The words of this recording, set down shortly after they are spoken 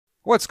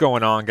What's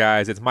going on,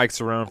 guys? It's Mike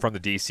Cerrone from the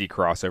DC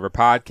Crossover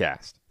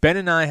Podcast. Ben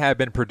and I have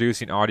been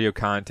producing audio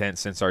content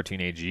since our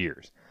teenage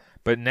years.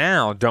 But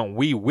now, don't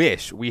we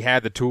wish we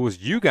had the tools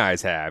you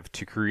guys have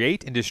to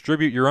create and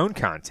distribute your own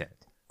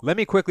content? Let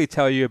me quickly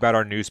tell you about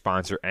our new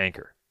sponsor,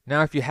 Anchor.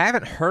 Now, if you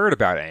haven't heard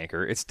about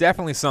Anchor, it's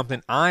definitely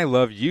something I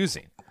love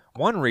using.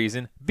 One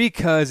reason,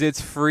 because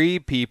it's free,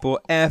 people,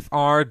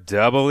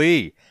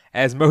 F-R-E-E.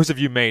 As most of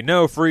you may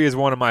know, free is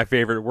one of my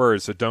favorite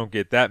words, so don't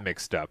get that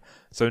mixed up.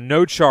 So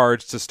no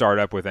charge to start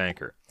up with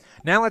Anchor.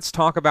 Now let's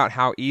talk about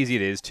how easy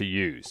it is to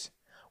use.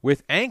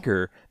 With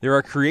Anchor, there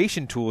are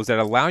creation tools that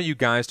allow you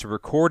guys to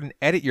record and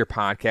edit your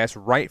podcast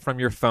right from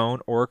your phone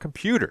or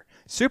computer.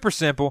 Super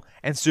simple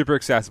and super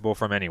accessible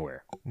from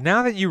anywhere.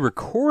 Now that you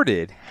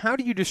recorded, how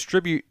do you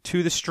distribute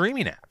to the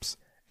streaming apps?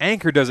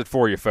 Anchor does it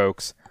for you,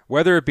 folks.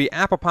 Whether it be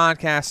Apple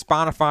Podcasts,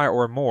 Spotify,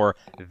 or more,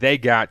 they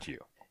got you.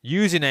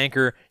 Using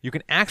Anchor, you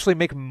can actually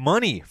make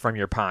money from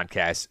your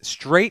podcast.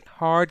 Straight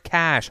hard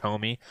cash,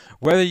 homie.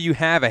 Whether you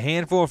have a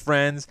handful of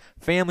friends,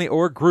 family,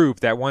 or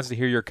group that wants to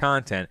hear your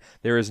content,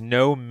 there is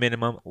no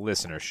minimum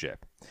listenership.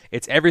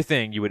 It's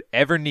everything you would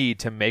ever need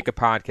to make a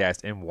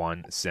podcast in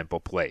one simple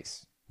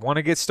place. Want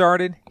to get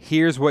started?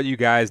 Here's what you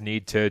guys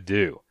need to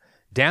do.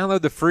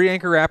 Download the free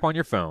Anchor app on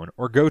your phone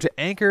or go to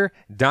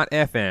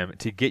anchor.fm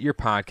to get your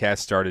podcast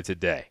started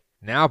today.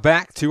 Now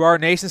back to our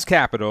nation's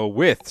capital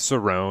with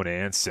Cerrone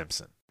and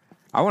Simpson.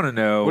 I want to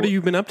know... What have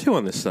you been up to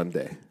on this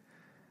Sunday?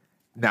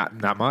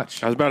 Not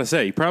much. I was about to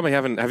say, you probably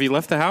haven't... Have you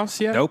left the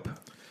house yet? Nope.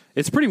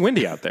 It's pretty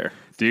windy out there.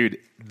 Dude,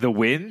 the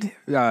wind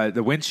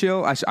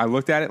chill, I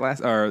looked at it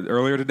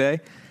earlier today,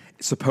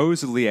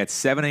 supposedly at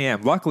 7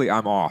 a.m. Luckily,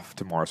 I'm off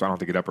tomorrow, so I don't have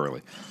to get up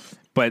early.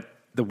 But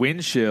the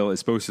wind chill is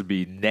supposed to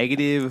be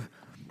negative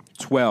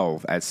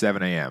 12 at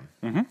 7 a.m.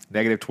 Mm-hmm.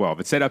 Negative 12.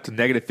 It said up to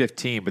negative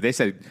 15, but they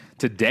said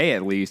today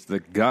at least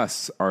the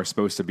gusts are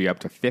supposed to be up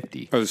to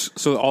 50. Oh,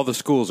 so all the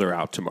schools are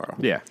out tomorrow.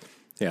 Yeah.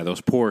 Yeah, those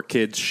poor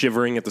kids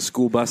shivering at the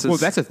school buses. Well,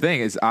 that's the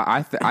thing is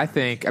I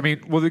think, I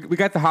mean, well, we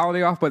got the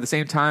holiday off, but at the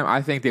same time,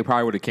 I think they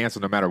probably would have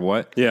canceled no matter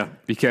what. Yeah.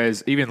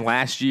 Because even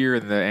last year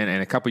and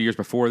a couple of years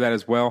before that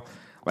as well,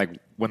 like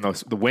when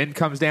the wind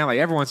comes down, like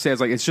everyone says,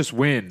 like it's just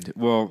wind.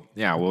 Well,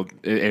 yeah. Well,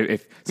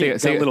 if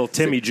say little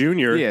Timmy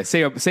Jr. Yeah.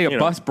 Say a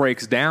bus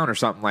breaks down or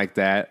something like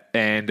that,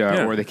 and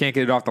or they can't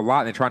get it off the lot,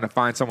 and they're trying to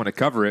find someone to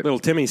cover it. Little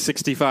Timmy,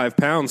 65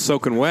 pounds,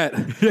 soaking wet,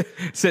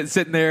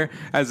 sitting there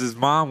as his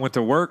mom went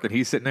to work, and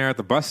he's sitting there at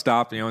the bus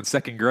stop, in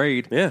second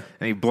grade. Yeah.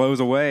 And he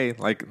blows away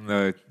like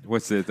the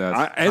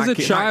as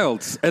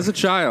a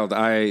child,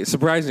 I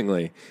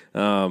surprisingly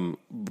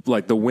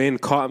like the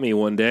wind caught me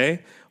one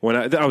day. When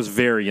I was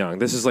very young.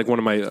 This is like one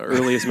of my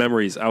earliest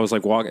memories. I was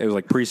like walking, it was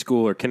like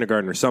preschool or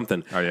kindergarten or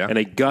something. Oh, yeah? And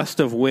a gust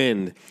of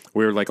wind,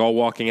 we were like all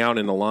walking out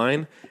in a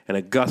line, and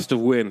a gust of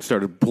wind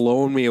started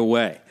blowing me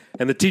away.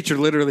 And the teacher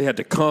literally had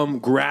to come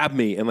grab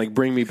me and like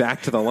bring me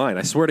back to the line.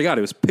 I swear to God,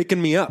 it was picking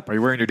me up. Are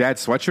you wearing your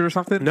dad's sweatshirt or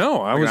something?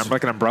 No, I was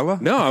like an umbrella.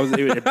 No,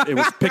 it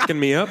was picking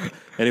me up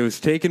and it was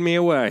taking me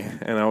away.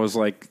 And I was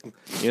like,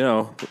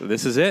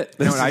 this is it.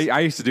 I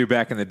used to do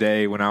back in the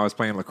day when I was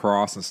playing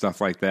lacrosse and stuff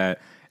like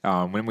that.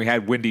 When we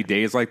had windy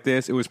days like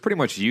this, it was pretty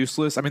much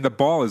useless. I mean, the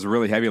ball is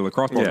really heavy. The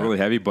lacrosse ball is really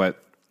heavy,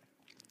 but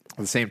at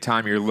the same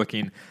time, you're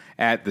looking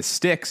at the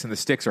sticks, and the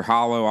sticks are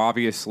hollow,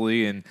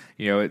 obviously, and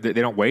they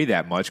don't weigh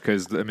that much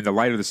because, the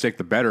lighter the stick,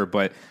 the better.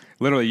 But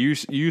literally, you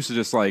used to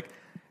just like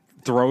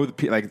throw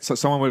so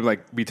someone would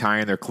like be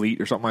tying their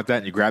cleat or something like that,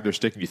 and you grab their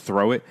stick and you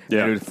throw it, and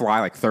it would fly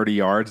like 30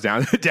 yards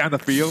down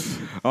the field.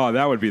 Oh,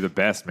 that would be the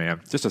best,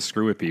 man! Just to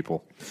screw with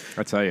people,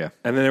 I tell you.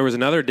 And then there was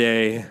another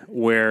day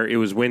where it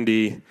was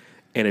windy.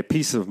 And a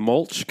piece of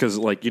mulch, because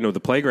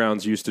the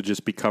playgrounds used to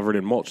just be covered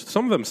in mulch.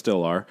 Some of them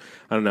still are.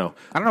 I don't know.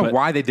 I don't know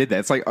why they did that.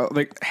 It's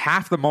like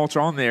half the mulch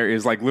on there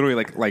is like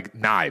literally like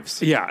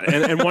knives. Yeah,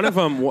 and one of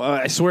them,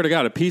 I swear to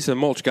God, a piece of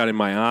mulch got in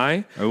my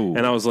eye. Oh.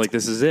 And I was like,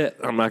 this is it.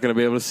 I'm not going to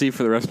be able to see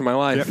for the rest of my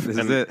life. Yep, this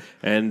is it.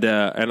 And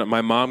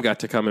my mom got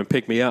to come and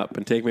pick me up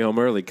and take me home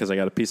early because I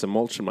got a piece of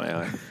mulch in my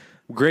eye.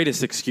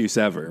 Greatest excuse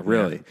ever,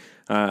 really.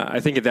 Yeah. I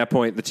think at that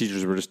point the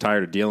teachers were just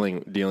tired of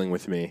dealing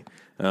with me.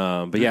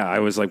 But yeah, I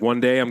was like, one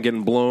day I'm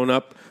getting blown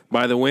up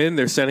by the wind.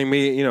 They're sending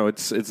me,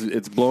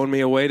 it's blowing me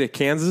away to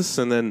Kansas,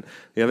 and then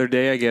the other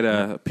day I get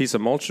a piece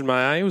of mulch in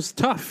my eye. It was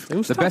tough. It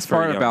was the tough best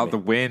part about the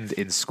wind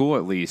in school,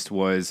 at least,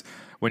 was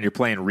when you're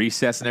playing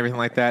recess and everything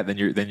like that. Then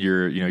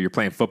you're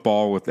playing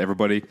football with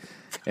everybody,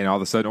 and all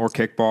of a sudden, or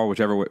kickball,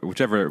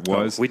 whichever it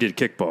was. We did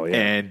kickball,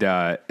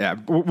 yeah.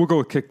 And we'll go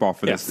with kickball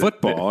for this.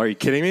 Football? Are you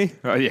kidding me?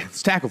 Yeah,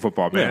 it's tackle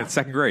football, man. Yeah. It's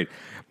second grade,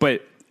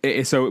 but.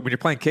 So when you're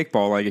playing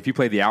kickball, like if you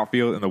play the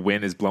outfield and the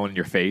wind is blowing in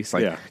your face,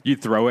 like you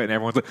throw it and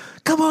everyone's like,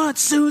 "Come on,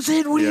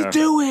 Susan, what are you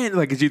doing?"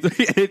 Like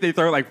they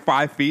throw it like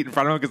 5 feet in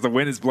front of them because the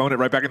wind is blowing it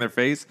right back in their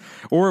face.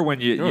 Or when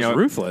it's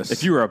ruthless.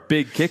 If you were a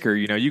big kicker,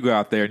 you go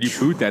out there and you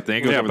boot that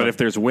thing. But if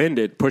there's wind,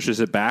 it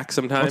pushes it back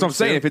sometimes. That's what I'm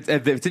saying.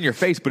 If it's in your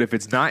face, but if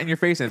it's not in your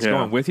face and it's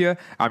going with you,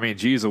 I mean,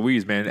 geez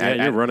Louise, man.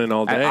 Yeah, you're running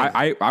all day.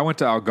 I went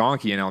to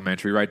Algonquin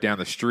Elementary right down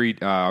the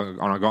street on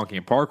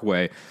Algonquin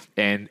Parkway,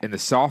 and in the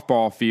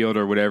softball field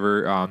or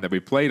whatever that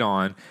we played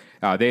on,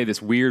 They had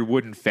this weird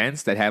wooden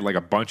fence that had like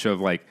a bunch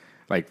of like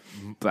I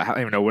don't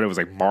even know what it was,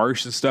 like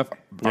marsh and stuff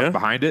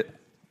behind it.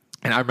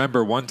 And I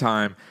remember one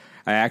time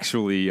I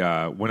actually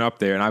went up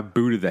there and I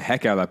booted the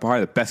heck out of that ball.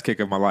 Probably the best kick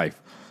of my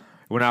life.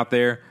 Went out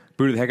there,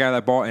 booted the heck out of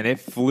that ball, and it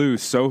flew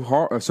so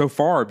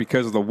far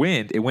because of the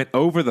wind. It went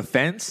over the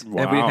fence, and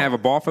we didn't have a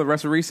ball for the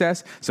rest of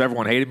recess, so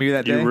everyone hated me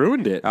that day. You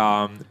ruined it.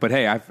 But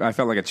hey, I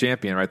felt like a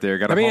champion right there.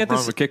 Got a home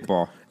run with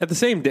kickball. At the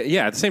same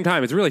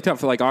time, it's really tough.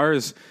 For like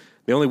ours,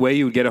 the only way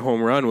you would get a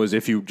home run was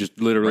if you just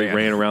literally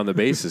ran around the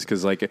bases,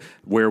 because like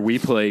where we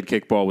played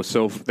kickball was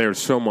there's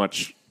so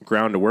much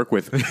ground to work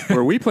with.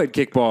 Where we played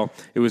kickball,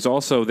 it was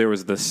also, there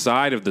was the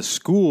side of the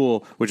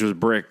school, which was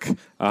brick,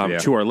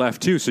 to our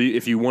left too. So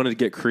if you wanted to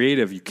get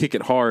creative, you kick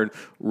it hard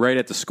right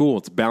at the school.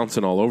 It's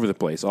bouncing all over the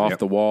place, off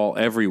the wall,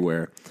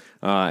 everywhere.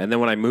 And then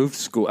when I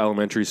moved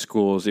elementary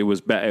schools, it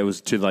was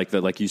to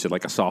like you said,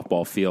 like a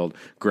softball field,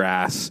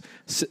 grass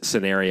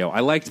scenario.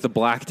 I liked the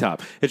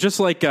blacktop. It's just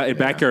like in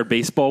backyard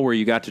baseball where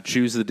you got to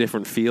choose the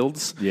different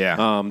fields.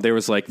 Yeah. There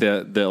was like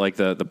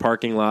the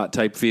parking lot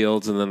type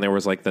fields, and then there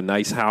was like the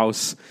nice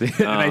house,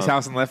 the nice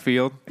house in left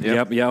field.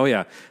 Yep. Yeah. Oh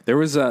yeah. There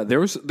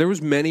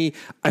was many.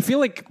 I feel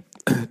like.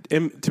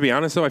 To be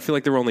honest, though, I feel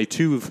like there were only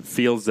two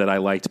fields that I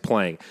liked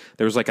playing.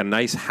 There was like a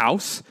nice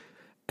house,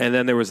 and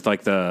then there was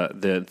like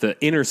the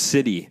inner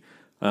city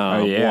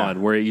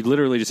one where you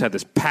literally just had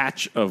this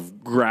patch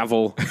of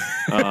gravel,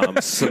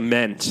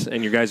 cement,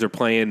 and you guys are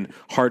playing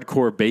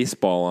hardcore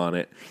baseball on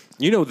it.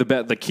 You know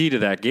the key to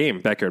that game,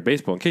 backyard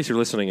baseball. In case you're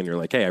listening and you're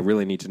like, hey, I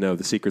really need to know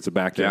the secrets of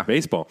backyard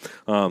baseball.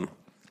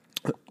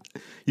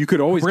 You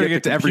could always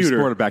get to every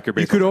sport of backyard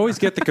baseball. You could always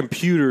get the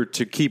computer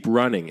to keep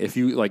running if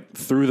you like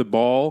threw the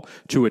ball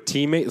to a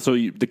teammate. So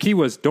the key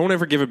was don't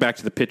ever give it back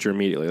to the pitcher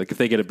immediately. Like if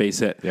they get a base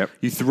hit,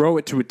 you throw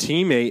it to a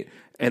teammate,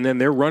 and then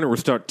their runner will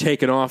start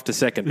taking off to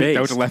second base.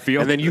 That was left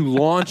field. And then you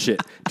launch it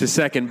to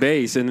second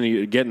base, and then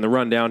you get in the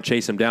run down,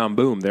 chase them down,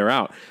 boom, they're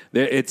out.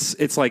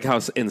 It's like how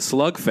in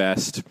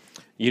Slugfest,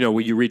 you know,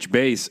 when you reach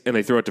base and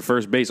they throw it to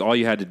first base, all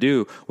you had to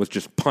do was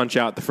just punch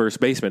out the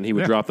first baseman. He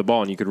would drop the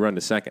ball and you could run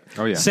to second.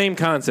 Oh, yeah. Same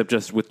concept,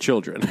 just with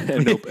children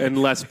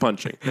and less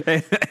punching.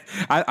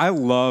 I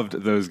loved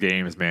those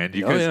games, man.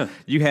 Because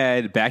you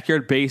had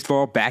backyard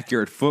baseball,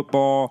 backyard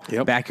football,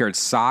 backyard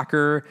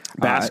soccer.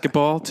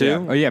 Basketball, too.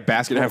 Yeah. Oh, yeah,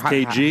 basketball. Have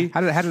KG.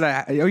 How did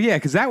I? Oh, yeah,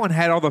 because that one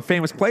had all the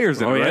famous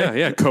players in it, right?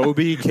 Yeah.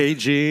 Kobe,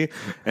 KG.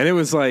 And it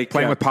was like...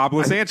 Playing with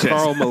Pablo Sanchez.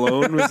 Karl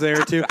Malone was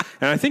there, too.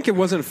 And I think it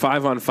wasn't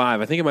 5-on-5.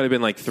 I think it might have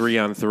been like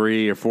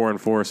 3-on-3 or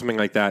 4-on-4, something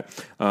like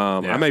that.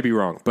 I may be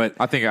wrong, but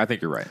I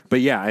think you're right. But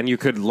yeah, and you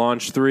could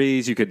launch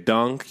threes, you could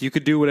dunk, you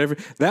could do whatever.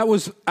 That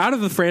was out of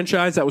the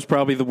franchise. That was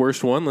probably the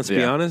worst one. Let's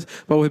be honest.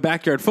 But with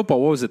backyard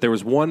football, what was it? There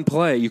was one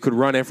play you could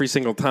run every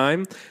single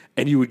time,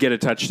 and you would get a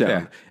touchdown.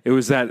 Yeah. It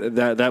was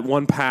that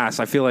one pass.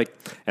 I feel like,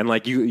 and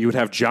like you would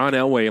have John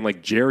Elway and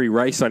like Jerry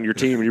Rice on your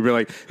team, and you'd be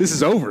like, "This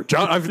is over.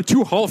 I have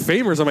 2 Hall of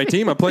Famers on my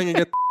team. I'm playing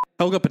against."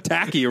 Helga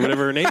Pataki or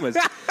whatever her name was,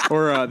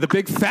 or the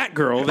big fat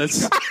girl.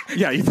 That's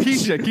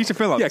Keisha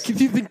Phillips. Yeah,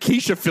 do you think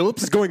Keisha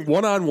Phillips is going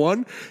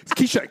 1-on-1?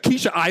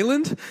 Keisha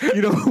Island,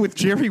 with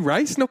Jerry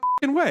Rice? No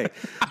fucking way.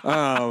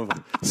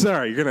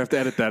 Sorry, you're gonna have to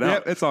edit that out.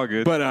 Yep, it's all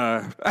good. But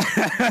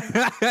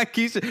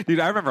Keisha, dude,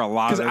 I rember a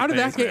lot of those out of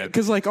that game.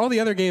 Because like all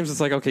the other games,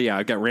 it's like okay,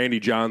 I've got Randy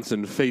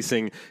Johnson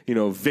facing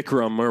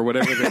Vikram or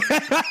whatever.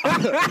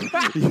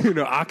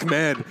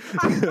 Ahmed.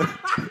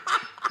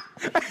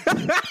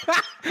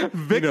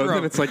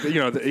 Then it's like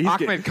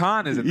Ahmed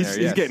Khan is in there.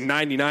 He's getting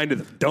 99 to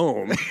the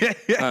dome.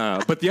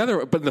 But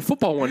the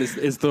football one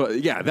is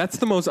that's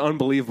the most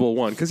unbelievable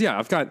one because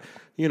I've got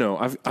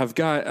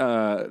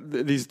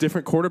these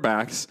different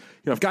quarterbacks.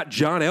 I've got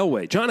John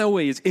Elway. John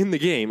Elway is in the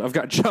game. I've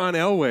got John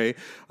Elway,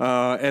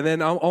 and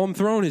then all I'm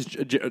throwing is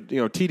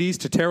TDs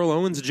to Terrell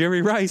Owens,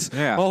 Jerry Rice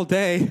all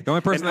day. The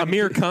only person,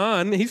 Amir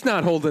Khan, he's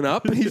not holding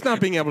up. He's not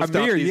being able to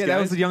stop these guys. That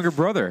was the younger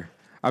brother.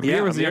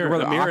 Amir was the younger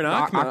brother. Amir and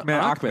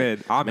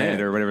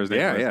Ahmed, or whatever his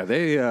name was. Yeah,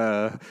 they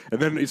and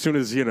then as soon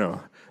as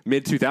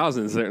mid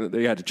 2000s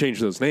they had to change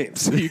those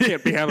names. You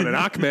can't be having an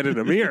Ahmed and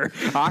Amir.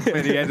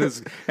 Ahmed, he had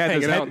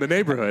hanging out in the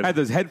neyborhood. Had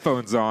those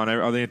headphones on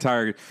the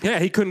entire. Yeah,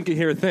 he couldn't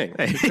hear a thing.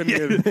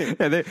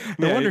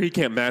 No wonder he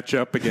can't match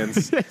up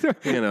against. He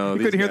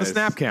couldn't hear the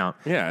snap count.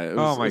 Yeah, it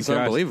was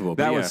unbelievable.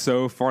 That was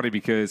so funny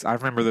because I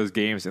remember those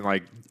games and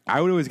like I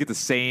would always get the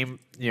same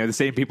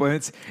people,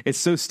 and it's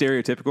so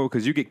stereotypical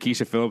because you get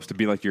Keisha Phillips to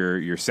be like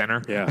your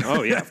center. Yeah.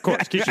 Oh yeah, of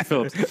course, Keisha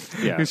Phillips.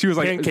 Yeah, she was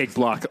like pancake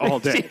block all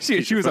day.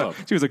 she was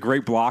a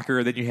great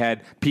blocker. Then you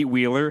had Pete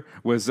Wheeler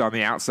was on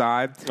the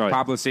outside. Oh, yeah.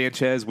 Pablo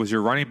Sanchez was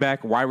your running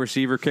back, wide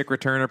receiver, kick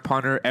returner,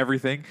 punter,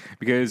 everything.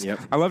 Because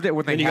I loved it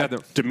when they had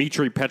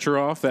Dmitry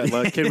Petrov,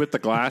 that kid with the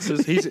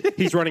glasses.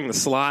 He's running the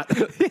slot.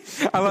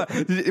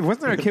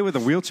 Wasn't there a kid with a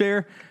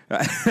wheelchair?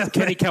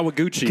 Kenny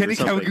Kawaguchi. Kenny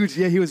Kawaguchi.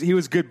 Yeah, he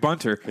was good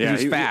bunter. Yeah,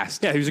 he was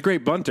fast. Yeah, he was a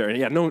great bunter.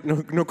 Yeah, no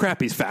crap.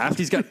 He's fast.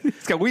 He's got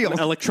wheels. An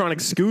electronic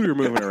scooter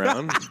moving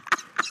around.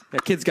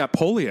 That kid's got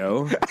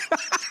polio.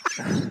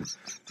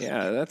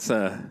 Yeah, that's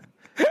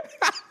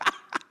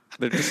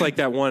They're just like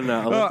that one,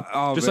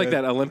 just like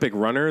that Olympic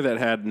runner that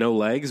had no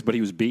legs, but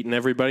he was beating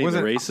everybody in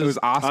the races. It was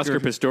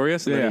Oscar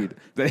Pistorius. Yeah.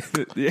 Then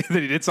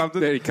he did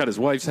something. Then he cut his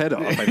wife's head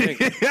off, I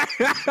think.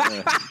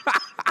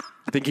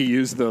 I think he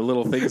used the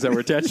little things that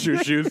were attached to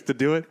his shoes to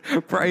do it.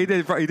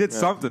 He did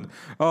something.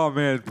 Oh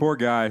man, poor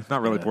guy.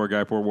 Not really poor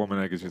guy, poor woman,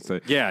 I guess you'd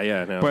say.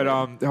 Yeah. No, but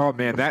oh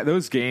man,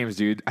 those games,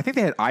 dude. I think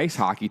they had ice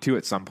hockey too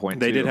at some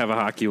point. They did have a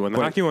hockey one. The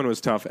hockey one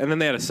was tough, and then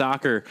they had a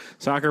soccer.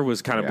 Soccer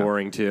was kind of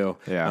boring too.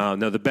 Yeah.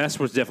 No, the best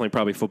was definitely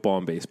probably football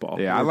and baseball.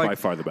 Yeah, by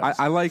far the best.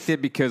 I liked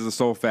it because of the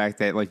sole fact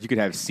that like you could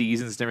have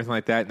seasons and everything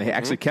like that, and they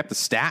actually kept the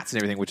stats and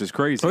everything, which is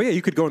crazy. Oh yeah,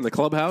 you could go in the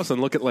clubhouse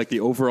and look at like the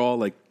overall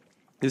like.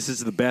 This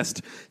is the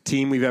best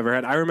team we've ever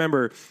had. I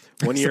remember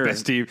one year. It's the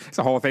best team. It's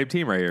a Hall of Fame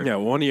team right here. Yeah,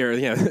 1 year.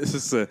 Yeah, this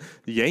is the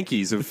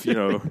Yankees of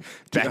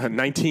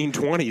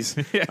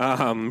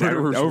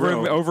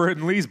 1920s. Over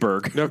in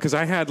Leesburg. No, because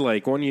I had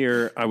like 1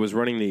 year I was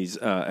running these,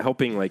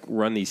 helping like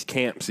run these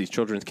camps, these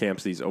children's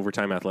camps, these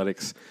overtime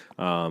athletics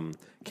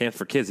camps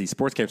for kids, these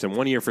sports camps. And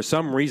 1 year, for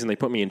some reason, they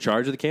put me in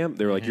charge of the camp.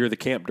 They were like, "You're the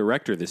camp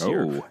director this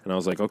year," and I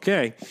was like,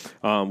 "Okay,"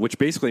 which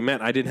basically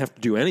meant I didn't have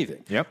to do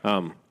anything. Yep.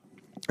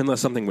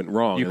 Unless something went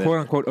wrong. You quote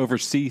unquote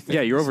oversee things.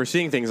 Yeah, you're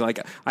overseeing things. Like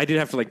I did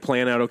have to like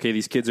plan out, okay,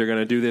 these kids are going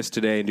to do this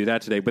today and do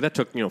that today. But that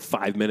took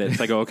 5 minutes.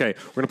 I go, okay,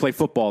 we're going to play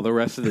football the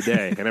rest of the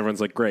day. And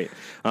everyone's like, great.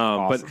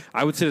 Awesome. But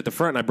I would sit at the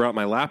front and I brought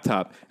my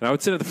laptop. And I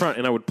would sit at the front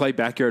and I would play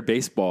backyard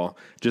baseball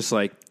just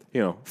like,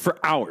 for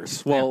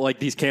hours while like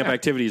these camp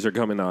activities are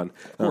coming on.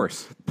 Of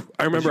course.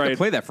 I remember I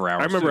play that for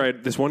hours. I remember I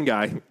had this one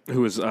guy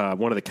who was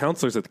one of the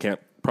counselors at the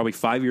camp, probably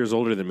 5 years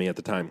older than me at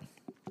the time.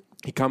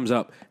 He comes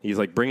up. He's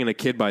like bringing a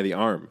kid by the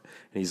arm.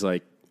 And he's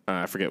like,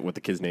 I forget what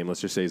the kid's name.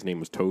 Let's just say his name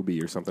was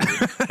Toby or something.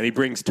 And he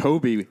brings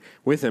Toby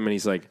with him, and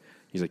he's like,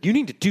 you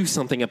need to do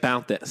something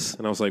about this.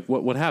 And I was like,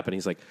 what happened?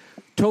 He's like,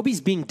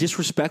 Toby's being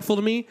disrespectful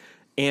to me,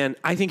 and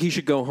I think he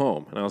should go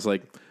home. And I was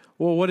like,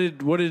 well, what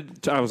did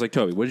I was like,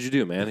 Toby, what did you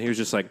do, man? And he was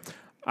just like,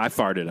 I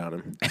farted on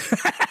him.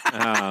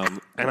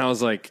 And I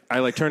was like,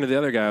 turned to the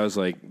other guy. I was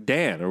like,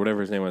 Dan, or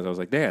whatever his name was. I was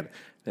like, Dan,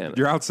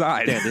 you're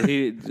outside. Dan,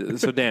 he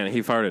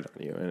farted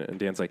on you. And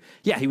Dan's like,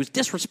 yeah, he was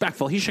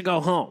disrespectful. He should go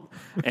home.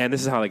 And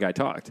this is how the guy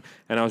talked.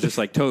 And I was just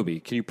like, Toby,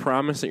 can you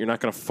promise that you're not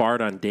going to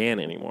fart on Dan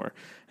anymore?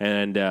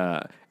 And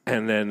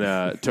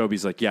then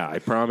Toby's like, yeah, I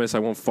promise I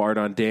won't fart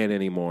on Dan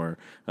anymore.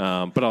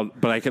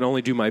 But I can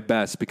only do my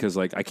best because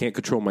like I can't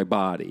control my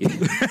body.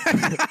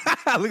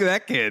 Look at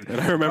that kid. And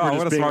I remember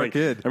what a smart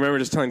kid. I remember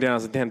just telling Dan, I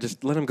was like, Dan,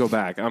 just let him go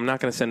back. I'm not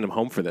going to send him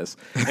home for this.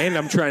 And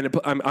I'm trying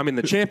to I'm in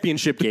the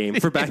championship game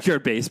for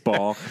backyard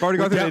baseball. I've already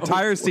gone through the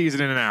entire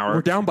season in an hour.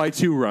 We're down by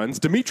 2 runs.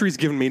 Dimitri's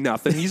giving me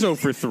nothing. He's 0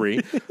 for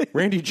 3.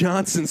 Randy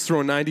Johnson's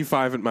throwing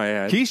 95 at my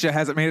head. Keisha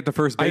hasn't made it to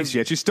first base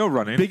yet. She's still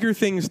running. Bigger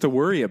things to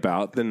worry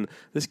about than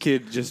this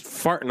kid just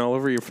farting all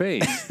over your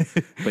face.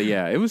 But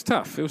yeah, it was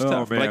tough. It was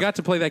tough. Man. But I got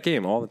to play that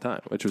game all the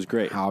time, which was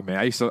great. Oh man,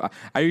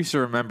 I used to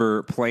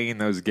remember playing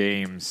those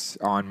games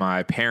on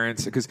my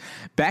parents because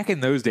back in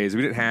those days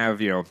we didn't have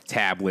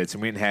tablets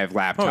and we didn't have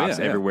laptops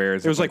everywhere.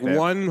 It was like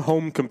one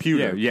home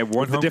computer. Yeah,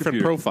 one home different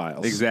computer.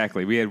 profiles.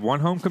 Exactly. We had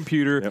one home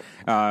computer,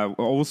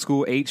 old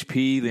school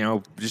HP.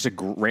 Just a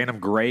random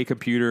gray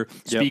computer.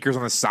 Speakers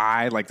on the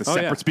side, like the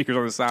separate speakers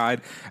on the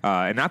side,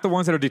 and not the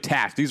ones that are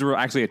detached. These were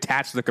actually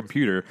attached to the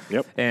computer.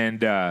 Yep.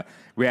 And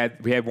we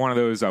had one of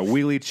those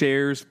wheelie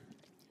chairs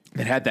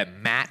that had that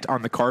mat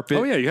on the carpet.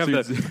 Oh yeah, you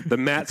have the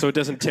mat so it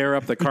doesn't tear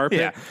up the carpet.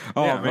 Yeah.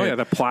 Oh man,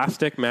 the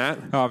plastic mat.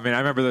 Oh man, I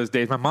remember those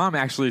days. My mom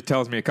actually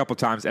tells me a couple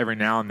times every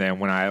now and then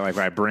when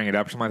I bring it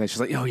up, something like that.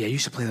 She's like, "Oh yeah, you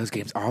should play those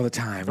games all the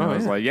time." And I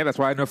was like, "Yeah, that's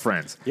why I had no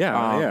friends."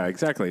 Yeah,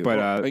 exactly.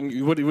 But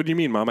what do you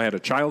mean, Mom? I had a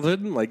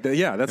childhood. Like,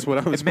 that's what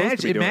I was.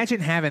 Imagine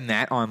having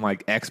that on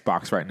like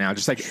Xbox right now,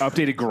 just like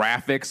updated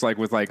graphics, like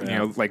with like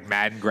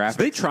Madden graphics.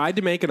 So they tried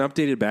to make an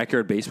updated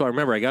backyard baseball. I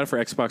remember I got it for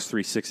Xbox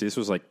 360.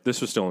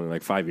 This was still only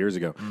like 5 years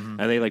ago.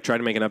 And they like tried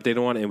to make an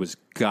updated one. It was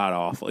god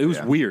awful. It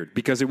was weird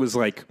because it was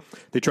like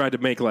they tried to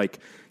make like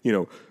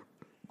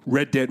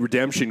Red Dead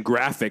Redemption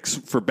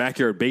graphics for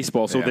backyard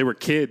baseball. So they were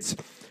kids,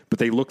 but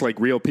they looked like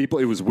real people.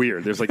 It was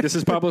weird. There's like, this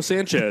is Pablo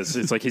Sanchez.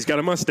 It's like he's got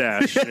a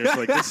mustache. And it's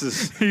like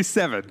he's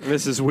 7.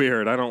 This is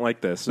weird. I don't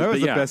like this. That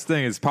was the best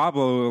thing is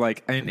Pablo.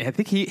 Like, I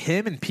think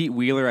him and Pete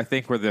Wheeler, I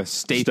think, were the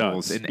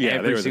staples studs. in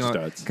every single.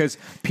 Because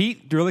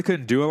Pete really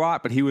couldn't do a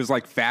lot, but he was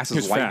like fast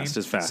as lightning.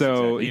 Fast.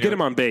 So you get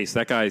him on base.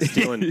 That guy's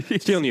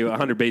stealing you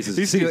 100 bases.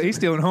 He's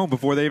stealing home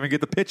before they even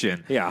get the pitch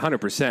in. Yeah,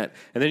 100%.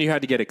 And then you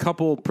had to get a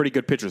couple pretty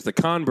good pitchers. The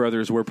Kahn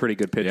brothers were pretty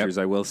good pitchers,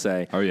 I will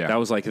say. Oh yeah, that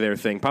was like their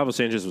thing. Pablo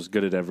Sanchez was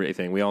good at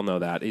everything. We all know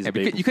that. He's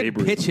you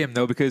couldn't pitch him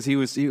though because he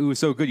was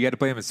so good. You had to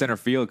play him in center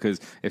field because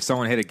if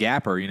someone hit a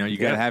gapper, you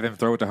got to have him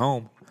throw it to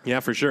home. Yeah,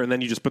 for sure. And then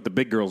you just put the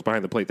big girls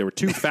behind the plate. There were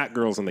 2 fat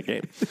girls in the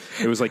game.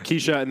 It was like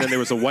Keisha, and then there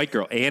was a white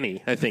girl,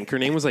 Annie. I think her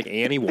name was like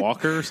Annie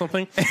Walker or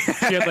something.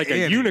 She had like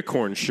a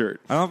unicorn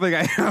shirt. I don't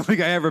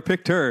think I ever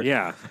picked her.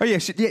 Yeah. Oh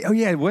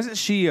yeah. Wasn't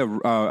she a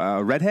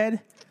redhead?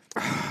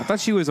 I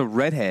thought she was a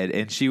redhead,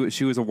 and she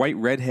was a white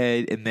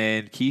redhead, and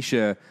then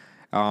Keisha.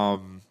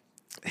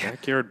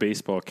 Backyard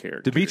baseball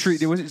character.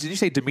 Did you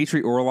say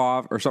Dmitry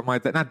Orlov or something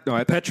like that?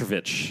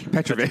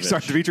 Petrovic.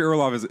 Sorry, Dmitry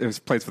Orlov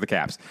plays for the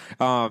Caps.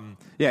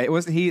 It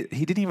wasn't he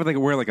didn't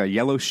even wear a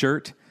yellow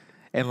shirt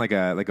and like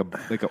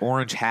a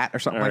orange hat or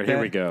something like that.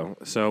 Here we go.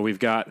 So we've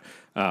got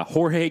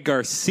Jorge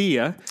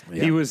Garcia.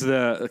 Yeah. He was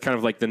the kind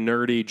of the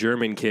nerdy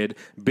German kid.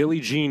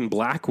 Billie Jean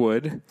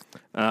Blackwood.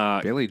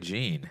 Billie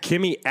Jean.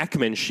 Kimmy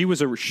Ekman. She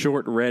was a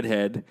short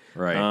redhead.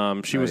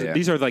 Right. She was.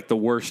 These are the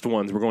worst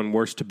ones. We're going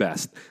worst to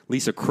best.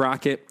 Lisa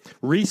Crockett.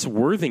 Reese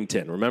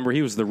Worthington. Remember,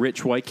 he was the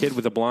rich white kid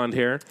with the blonde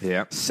hair.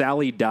 Yeah.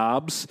 Sally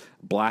Dobbs.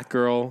 Black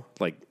girl.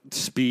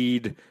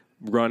 Speed.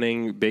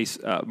 Running base,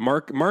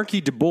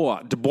 Marquis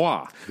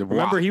Dubois.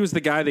 Remember, he was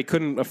the guy they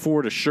couldn't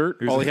afford a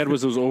shirt. All he had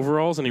was those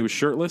overalls, and he was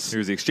shirtless. He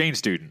was the exchange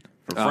student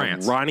from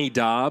France. Ronnie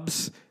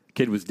Dobbs,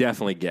 kid was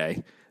definitely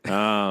gay.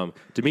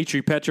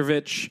 Dmitry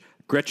Petrovich,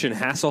 Gretchen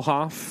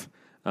Hasselhoff,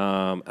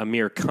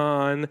 Amir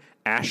Khan,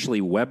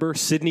 Ashley Weber,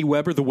 Sydney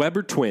Weber, the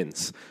Weber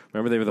twins.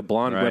 Remember, they were the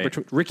blonde Right. Weber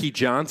twins. Ricky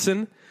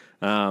Johnson.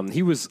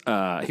 He was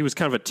kind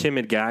of a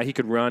timid guy. He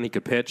could run. He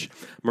could pitch.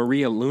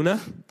 Maria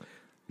Luana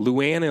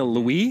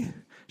Louis.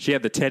 She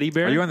had the teddy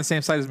bear. Are you on the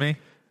same side as me?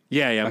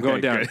 Yeah, I'm Okay,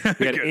 going down. good.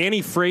 We had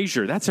Annie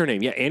Frazier. That's her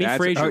name. Yeah, Annie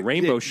Frazier,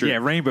 rainbow shirt. Yeah,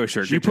 rainbow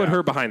shirt. You Good put job.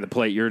 her behind the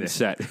plate, you're in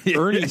set.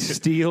 Ernie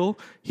Steele,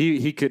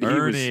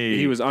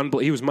 he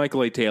was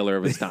Michael A. Taylor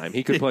of his time.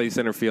 He could play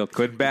center field.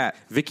 Couldn't bat.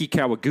 Vicky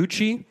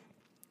Kawaguchi,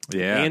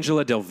 Yeah.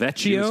 Angela Del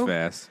She was Vecchio,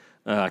 fast.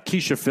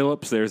 Keisha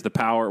Phillips. There's the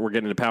power. We're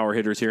getting to power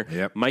hitters here.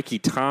 Yep. Mikey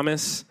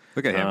Thomas.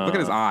 Look at him. Look at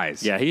his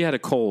eyes. Yeah, he had a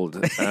cold.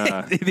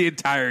 The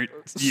entire year.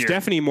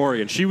 Stephanie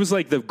Morgan. She was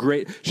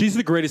she's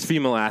the greatest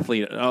female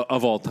athlete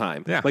of all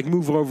time. Yeah.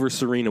 Move over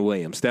Serena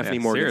Williams. Stephanie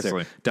Yeah, Morgan.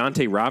 seriously.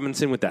 Dante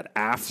Robinson with that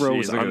afro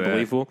was Jeez, look at that.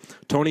 unbelievable.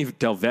 Tony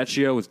Del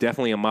Vecchio was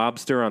definitely a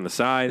mobster on the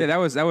side. Yeah, that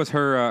was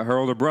her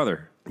older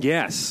brother.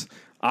 Yes.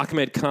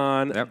 Ahmed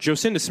Khan. Yep.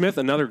 Jocinda Smith,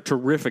 another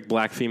terrific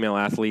black female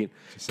athlete.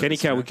 Kenny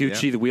Smith,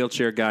 Kawaguchi, yeah. the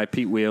wheelchair guy.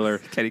 Pete Wheeler.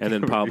 Kenny and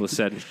then Kawaguchi. Pablo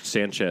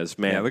Sanchez.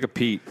 Man, Yeah, look at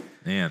Pete.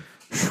 Man.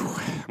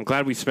 I'm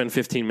glad we spent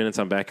 15 minutes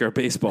on backyard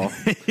baseball.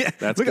 Yeah,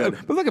 That's look good.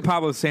 But look at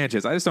Pablo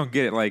Sanchez. I just don't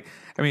get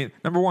it.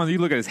 Number one, you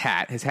look at his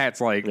hat. His hat's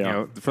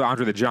for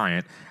Andre the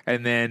Giant,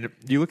 and then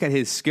you look at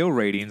his skill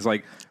ratings.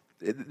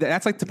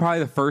 That's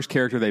probably the first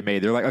character they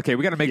made. They're like, okay,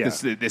 we got to make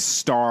this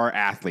star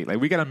athlete.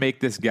 We got to make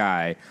this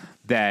guy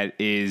that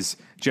is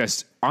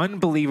just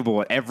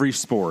unbelievable at every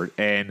sport.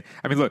 And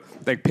look,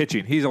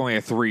 pitching, he's only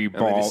a three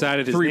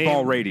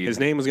ball rating. His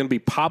name was going to be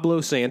Pablo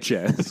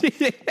Sanchez,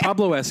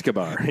 Pablo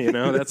Escobar.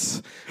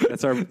 That's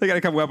our. They got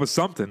to come up with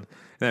something.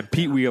 And then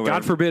Pete Wheeler.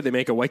 God forbid they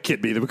make a white kid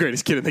be the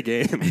greatest kid in the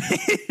game.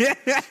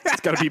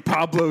 It's got to be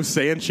Pablo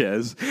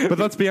Sanchez. But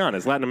let's be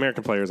honest, Latin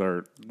American players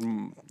are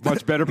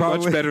much better,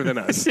 probably much better than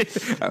us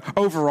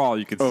overall.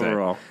 You could say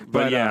overall.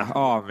 But yeah,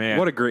 oh man,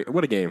 what a game!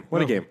 What a game!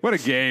 What a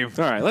game!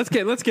 All right, let's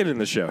get in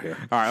the show here.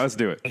 All right, let's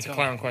do it. It's a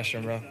clown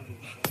question, bro.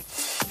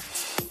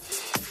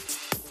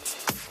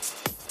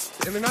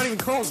 And they're not even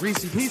called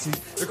Reese's Pieces.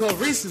 They're called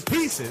Reese's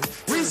Pieces.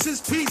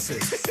 Reese's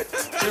Pieces.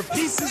 They're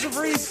pieces of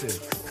Reese's.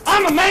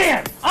 I'm a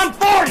man. I'm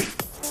 40.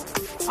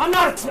 I'm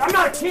not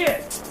a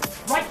kid.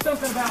 Write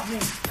something about me.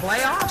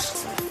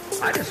 Playoffs?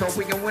 I just hope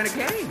we can win a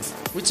game.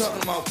 We're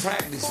talking about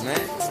practice,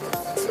 man.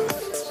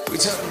 We're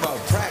talking about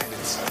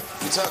practice.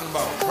 We're talking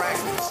about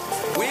practice.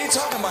 We ain't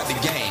talking about the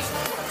game.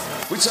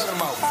 We're talking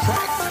about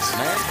practice,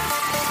 man.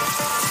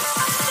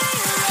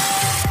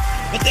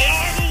 But they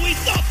are who we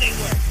thought they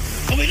were.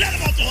 And we let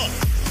them off the hook.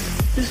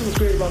 This is what's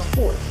great about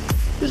sports.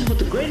 This is what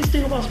the greatest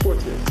thing about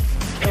sports is.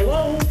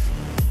 Hello?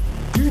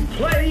 You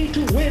play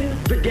to win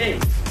the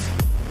game.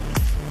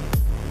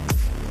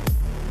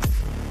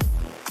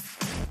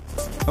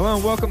 Hello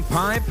and welcome,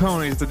 Pine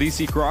Ponies. It's a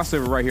DC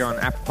crossover right here on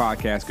Apple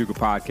Podcasts, Google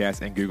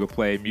Podcasts, and Google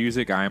Play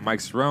Music. I am Mike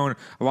Cerrone.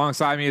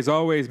 Alongside me, as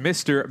always,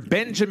 Mr.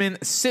 Benjamin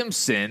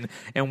Simpson.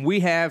 And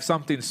we have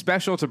something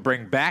special to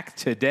bring back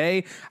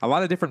today. A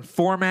lot of different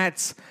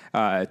formats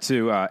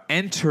to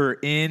enter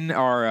in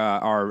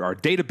our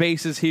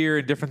databases here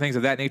and different things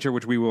of that nature,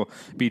 which we will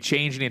be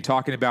changing and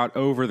talking about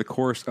over the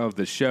course of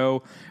the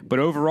show. But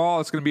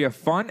overall, it's going to be a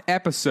fun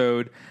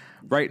episode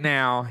right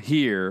now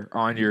here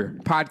on your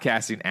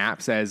podcasting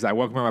apps as I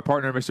welcome my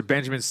partner, Mr.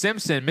 Benjamin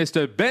Simpson.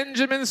 Mr.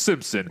 Benjamin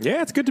Simpson.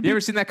 Yeah, it's good to be. You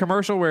ever seen that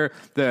commercial where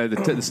the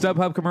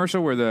StubHub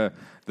commercial where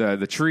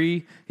the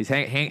tree, he's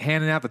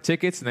handing out the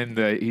tickets and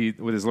then he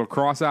with his little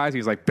cross eyes,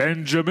 he's like,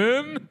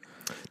 Benjamin?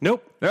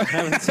 Nope,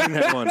 haven't seen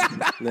that one.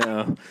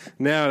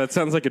 No, that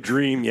sounds like a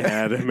dream you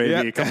had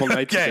maybe a couple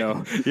nights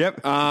ago.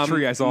 Yep,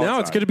 tree I saw. No,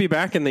 it's good to be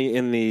back in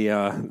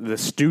the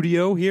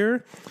studio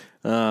here.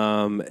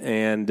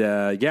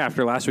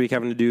 After last week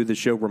having to do the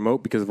show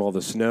remote because of all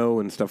the snow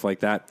and stuff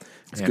like that,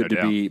 it's good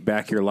to be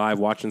back here live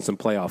watching some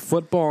playoff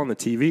football on the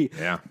TV.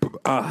 Yeah.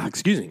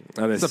 Excuse me.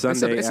 On this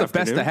Sunday It's the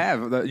best to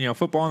afternoon. have.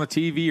 Football on the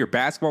TV or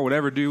basketball,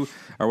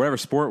 whatever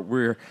sport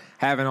we're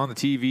having on the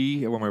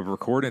TV when we're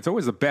recording. It's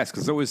always the best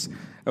because it's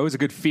always a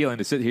good feeling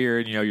to sit here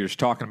and you're just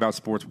talking about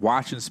sports,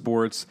 watching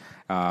sports.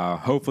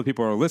 Hopefully,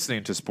 people are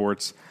listening to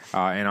sports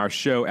and our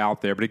show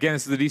out there. But again,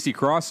 this is the DC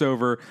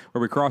crossover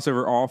where we cross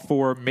over all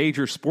 4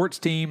 major sports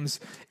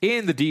teams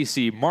in the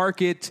DC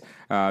market.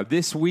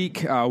 This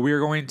week, we're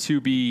going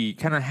to be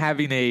kind of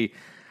having I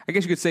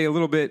guess you could say a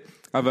little bit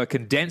of a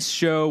condensed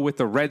show with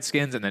the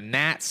Redskins and the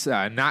Nats.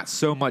 Not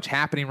so much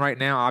happening right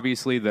now.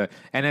 Obviously, the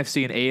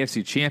NFC and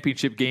AFC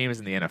championship games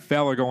in the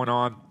NFL are going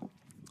on.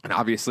 And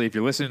obviously, if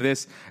you're listening to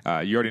this,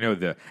 you already know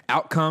the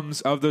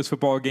outcomes of those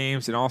football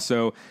games. And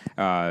also,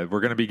 we're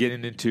going to be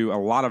getting into a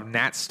lot of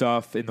Nats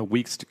stuff in the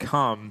weeks to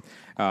come.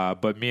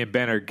 But me and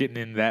Ben are getting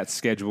into that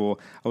schedule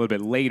a little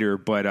bit later.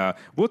 But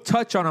we'll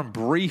touch on them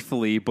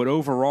briefly. But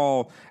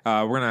overall,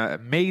 we're going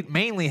to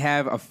mainly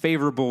have a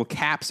favorable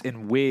Caps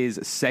and Wiz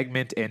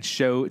segment and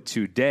show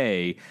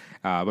today.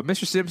 But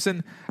Mr.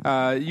 Simpson,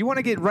 you want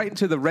to get right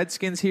into the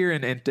Redskins here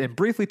and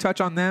briefly touch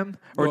on them?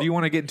 Or do you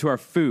want to get into our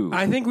food?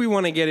 I think we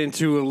want to get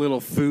into a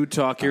little food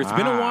talk here. It's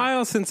been a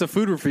while since a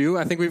food review.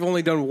 I think we've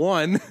only done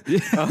one.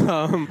 We've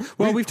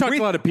talked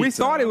a lot of pizza. We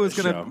thought it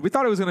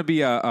was going to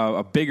be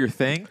a bigger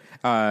thing.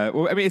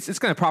 It's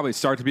going to probably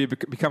start to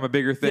become a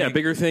bigger thing. Yeah,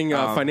 bigger thing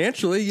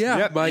financially. Yeah,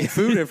 yep. buying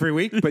food every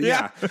week. But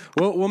yeah,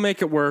 we'll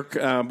make it work.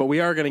 But we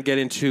are going to get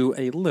into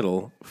a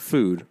little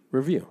food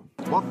review.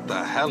 What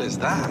the hell is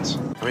that?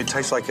 I mean, it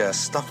tastes like a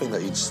stuffing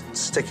that you'd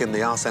stick in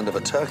the arse end of a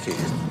turkey.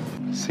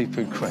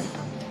 Seafood crepe.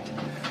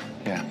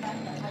 Yeah,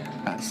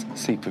 that's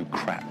seafood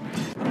crap.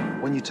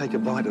 When you take a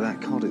bite of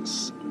that cod,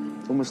 it's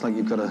almost like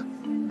you've got a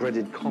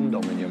breaded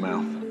condom in your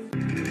mouth.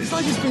 It's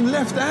like it's been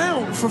left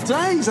out for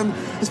days and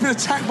it's been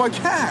attacked by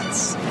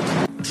cats.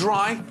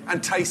 Dry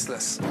and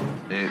tasteless.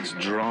 It's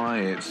dry,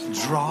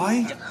 it's...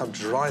 Dry? How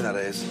dry that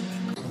is.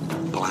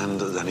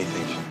 Bland as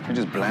anything. It's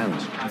just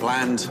bland.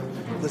 Bland.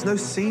 There's no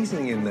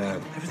seasoning in there.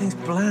 Everything's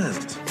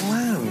bland.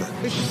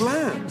 Bland. It's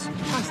bland.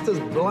 Pasta's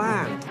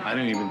bland. I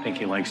don't even think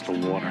he likes the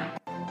water.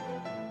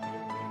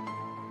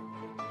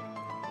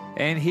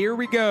 And here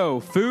we go.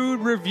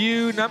 Food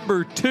review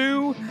number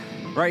 2.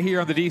 Right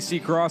here on the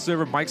DC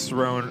crossover. Mike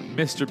Cerrone,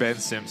 Mr. Ben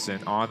Simpson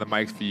on the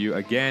mic for you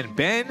again.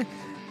 Ben,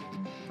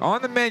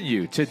 on the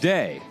menu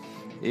today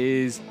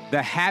is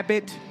the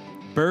Habit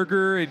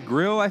Burger and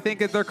Grill, I think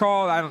that they're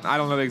called. I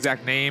don't know the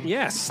exact name.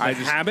 Yes,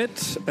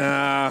 Habit.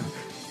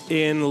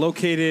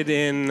 Located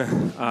in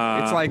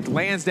it's like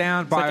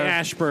Lansdowne by like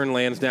Ashburn,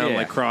 Lansdowne,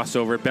 like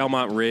crossover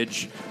Belmont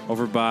Ridge,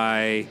 over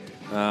by.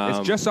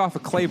 It's just off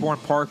of Claiborne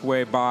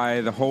Parkway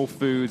by the Whole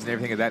Foods and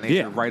everything of that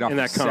nature. Right off in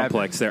that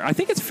complex there. I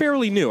think it's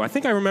fairly new. I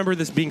think I remember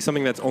this being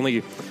something that's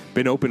only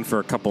been open for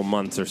a couple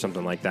months or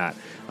something like that,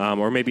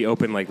 or maybe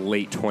open like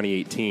late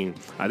 2018.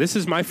 This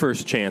is my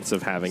first chance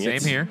of having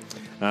it. Same here.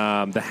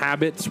 The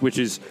Habits, which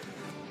is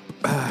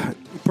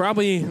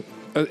probably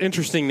an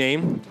interesting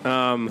name.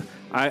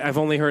 I've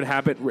only heard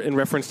Habit in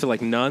reference to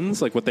like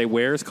nuns, like what they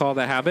wear is called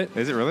the Habit.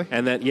 Is it really?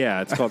 And then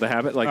it's called the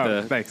Habit.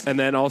 Like thanks. And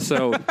then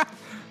also,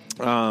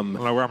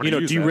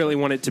 do you really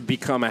want it to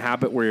become a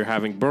habit where you're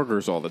having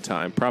burgers all the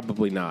time?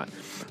 Probably not.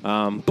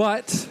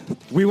 But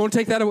we won't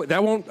take that away.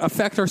 That won't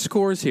affect our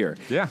scores here.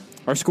 Yeah,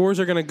 our scores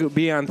are going to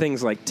be on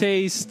things like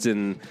taste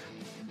and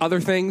other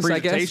things, I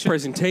guess.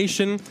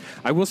 Presentation.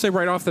 I will say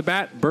right off the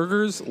bat,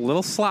 burgers, a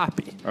little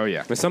sloppy. Oh,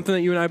 yeah. It's something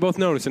that you and I both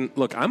noticed. And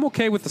look, I'm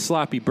okay with the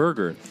sloppy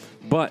burger,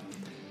 but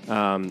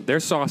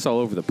there's sauce all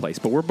over the place.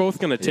 But we're both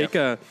going to take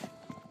a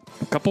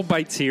couple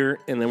bites here,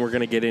 and then we're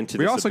going to get into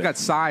this. We also got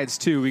sides,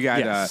 too. We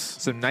got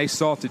some nice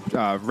salted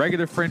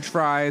regular French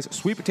fries,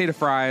 sweet potato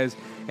fries,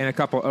 and a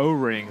couple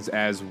O-rings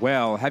as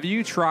well. Have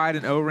you tried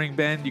an O-ring,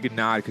 Ben? You could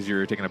nod because you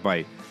were taking a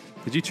bite.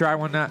 Did you try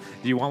one? Do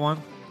you want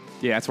one?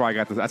 Yeah, that's why I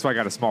got that's why I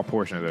got a small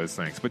portion of those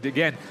things. But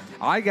again,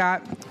 I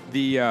got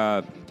the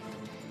I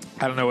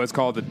don't know what it's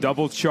called, the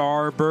double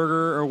char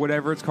burger or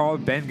whatever it's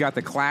called. Ben got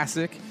the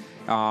classic.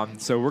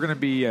 So we're going to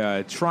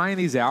be trying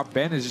these out.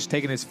 Ben is just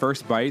taking his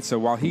first bite. So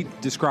while he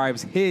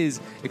describes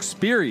his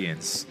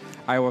experience,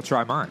 I will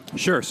try mine.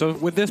 Sure. So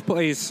with this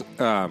place,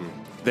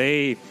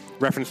 they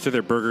reference to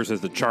their burgers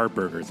as the char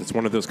burgers. It's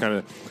one of those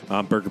kind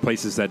of burger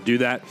places that do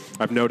that.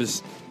 I've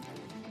noticed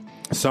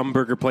some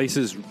burger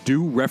places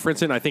do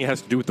reference it. I think it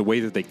has to do with the way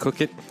that they cook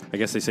it. I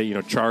guess they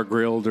say, char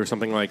grilled or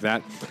something like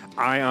that.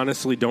 I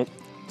honestly don't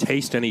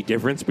taste any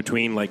difference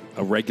between like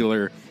a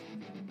regular,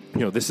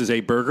 this is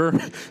a burger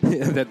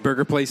that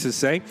burger places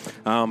say.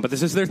 But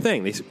this is their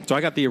thing. So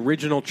I got the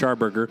original char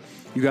burger.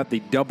 You got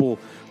the double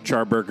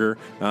char burger.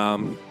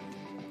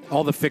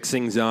 All the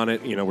fixings on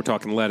it. We're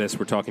talking lettuce.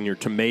 We're talking your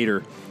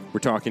tomato.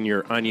 We're talking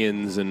your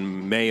onions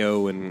and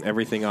mayo and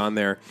everything on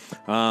there.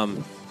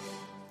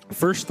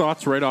 First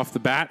thoughts right off the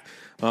bat,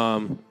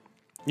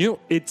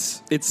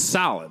 it's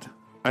solid.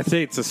 I'd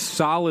say it's a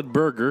solid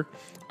burger.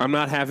 I'm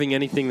not having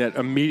anything that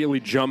immediately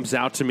jumps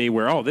out to me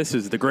where, this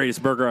is the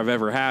greatest burger I've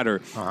ever had,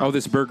 or,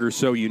 this burger is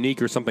so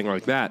unique, or something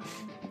like that.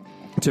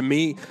 To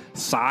me,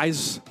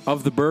 size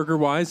of the burger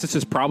wise, this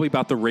is probably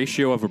about the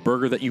ratio of a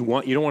burger that you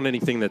want. You don't want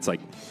anything that's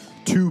like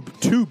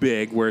too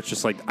big where it's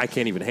just like I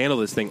can't even handle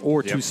this thing,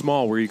 or too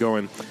small where you're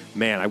going,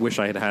 man, I wish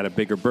I had had a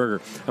bigger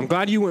burger. I'm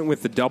glad you went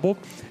with the double.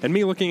 And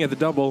me looking at the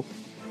double,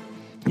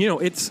 you know,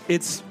 it's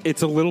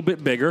a little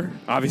bit bigger,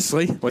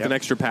 obviously, with an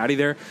extra patty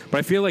there. But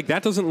I feel like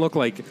that doesn't look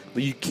like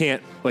you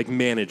can't like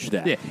manage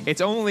that. Yeah,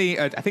 it's only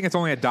I think it's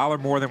only $1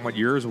 more than what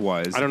yours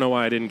was. I don't know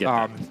why I didn't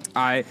get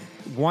that.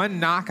 One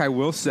knock I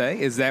will say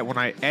is that when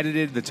I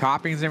edited the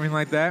toppings and everything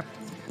like that,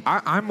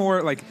 I'm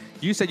more like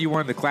you said you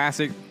wanted the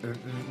classic.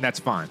 That's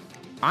fine.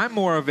 I'm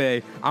more of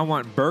I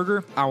want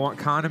burger, I want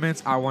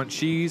condiments, I want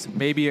cheese,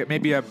 maybe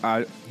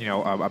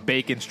a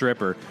bacon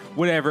strip or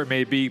whatever it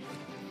may be,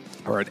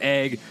 or an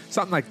egg,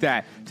 something like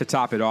that to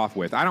top it off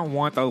with. I don't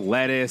want the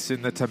lettuce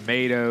and the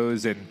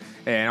tomatoes and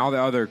all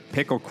the other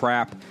pickle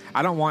crap.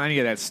 I don't want any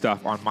of that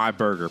stuff on my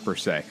burger per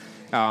se.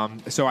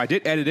 So I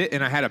did edit it,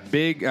 and I had a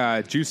big,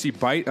 juicy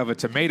bite of a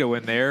tomato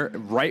in there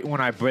right when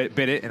I bit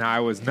it, and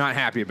I was not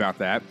happy about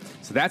that.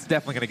 So that's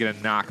definitely going to get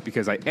a knock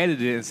because I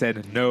edited it and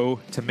said no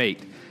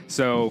tomato.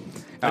 So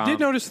I did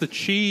notice the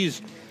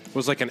cheese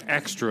was like an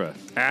extra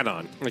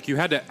add-on. Like you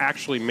had to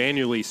actually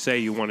manually say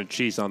you wanted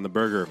cheese on the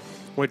burger,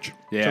 which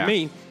to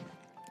me,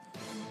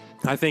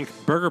 I think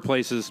burger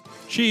places,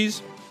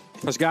 cheese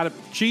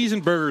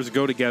and burgers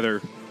go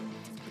together.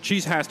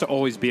 Cheese has to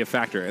always be a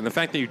factor. And the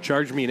fact that you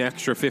charge me an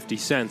extra 50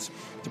 cents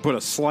to put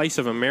a slice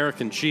of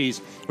American cheese,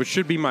 which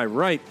should be my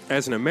right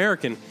as an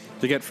American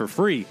to get for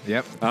free.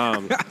 Yep.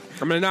 I'm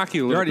going to knock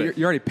you a little bit.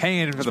 You're already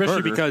paying for the burger.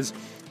 Especially because,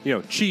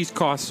 cheese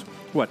costs,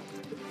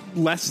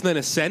 less than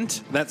a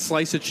cent? That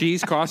slice of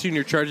cheese costs you, and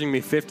you're charging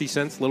me 50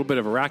 cents? A little bit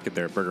of a racket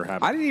there, Burger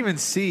Habit. I didn't even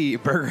see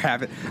Burger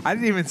Habit. I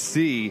didn't even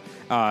see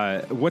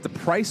what the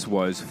price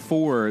was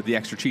for the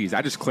extra cheese.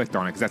 I just clicked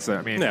on it because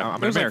I'm an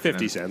American. Like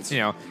 50 cents.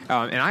 And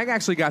I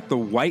actually got the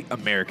white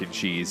American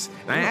cheese.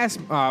 And I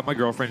asked my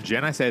girlfriend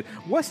Jen. I said,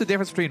 "What's the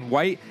difference between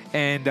white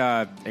and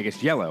I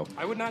guess yellow?"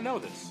 I would not know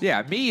this.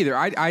 Yeah, me either.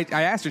 I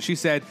asked her. She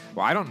said,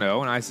 "Well, I don't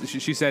know." And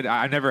she said,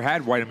 "I never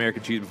had white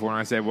American cheese before." And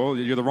I said, "Well,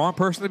 you're the wrong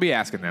person to be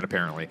asking that,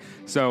 apparently."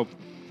 So,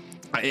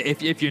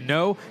 if you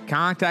know,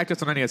 contact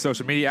us on any of the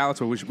social media outlets,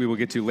 which we will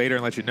get to later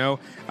and let you know,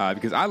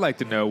 because I like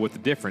to know what the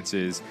difference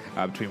is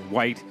between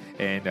white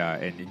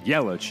and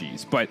yellow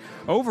cheese. But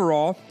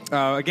overall,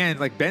 again,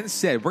 like Ben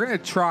said, we're going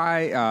to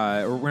try.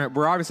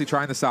 We're obviously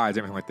trying the sides,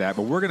 everything like that,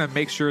 but we're going to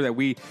make sure that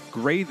we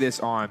grade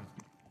this on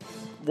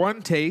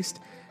 1, taste,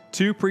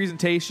 2,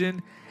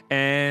 presentation,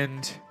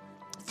 and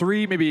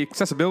 3, maybe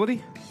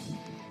accessibility.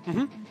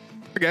 Mm-hmm.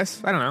 I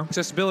guess I don't know.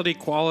 Accessibility,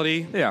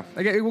 quality. Yeah,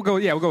 we'll go.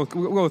 Yeah, we'll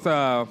go with.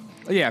 I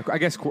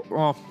guess.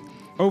 Well,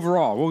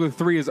 overall, we'll go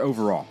 3 as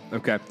overall.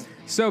 Okay.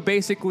 So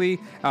basically,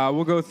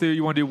 we'll go through.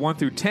 You want to do 1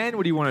 through 10?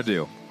 What do you want to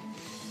do?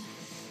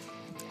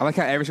 I like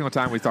how every single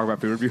time we talk about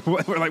food,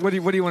 we're like, what do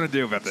you want to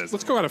do about this?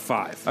 Let's go out of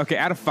 5. Okay,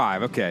 out of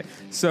 5. Okay.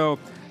 So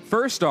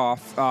first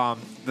off,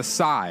 the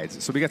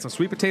sides. So we got some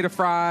sweet potato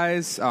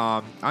fries,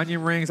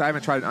 onion rings. I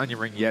haven't tried an onion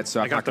ring yet,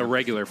 so I got the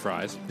regular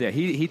fries. Yeah,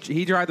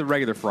 he tried the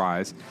regular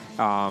fries.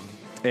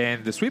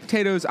 And the sweet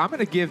potatoes, I'm going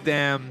to give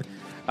them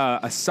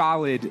a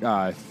solid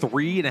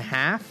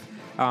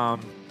 3.5.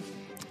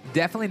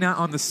 Definitely not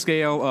on the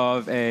scale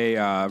of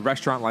a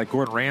restaurant like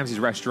Gordon Ramsay's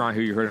restaurant,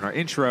 who you heard in our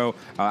intro,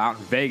 out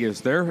in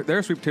Vegas.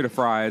 Their sweet potato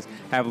fries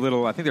have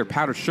I think they're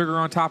powdered sugar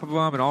on top of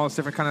them and all those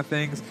different kind of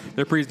things.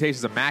 Their presentation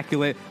is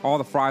immaculate. All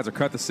the fries are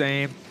cut the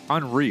same.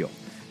 Unreal.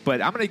 But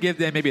I'm going to give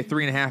them maybe a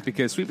 3.5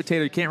 because sweet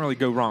potato, you can't really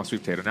go wrong with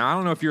sweet potato. Now, I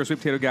don't know if you're a sweet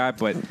potato guy,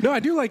 but no, I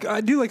do like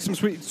some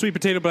sweet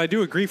potato, but I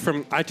do agree.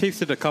 I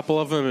tasted a couple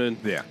of them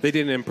and they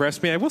didn't impress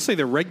me. I will say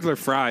the regular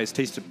fries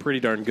tasted pretty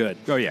darn good.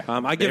 Oh yeah,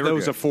 I give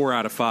those a 4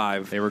 out of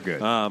 5. They were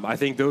good. I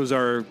think those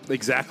are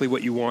exactly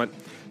what you want.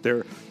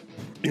 They're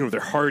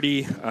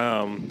hearty,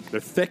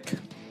 they're thick.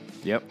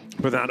 Yep,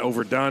 but not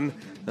overdone.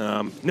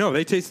 No,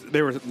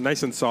 they were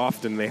nice and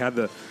soft, and they had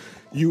the.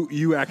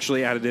 You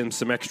actually added in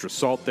some extra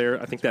salt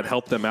there. I think that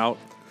helped them out.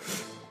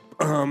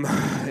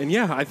 And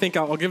yeah, I think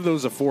I'll give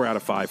those a 4 out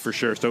of 5 for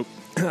sure. So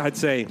I'd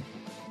say,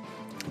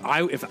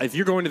 if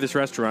you're going to this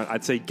restaurant,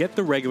 I'd say get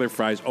the regular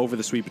fries over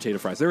the sweet potato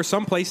fries. There are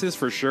some places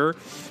for sure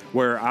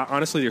where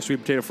honestly their sweet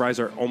potato fries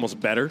are almost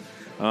better.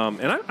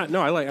 And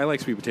I like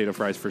sweet potato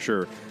fries for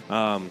sure.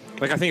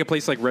 Like I think a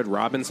place like Red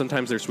Robin,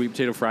 sometimes their sweet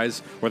potato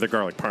fries or their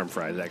garlic parm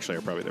fries actually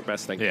are probably their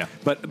best thing. Yeah.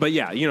 But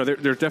yeah,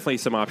 there's definitely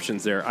some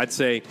options there. I'd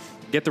say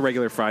get the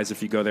regular fries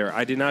if you go there.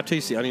 I did not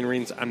taste the onion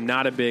rings. I'm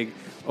not a big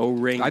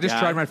O-ring I just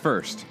guy. tried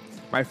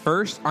my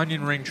first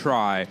onion ring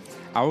try.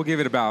 I will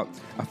give it about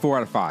a 4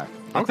 out of 5.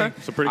 Okay,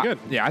 so pretty good.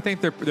 Yeah, I think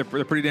they're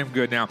pretty damn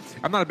good. Now,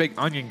 I'm not a big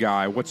onion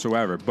guy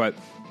whatsoever, but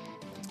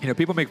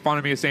people make fun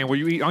of me saying, "Well,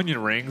 you eat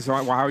onion rings. So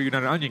how are you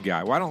not an onion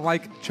guy?" Well, I don't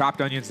like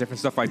chopped onions, different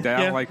stuff like that.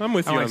 Yeah, I'm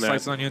with you on that.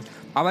 Sliced onions.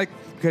 I like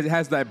because it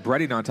has that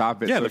breading on top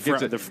of it. Yeah,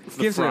 so the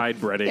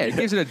fried breading. Yeah, it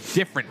gives it a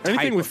different type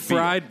Anything with of feel.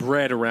 fried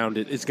bread around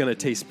it is going to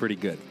taste pretty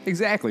good.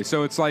 Exactly.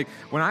 So it's like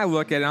when I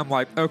look at it, I'm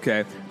like,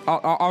 okay,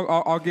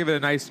 I'll give it a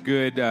nice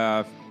good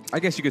I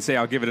guess you could say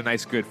I'll give it a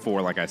nice good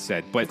 4, like I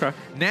said. But Okay.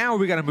 now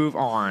we got to move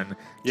on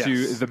to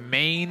Yes. the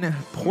main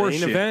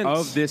portion event.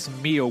 of this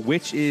meal,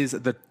 which is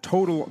the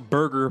total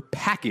burger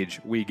package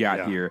we got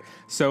Yeah. here.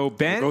 So,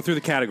 Ben, Go through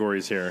the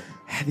categories here.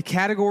 the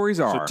categories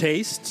So are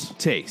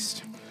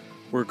taste.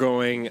 We're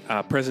going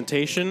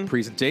presentation.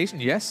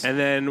 presentation, yes. And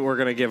then we're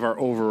going to give our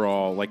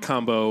overall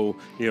combo,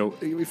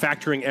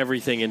 factoring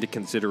everything into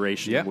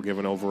consideration. Yep. We'll give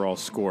an overall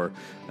score.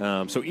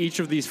 So each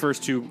of these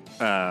first two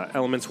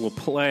elements will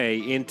play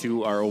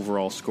into our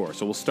overall score.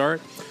 So we'll start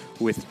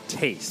with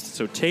taste.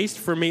 So taste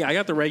for me, I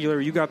got the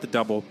regular, you got the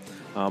double.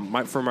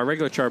 For my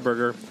regular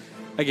charburger,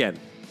 again,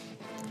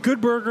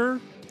 good burger.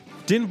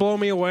 Didn't blow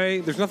me away.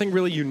 There's nothing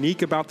really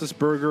unique about this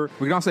burger.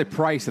 We can also say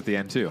price at the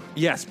end, too.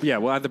 Yes, yeah,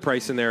 we'll add the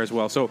price in there as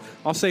well. So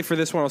I'll say for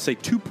this one, I'll say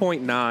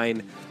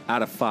 2.9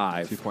 out of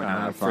 5. 2.9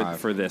 out of 5.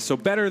 For this. So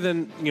better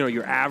than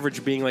your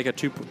average being like a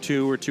 2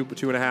 or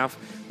 2.5.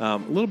 A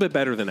little bit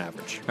better than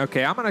average.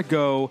 Okay, I'm going to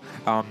go,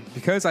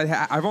 because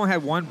I've only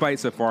had one bite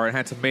so far. It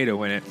had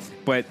tomato in it.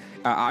 But,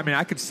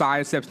 I could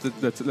sidestep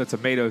the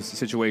tomato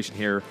situation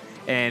here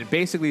and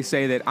basically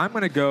say that I'm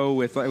going to go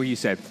with, like you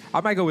said,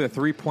 I might go with a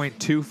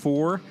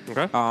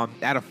 3.24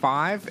 out of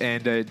 5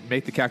 and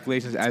make the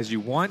calculations as you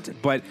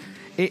want. But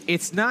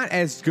it's not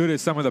as good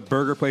as some of the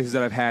burger places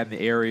that I've had in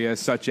the area,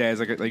 such as,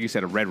 like you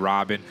said, a Red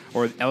Robin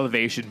or an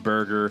Elevation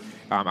Burger.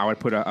 I would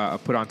put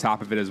on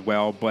top of it as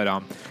well.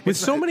 But with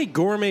so many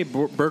gourmet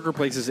burger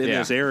places in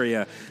this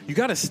area, you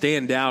got to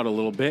stand out a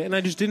little bit. And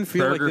I just didn't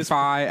feel like this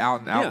BurgerFi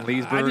out in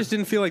Leesburg. I just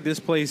didn't feel like this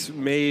place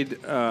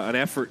made an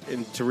effort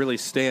to really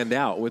stand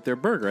out with their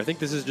burger. I think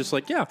this is just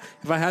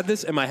if I had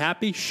this, am I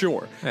happy?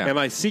 Sure. Yeah. Am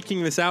I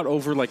seeking this out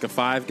over like a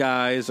Five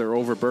Guys or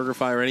over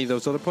BurgerFi or any of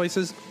those other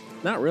places?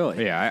 Not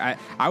really. Yeah,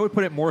 I would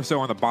put it more so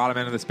on the bottom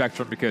end of the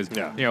spectrum because,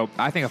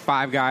 I think a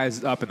Five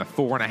Guys up in the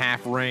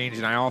 4.5 range,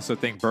 and I also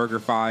think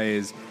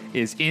BurgerFi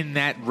is in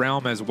that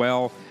realm as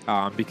well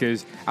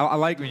because I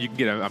like when you can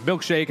get a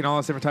milkshake and all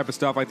this different type of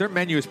stuff. Like, their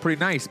menu is pretty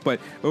nice, but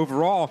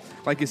overall,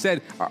 like you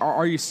said,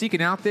 are you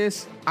seeking out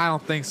this? I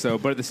don't think so.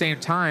 But at the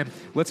same time,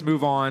 let's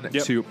move on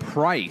to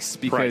price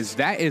because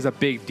that is a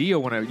big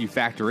deal when you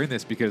factor in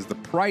this because the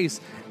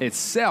price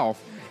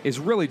itself is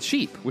really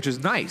cheap, which is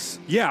nice.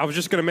 Yeah, I was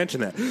just going to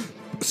mention that.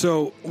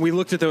 So we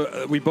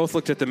both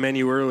looked at the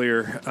menu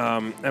earlier,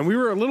 and we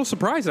were a little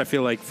surprised. I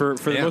feel like for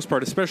the most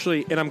part,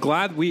 especially, and I'm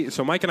glad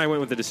So Mike and I went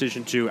with the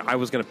decision I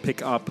was going to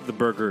pick up the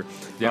burger,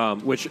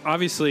 which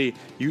obviously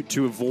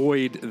to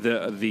avoid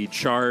the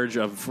charge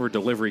for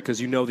delivery because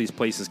these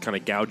places kind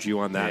of gouge you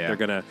on that.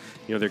 Yeah.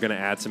 They're gonna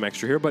add some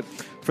extra here, but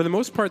for the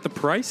most part, the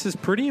price is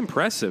pretty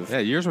impressive. Yeah,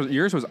 yours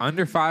was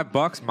under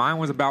 $5. Mine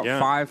was about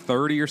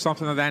 $5.30 or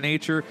something of that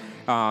nature.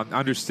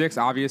 Under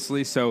 $6,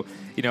 obviously. So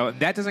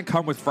that doesn't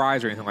come with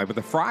fries or anything like. But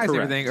the fries and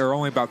everything are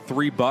only about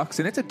 $3,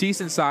 and it's a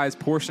decent sized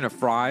portion of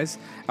fries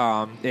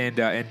and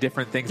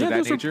different things of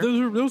that nature.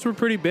 Those were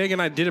pretty big,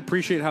 and I did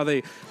appreciate how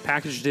they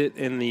packaged it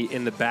in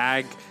the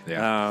bag.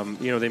 Yeah.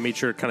 They made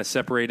sure to kind of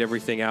separate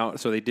everything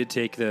out, so they did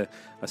take a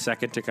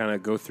second to kind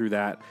of go through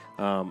that.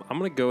 I'm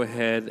going to go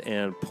ahead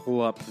and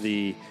pull up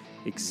the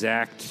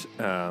exact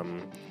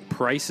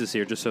prices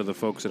here just so the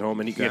folks at home.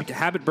 And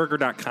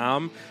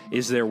habitburger.com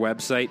is their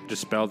website,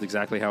 just spelled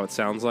exactly how it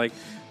sounds like.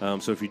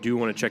 So if you do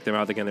want to check them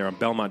out, again, they're on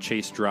Belmont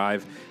Chase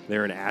Drive.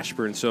 They're in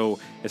Ashburn. So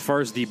as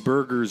far as the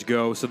burgers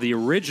go, so the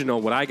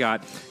original, what I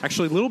got,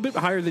 actually a little bit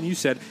higher than you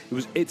said.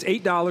 It's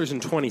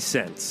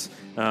 $8.20.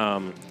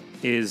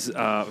 Is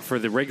for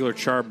the regular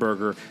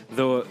charburger,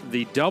 though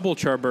the double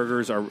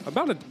charburgers are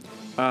about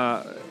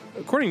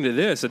according to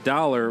this,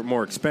 $1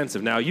 more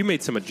expensive. Now you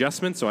made some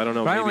adjustments, so I don't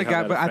know. But I only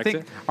got. But I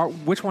think it.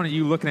 Which one are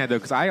you looking at though?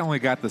 Because I only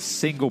got the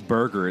single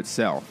burger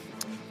itself.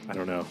 I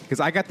don't know. Because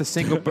I got the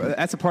single.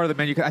 That's a part of the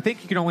menu. I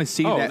think you can only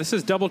see that. Oh, this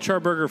is double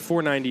charburger,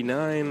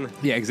 $4.99.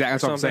 Yeah, exactly.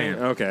 That's what I'm saying.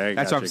 Okay,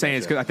 that's what I'm saying.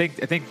 Is because I think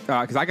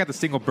because I got the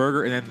single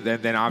burger and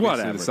then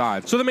obviously the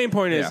sides. So the main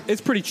point is it's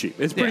pretty cheap.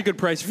 It's pretty good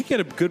price. If you get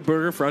a good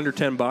burger for under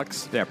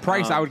 $10,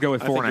 price I would go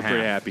with 4.5. I think you're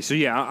pretty happy. So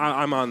yeah,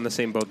 I'm on the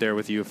same boat there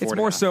with you. It's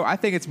more so. I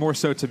think it's more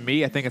so to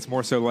me. I think it's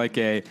more so like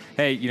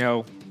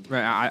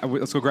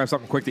let's go grab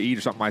something quick to eat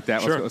or something like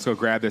that. Sure. Let's go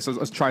grab this.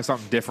 Let's try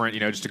something different.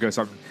 Just to go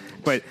something.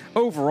 But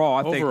overall,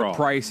 I think the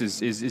price is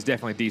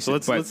definitely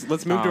decent. So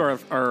let's move to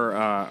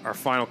our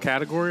final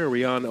category. Are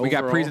we on? We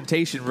got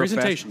presentation.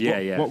 Presentation.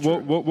 Yeah.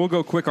 We'll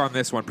go quick on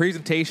this one.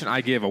 Presentation, I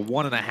give a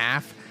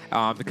 1.5.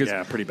 Because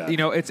pretty bad.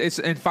 It's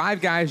in Five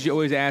Guys. You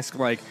always ask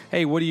like,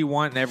 "Hey, what do you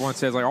want?" And everyone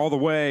says like all the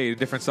way,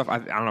 different stuff. I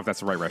don't know if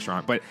that's the right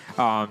restaurant, but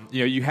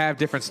you have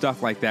different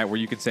stuff like that where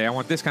you can say, "I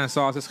want this kind of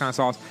sauce, this kind of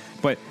sauce."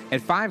 But at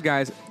Five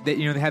Guys,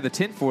 they have the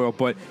tinfoil,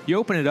 but you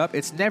open it up,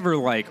 it's never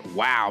like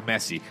wow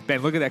messy.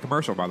 Ben, look at that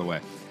commercial, by the way.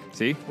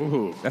 See,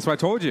 ooh, that's what I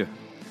told you.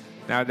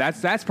 Now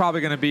that's probably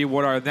going to be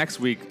what our next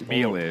week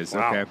meal is.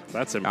 Wow, okay,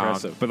 that's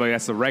impressive. But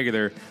that's the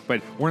regular.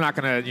 But we're not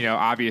going to,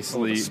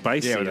 obviously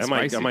spicy. Yeah,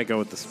 I might go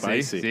with the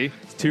spicy. See?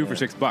 It's 2 for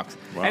 $6.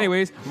 Wow.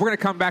 Anyways, we're going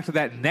to come back to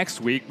that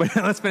next week. But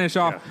let's finish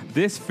off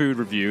this food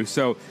review.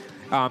 So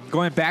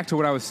going back to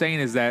what I was saying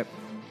is that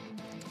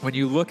when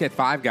you look at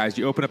Five Guys,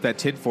 you open up that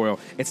tinfoil.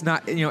 It's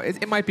not,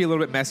 it might be a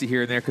little bit messy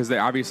here and there because they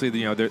obviously,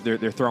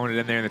 they're throwing it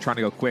in there and they're trying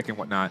to go quick and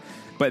whatnot.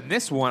 But in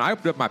this one, I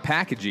opened up my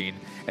packaging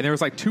and there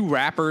was like 2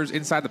 wrappers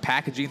inside the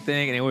packaging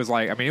thing, and it was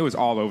like, it was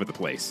all over the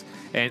place.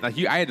 And like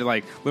I had to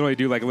like literally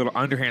do like a little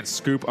underhand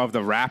scoop of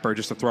the wrapper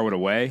just to throw it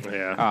away.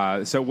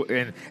 Yeah.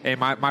 And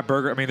my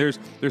burger,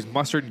 there's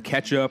mustard and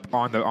ketchup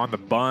on the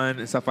bun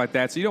and stuff like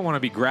that. So you don't want to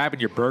be grabbing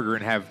your burger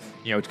and have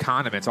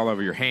condiments all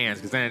over your hands,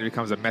 because then it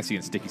becomes a messy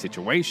and sticky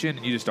situation,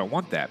 and you just don't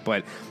want that.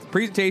 But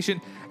presentation,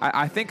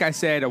 I think I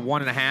said a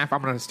 1.5.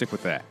 I'm going to stick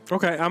with that.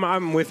 Okay,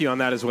 I'm with you on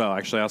that as well.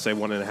 Actually, I'll say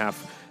 1.5.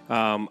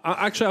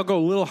 I'll go a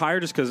little higher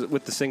just because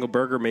with the single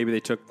burger, maybe they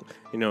took,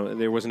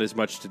 there wasn't as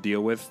much to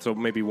deal with. So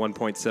maybe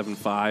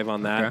 1.75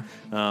 on that.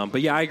 Okay. But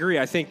yeah, I agree.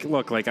 I think,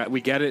 look,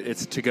 we get it.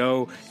 It's to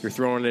go. You're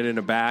throwing it in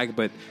a bag,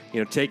 but,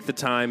 take the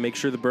time. Make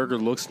sure the burger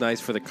looks nice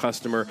for the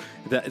customer.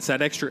 It's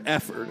that extra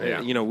effort.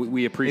 Yeah.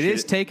 We appreciate it. It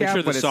is takeout, Make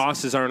sure the but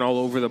sauces aren't all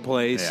over the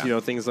place, Yeah.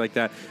 Things like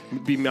that.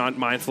 Be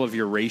mindful of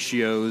your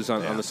ratios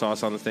on the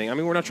sauce on the thing.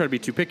 We're not trying to be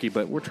too picky,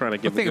 but we're trying to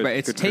give think about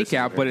it. It's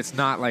takeout, but it's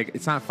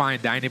not fine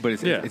dining, but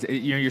it's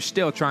you're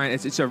still trying.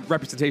 It's a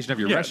representation of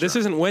your restaurant. This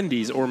isn't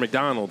Wendy's or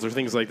McDonald's or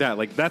things like that.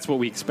 That's what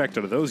we expect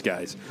out of those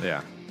guys.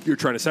 Yeah. You're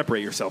trying to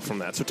separate yourself from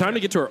that. So time to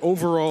get to our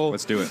overall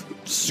Let's do it.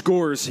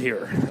 scores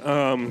here.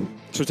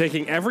 So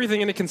taking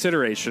everything into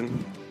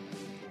consideration,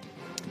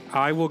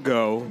 I will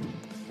go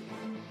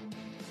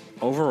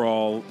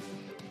overall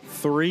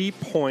 3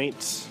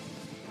 points.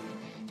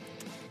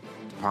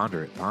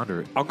 Ponder it. I'll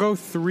go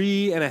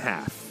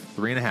 3.5.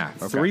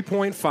 3.5. Okay.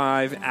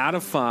 3.5 out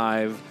of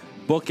 5.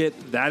 Book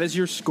it. That is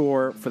your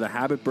score for the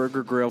Habit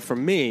Burger Grill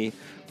from me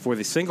for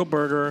the single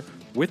burger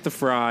with the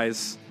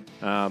fries,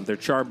 their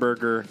char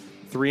burger.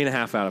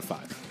 3.5 out of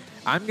 5.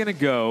 I'm going to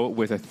go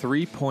with a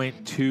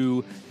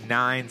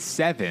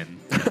 3.297.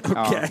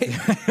 Okay.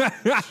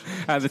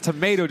 The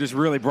tomato just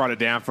really brought it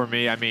down for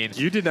me.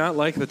 You did not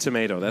like the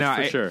tomato,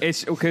 that's for sure.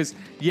 It's because,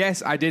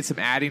 yes, I did some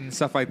adding and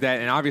stuff like that,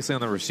 and obviously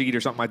on the receipt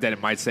or something like that,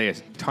 it might say a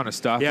ton of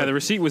stuff. Yeah, the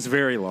receipt was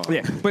very long.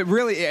 Yeah, but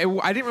really,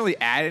 I didn't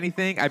really add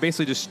anything. I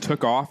basically just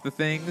took off the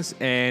things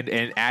and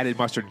added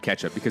mustard and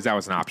ketchup because that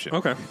was an option.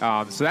 Okay.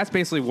 So that's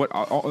basically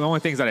the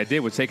only things that I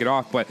did was take it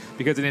off, but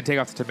because I didn't take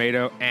off the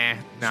tomato,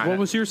 So what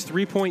was yours,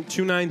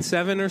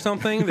 3.297 or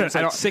something? There's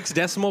like 6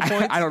 decimal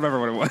points? I don't remember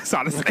what it was,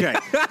 honestly. Okay.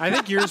 I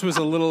think yours was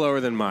a little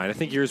lower than mine. I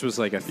think yours was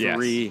like a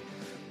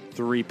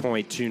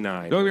 3.29.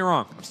 Don't get me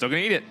wrong. I'm still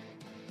going to eat it.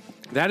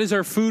 That is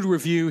our food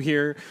review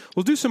here.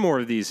 We'll do some more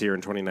of these here in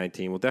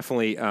 2019. We'll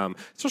definitely,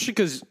 especially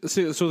because,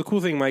 so the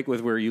cool thing, Mike,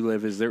 with where you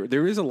live is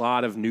there is a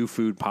lot of new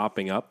food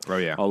popping up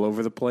all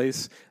over the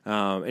place.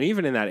 And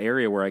even in that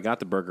area where I got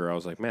the burger, I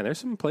was like, man, there's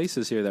some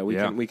places here that we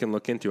can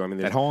look into.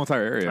 That whole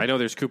entire area. I know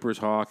there's Cooper's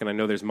Hawk, and I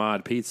know there's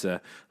Mod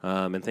Pizza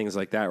and things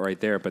like that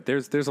right there. But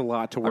there's a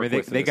lot to work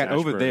with. They got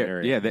over there.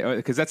 Area. Yeah,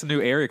 because that's a new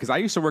area. Because I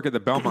used to work at the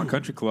Belmont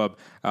Country Club,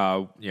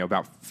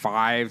 about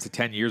 5 to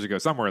 10 years ago,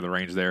 somewhere in the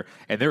range there,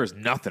 and there was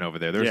nothing over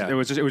there. It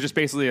was just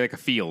basically like a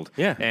field.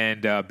 Yeah.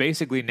 And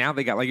basically now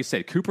they got, like you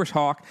said, Cooper's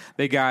Hawk.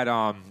 They got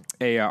a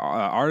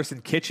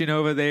artisan kitchen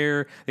over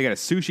there. They got a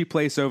sushi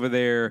place over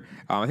there.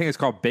 I think it's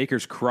called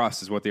Baker's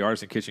Crust is what the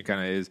artisan kitchen kind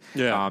of is.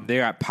 Yeah. They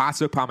got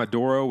Pazzo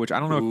Pomodoro, which I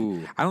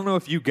don't know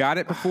if you got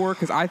it before,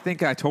 because I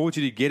think I told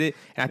you to get it,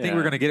 and I think we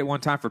were going to get it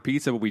one time for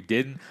pizza, but we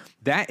didn't.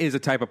 That is a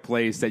type of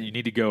place that you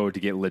need to go to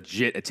get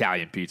legit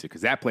Italian pizza,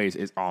 because that place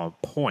is on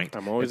point.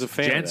 I'm always a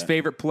fan of Jen's that.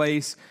 favorite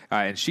place,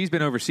 and she's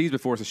been overseas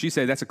before, so she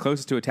said that's the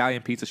closest to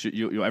Italian pizza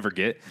you'll ever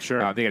get.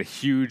 Sure. They got a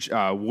huge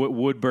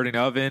wood-burning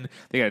oven.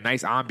 They got a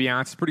nice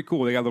ambiance. It's pretty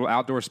cool. They got a little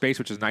outdoor space,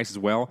 which is nice as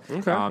well.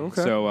 Okay.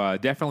 So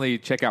definitely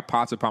check out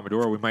Pazzo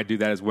Pomodoro. We might do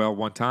that as well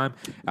one time.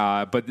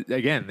 But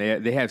again,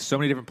 they have so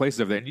many different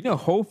places over there. And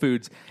Whole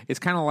Foods is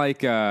kind of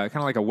like a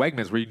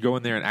Wegmans where you can go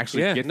in there and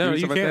actually get food. You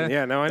stuff can. Like that.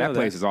 Yeah, no, I know that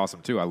place is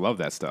awesome too. I love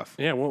that stuff.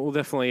 Yeah, we'll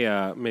definitely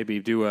maybe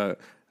do a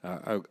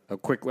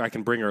quick. I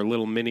can bring our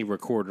little mini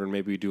recorder and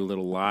maybe do a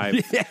little live, a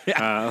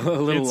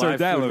little Insert live food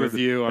that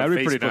review on That'd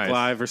be pretty Facebook nice.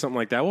 Live or something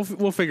like that.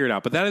 We'll figure it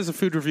out. But that is a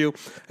food review.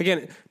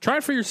 Again, try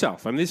it for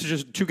yourself. This is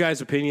just two guys'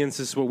 opinions.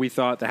 This is what we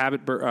thought. The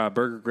Habit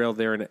Burger Grill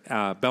there in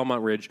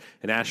Belmont Ridge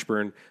in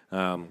Ashburn.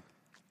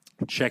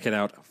 Check it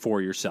out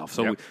for yourself.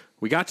 So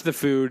we got to the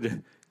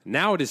food.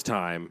 Now it is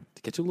time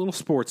to get to a little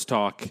sports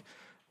talk.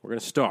 We're going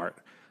to start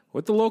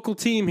with the local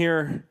team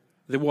here,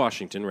 the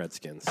Washington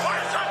Redskins.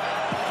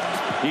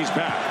 He's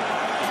back.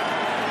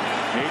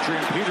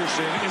 Adrian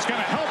Peterson is going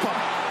to help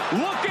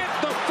him. Look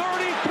at the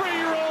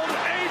 33-year-old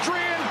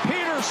Adrian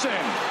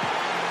Peterson.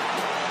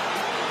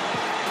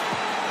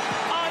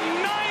 A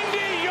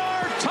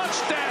 90-yard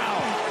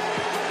touchdown.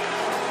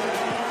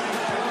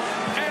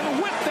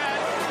 And with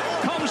that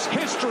comes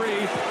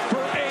history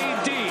for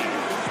AD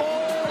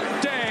all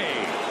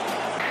day.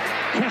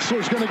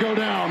 Kessler's going to go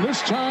down.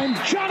 This time,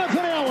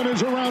 Jonathan Allen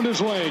is around his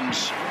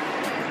legs.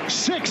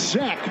 6th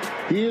sack.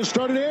 He has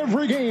started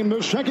every game.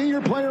 The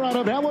second-year player out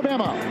of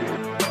Alabama.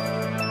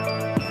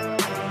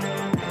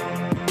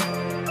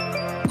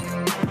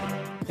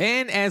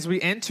 And as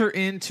we enter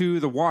into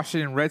the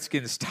Washington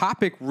Redskins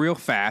topic real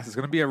fast, it's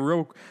going to be a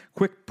real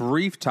quick,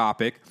 brief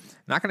topic.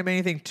 Not going to be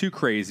anything too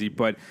crazy,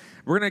 but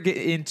we're going to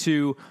get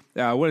into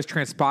what has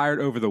transpired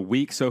over the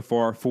week so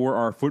far for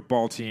our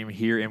football team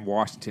here in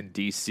Washington,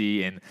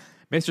 D.C. And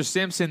Mr.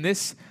 Simpson,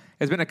 this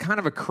has been a kind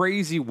of a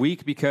crazy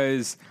week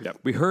because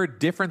we heard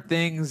different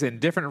things and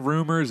different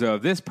rumors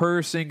of this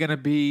person going to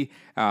be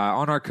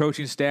on our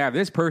coaching staff,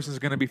 this person's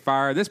going to be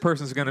fired, this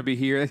person's going to be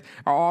here,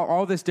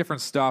 all this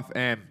different stuff.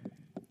 And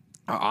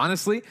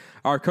honestly,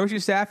 our coaching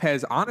staff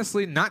has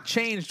honestly not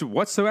changed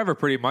whatsoever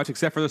pretty much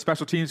except for the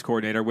special teams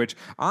coordinator, which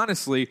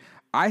honestly,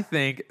 I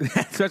think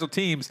that special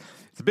teams,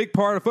 it's a big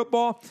part of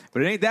football,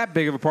 but it ain't that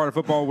big of a part of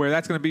football where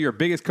that's going to be your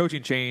biggest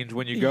coaching change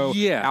when you go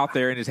out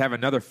there and just have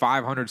another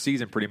 500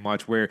 season pretty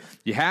much where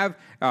you have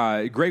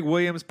Greg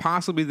Williams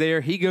possibly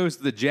there. He goes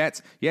to the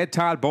Jets. You had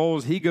Todd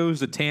Bowles. He goes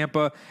to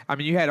Tampa. I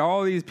mean, you had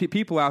all these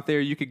people out there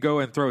you could go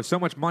and throw so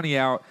much money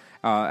out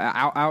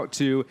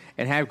to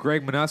and have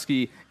Greg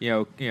Minuski,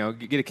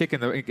 get a kick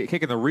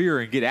in the rear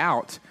and get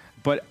out.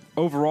 But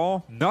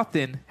overall,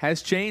 nothing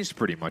has changed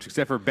pretty much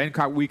except for Ben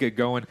Kotwica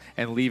going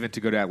and leaving to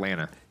go to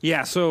Atlanta.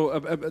 Yeah,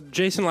 so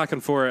Jason La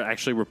Canfora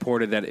actually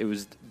reported that it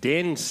was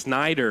Dan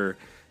Snyder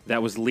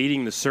that was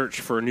leading the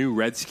search for a new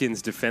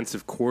Redskins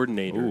defensive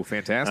coordinator. Ooh,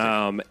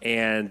 fantastic.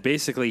 And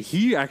basically,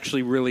 he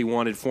actually really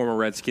wanted former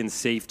Redskins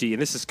safety, and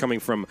this is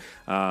coming from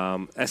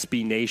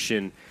SB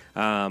Nation,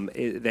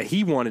 that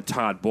he wanted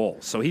Todd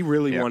Bowles. So he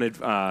really wanted,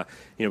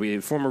 he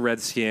was former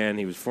Redskin,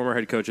 he was former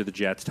head coach of the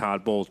Jets,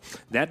 Todd Bowles.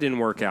 That didn't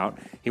work out.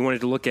 He wanted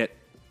to look at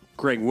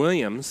Greg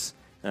Williams,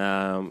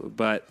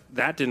 but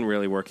that didn't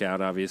really work out,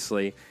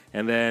 obviously.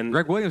 And then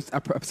Greg Williams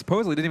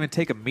supposedly didn't even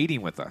take a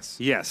meeting with us.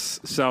 Yes,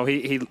 so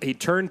he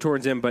turned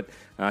towards him, but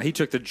he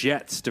took the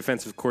Jets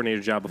defensive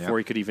coordinator job before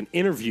he could even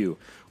interview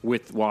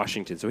with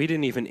Washington. So he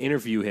didn't even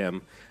interview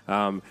him.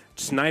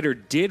 Snyder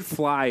did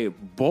fly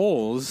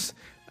Bowles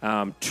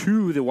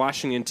to the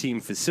Washington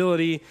team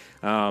facility,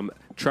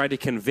 tried to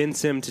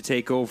convince him to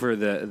take over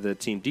the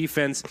team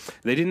defense.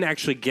 They didn't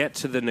actually get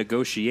to the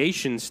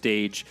negotiation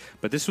stage,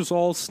 but this was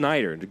all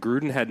Snyder.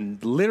 Gruden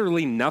had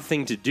literally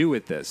nothing to do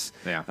with this.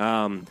 Yeah.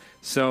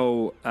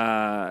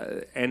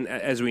 And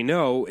as we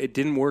know, it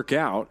didn't work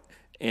out,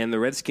 and the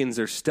Redskins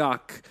are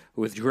stuck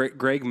with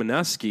Greg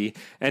Minuski,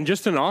 and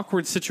just an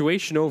awkward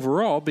situation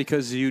overall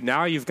because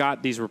you've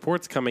got these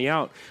reports coming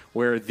out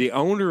where the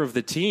owner of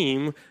the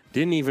team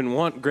didn't even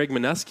want Greg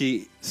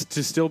Minuski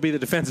to still be the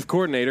defensive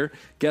coordinator.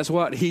 Guess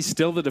what? He's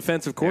still the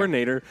defensive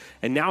coordinator,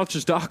 and now it's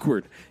just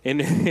awkward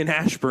in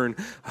Ashburn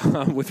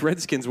with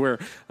Redskins where,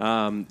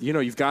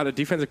 you've got a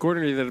defensive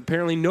coordinator that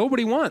apparently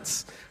nobody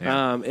wants.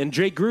 Yeah. And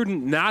Jay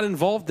Gruden not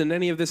involved in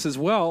any of this as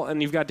well,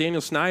 and you've got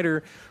Daniel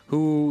Snyder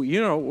who,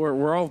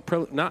 we're all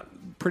not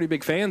pretty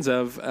big fans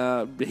of.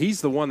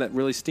 He's the one that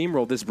really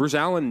steamrolled this. Bruce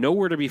Allen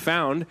nowhere to be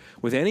found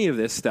with any of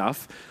this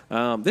stuff.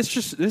 This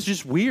is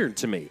just weird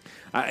to me.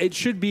 It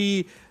should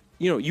be,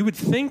 you would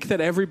think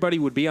that everybody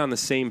would be on the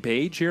same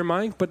page here,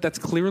 Mike, but that's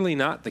clearly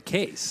not the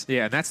case.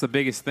 Yeah, and that's the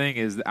biggest thing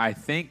is I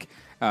think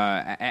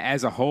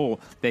as a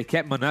whole they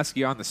kept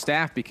Minuski on the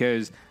staff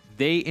because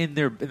they in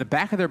the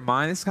back of their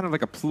mind, this is kind of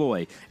like a ploy.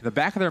 In the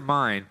back of their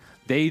mind,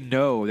 they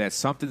know that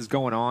something's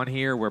going on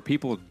here where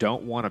people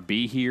don't want to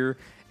be here.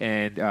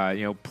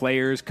 And,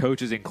 players,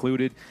 coaches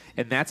included.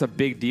 And that's a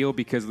big deal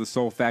because of the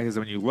sole fact is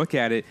when you look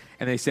at it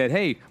and they said,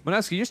 hey,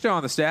 Minuski, you're still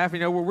on the staff.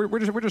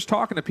 We're just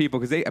talking to people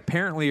because they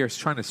apparently are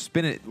trying to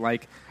spin it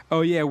like, oh,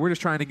 yeah, we're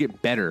just trying to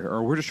get better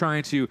or we're just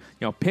trying to,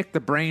 pick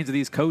the brains of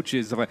these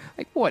coaches. Like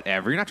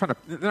whatever. They're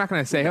not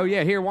going to say, oh,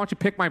 yeah, here, why don't you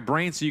pick my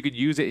brain so you can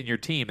use it in your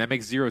team. That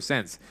makes zero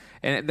sense.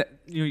 And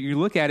you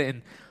look at it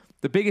and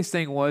the biggest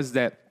thing was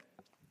that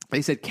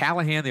they said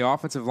Callahan, the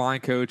offensive line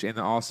coach, and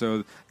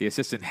also the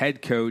assistant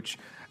head coach,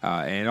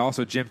 and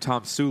also Jim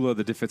Tomsula,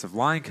 the defensive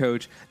line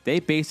coach, they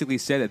basically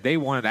said that they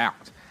wanted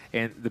out.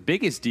 And the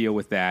biggest deal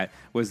with that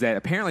was that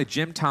apparently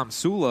Jim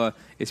Tomsula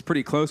is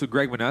pretty close with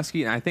Greg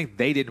Minuski, and I think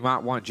they did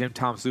not want Jim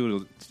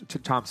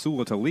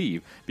Tomsula to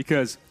leave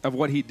because of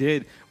what he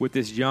did with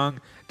this young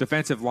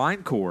defensive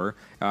line core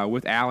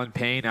with Alan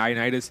Payne,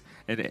 Ioannidis,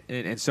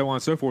 and so on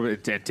and so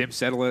forth, and Tim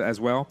Settle as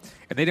well.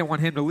 And they didn't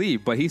want him to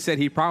leave, but he said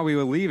he probably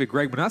would leave if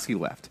Greg Minuski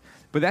left.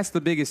 But that's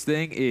the biggest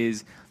thing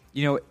is –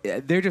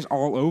 they're just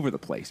all over the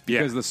place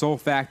because of the sole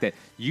fact that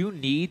you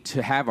need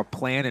to have a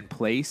plan in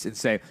place and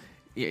say,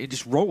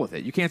 just roll with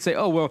it. You can't say,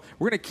 oh, well,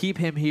 we're going to keep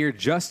him here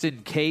just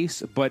in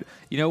case. But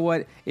you know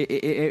what?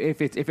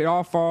 If it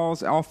all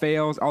fails,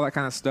 all that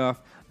kind of stuff,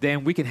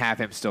 then we can have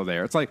him still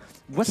there. It's like,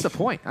 what's the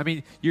point? I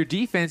mean, your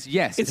defense,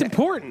 yes. It's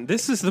important.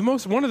 This is the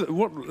most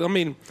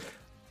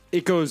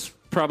it goes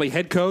probably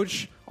head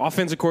coach,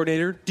 offensive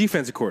coordinator,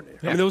 defensive coordinator.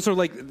 Yeah. I mean, those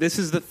are this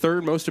is the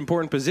third most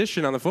important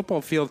position on the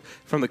football field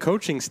from the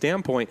coaching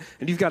standpoint.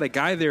 And you've got a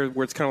guy there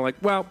where it's kind of like,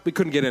 well, we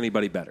couldn't get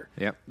anybody better.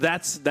 Yep.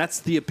 That's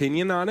the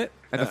opinion on it.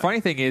 And the funny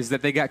thing is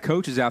that they got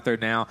coaches out there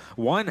now.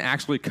 One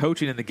actually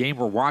coaching in the game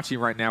we're watching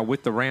right now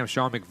with the Rams,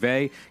 Sean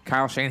McVay,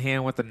 Kyle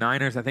Shanahan with the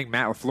Niners. I think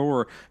Matt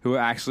LaFleur, who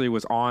actually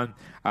was on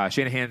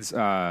Shanahan's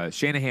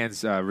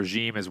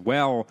regime as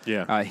well.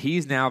 Yeah.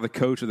 He's now the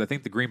coach of, I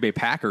think, the Green Bay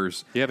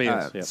Packers. Yeah, he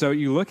is. Yeah. So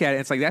you look at it,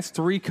 it's like that's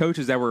 3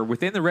 coaches that were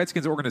within the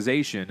Redskins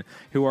organization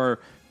who are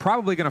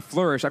probably going to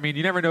flourish. I mean,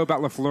 you never know about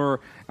LaFleur.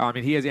 I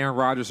mean, he has Aaron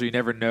Rodgers, so you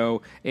never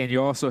know. And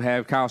you also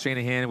have Kyle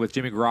Shanahan with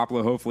Jimmy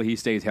Garoppolo. Hopefully he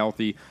stays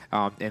healthy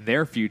in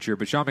their future.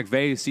 But Sean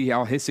McVay, see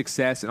how his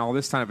success and all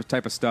this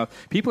type of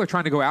stuff. People are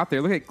trying to go out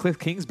there. Look at Cliff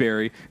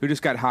Kingsbury, who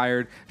just got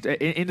hired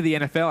into the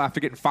NFL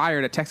after getting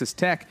fired at Texas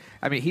Tech.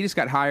 I mean, he just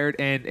got hired,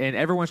 and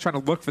everyone's trying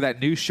to look for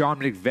that new Sean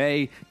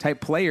McVay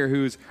type player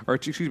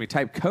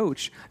type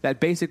coach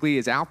that basically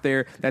is out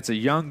there, that's a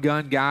young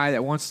gun guy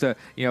that wants to,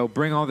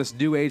 bring all this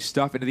new age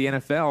stuff into the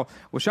NFL.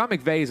 Well, Sean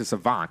McVay is a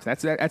savant.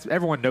 That's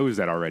everyone knows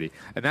that already.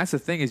 And that's the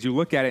thing is you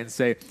look at it and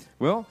say,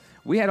 well,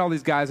 we had all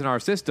these guys in our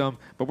system,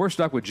 but we're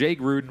stuck with Jay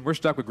Gruden. We're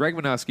stuck with Greg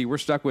Manusky. We're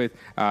stuck with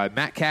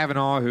Matt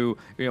Cavanaugh, who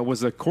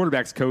was the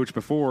quarterback's coach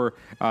before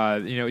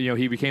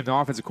he became the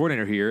offensive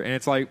coordinator here. And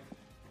it's like,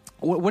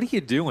 what are you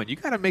doing? You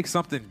got to make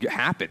something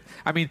happen.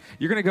 I mean,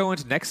 you're going to go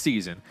into next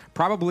season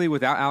probably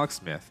without Alex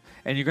Smith,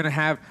 and you're going to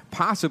have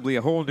possibly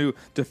a whole new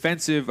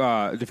defensive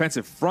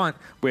front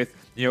with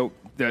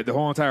the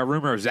whole entire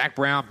rumor of Zach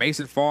Brown,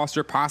 Mason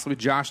Foster, possibly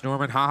Josh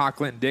Norman,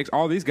 Clinton Dix.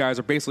 All these guys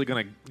are basically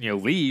going to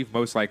leave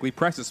most likely.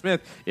 Preston Smith,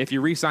 if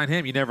you re-sign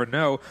him, you never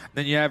know.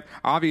 Then you have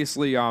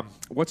obviously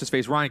what's his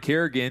face, Ryan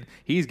Kerrigan.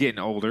 He's getting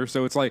older,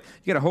 so it's like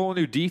you got a whole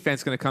new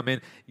defense going to come in.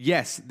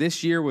 Yes,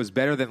 this year was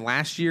better than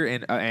last year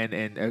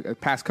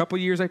and past couple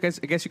years, I guess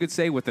you could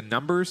say, with the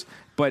numbers,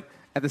 but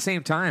at the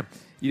same time,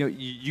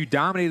 you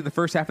dominated the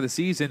first half of the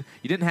season.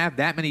 You didn't have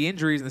that many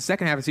injuries in the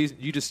second half of the season.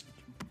 You just,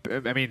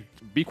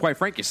 be quite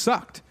frank, you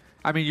sucked.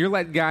 I mean, you're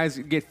letting guys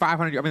get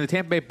 500. I mean, the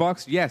Tampa Bay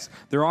Bucks, yes,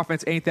 their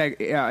offense ain't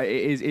that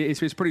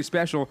is pretty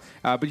special.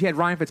 But you had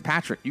Ryan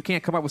Fitzpatrick. You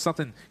can't come up with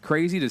something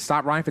crazy to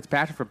stop Ryan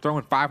Fitzpatrick from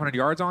throwing 500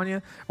 yards on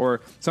you,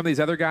 or some of these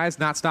other guys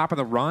not stopping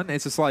the run.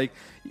 It's just like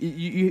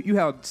you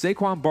held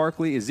Saquon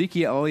Barkley,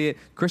 Ezekiel Elliott,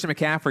 Christian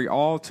McCaffrey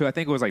all to, I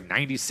think it was like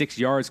 96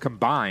 yards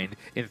combined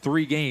in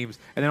 3 games,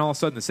 and then all of a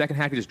sudden the second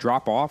half you just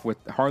drop off with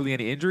hardly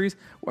any injuries.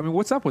 I mean,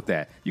 what's up with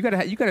that? You got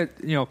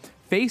to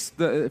face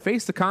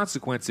the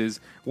consequences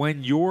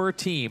when your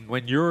team,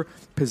 when your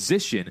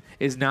position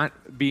is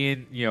not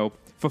being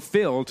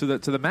fulfilled to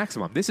the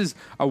maximum. This is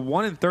a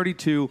 1 in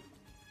 32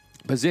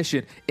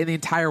 position in the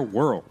entire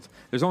world.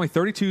 There's only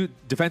 32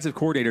 defensive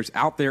coordinators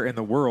out there in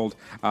the world,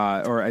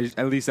 or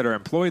at least that are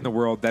employed in the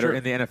world, that are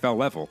in the NFL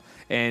level.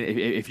 And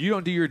if you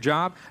don't do your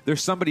job,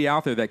 there's somebody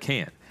out there that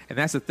can. And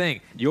that's the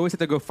thing. You always have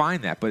to go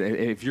find that. But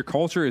if your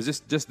culture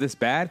is just this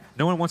bad,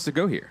 no one wants to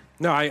go here.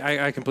 No,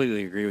 I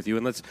completely agree with you.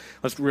 And let's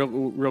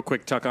real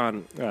quick talk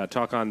on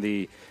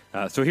the.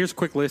 So here's a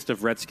quick list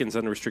of Redskins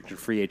unrestricted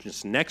free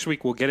agents. Next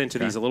week we'll get into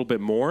these a little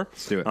bit more.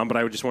 Let's do it. But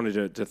I just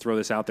wanted to throw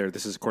this out there.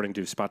 This is according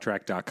to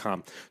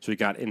SpotTrack.com. So we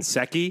got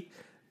Nsekhe,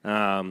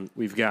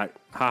 we've got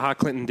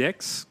Clinton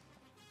Dix,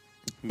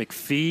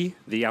 McPhee,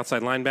 the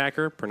outside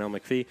linebacker, Pernell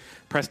McPhee,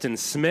 Preston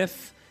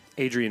Smith,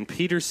 Adrian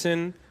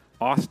Peterson,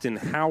 Austin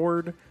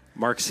Howard,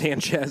 Mark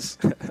Sanchez,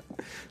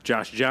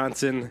 Josh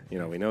Johnson,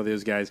 we know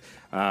those guys,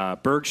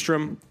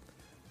 Bergstrom,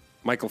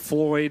 Michael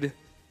Floyd,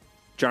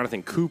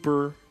 Jonathan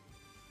Cooper,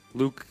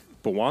 Luke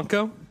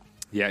Bowanko.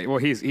 Yeah, well,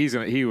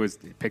 he was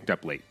picked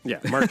up late. Yeah,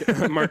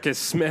 Marcus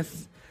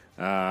Smith,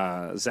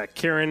 Zach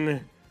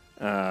Kieran,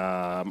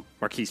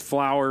 Marquise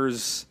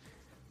Flowers,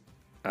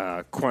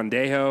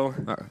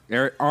 Quandejo,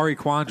 Ari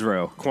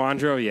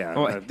Quandro, yeah.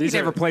 Well, he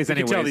never plays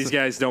anyway. You can tell these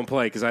guys don't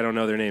play because I don't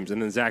know their names.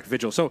 And then Zach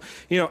Vigil. So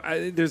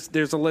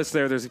there's a list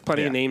there. There's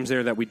plenty of names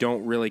there that we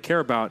don't really care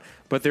about,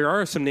 but there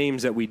are some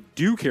names that we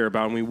do care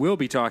about, and we will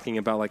be talking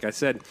about. Like I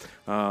said,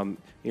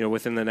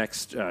 within the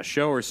next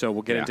show or so,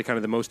 we'll get into kind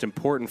of the most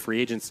important free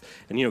agents,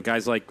 and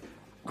guys like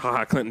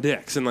Clinton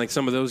Dix and like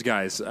some of those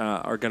guys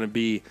are going to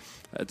be.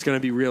 It's going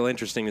to be real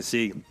interesting to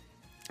see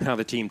how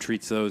the team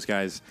treats those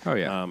guys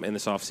in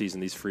this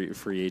offseason, these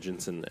free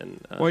agents.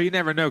 Well, you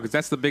never know, because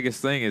that's the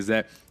biggest thing is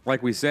that,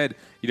 like we said,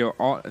 in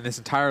this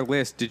entire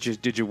list,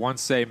 did you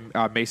once say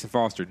Mason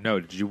Foster? No.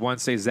 Did you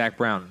once say Zach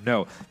Brown?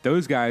 No.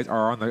 Those guys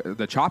are on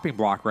the chopping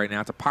block right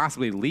now to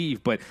possibly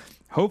leave, but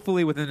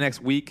hopefully within the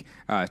next week,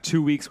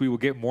 2 weeks, we will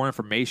get more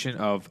information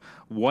of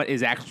what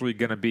is actually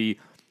going to be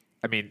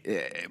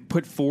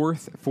put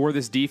forth for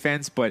this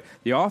defense, but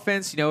the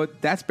offense,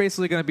 that's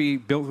basically going to be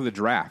built through the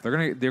draft. They're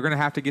going to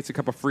have to get a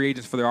couple free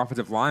agents for their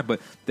offensive line, but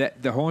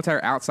the whole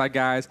entire outside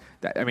guys,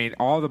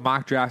 all the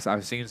mock drafts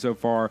I've seen so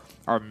far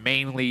are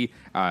mainly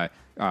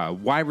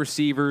wide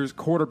receivers,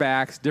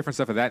 quarterbacks, different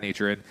stuff of that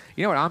nature. And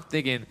what I'm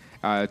thinking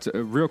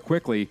real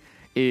quickly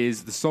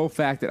is the sole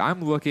fact that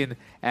I'm looking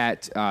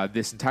at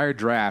this entire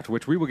draft,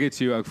 which we will get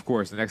to, of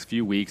course, the next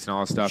few weeks and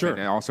all that stuff, and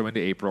also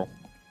into April.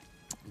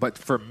 But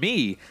for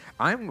me,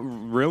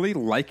 I'm really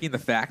liking the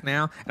fact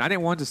now, and I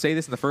didn't want to say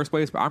this in the first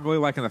place, but I'm really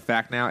liking the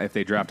fact now if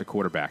they draft a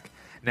quarterback.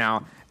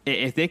 Now,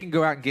 if they can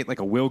go out and get like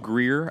a Will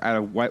Grier out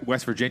of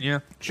West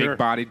Virginia,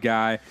 big-bodied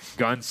guy,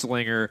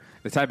 gunslinger,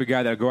 the type of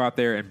guy that'll go out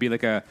there and be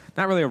like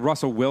not really a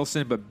Russell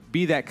Wilson, but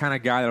be that kind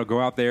of guy that'll go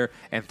out there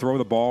and throw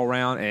the ball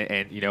around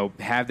and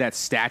have that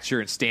stature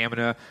and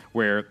stamina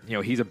where,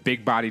 he's a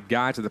big-bodied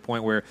guy to the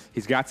point where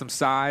he's got some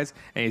size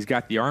and he's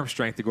got the arm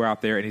strength to go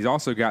out there, and he's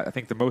also got, I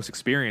think, the most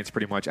experience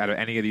pretty much out of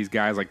any of these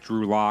guys like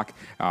Drew Lock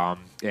and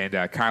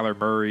Kyler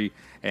Murray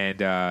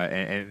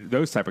and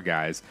those type of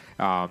guys.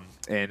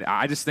 And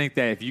I just think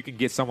that if you can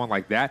get someone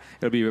like that,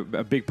 it'll be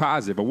a big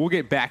positive. But we'll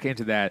get back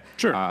into that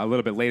a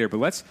little bit later. But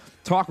let's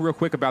talk real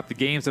quick about the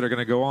games that are going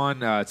to go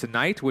on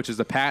tonight, which is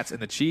the Pats and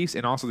the Chiefs,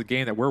 and also the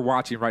game that we're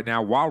watching right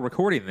now while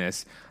recording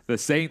this, the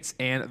Saints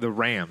and the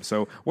Rams.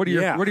 So what are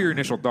your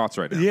initial thoughts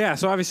right now? Yeah,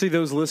 so obviously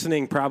those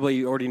listening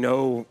probably already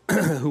know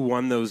who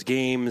won those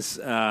games.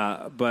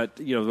 But,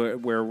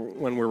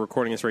 when we're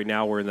recording this right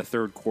now, we're in the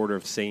third quarter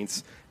of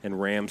Saints and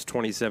Rams,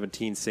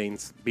 2017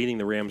 Saints beating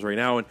the Rams right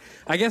now. And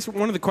I guess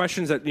one of the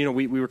questions that,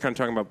 we were kind of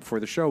talking about before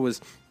the show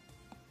was,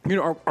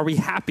 are we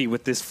happy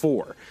with this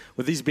four?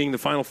 With these being the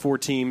final four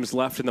teams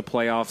left in the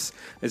playoffs,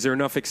 is there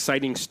enough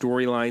exciting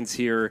storylines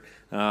here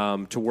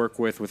to work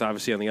with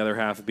obviously on the other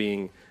half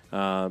being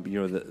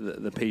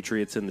the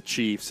Patriots and the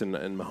Chiefs and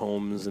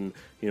Mahomes, and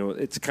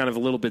it's kind of a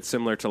little bit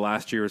similar to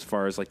last year as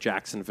far as like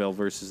Jacksonville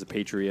versus the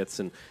Patriots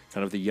and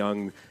kind of the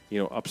young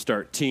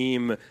upstart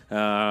team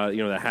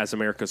that has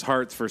America's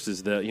hearts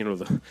versus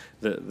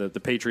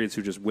the Patriots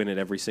who just win it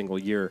every single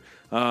year,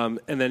 and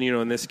then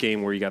in this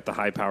game where you got the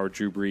high powered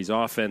Drew Brees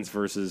offense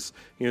versus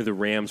the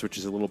Rams, which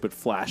is a little bit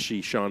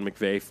flashy, Sean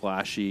McVay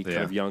flashy kind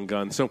of young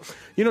gun. So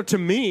to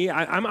me,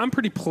 I'm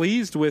pretty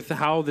pleased with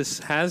how this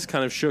has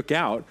kind of shook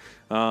out.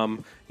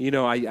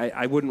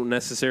 I wouldn't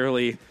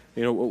necessarily,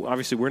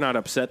 obviously we're not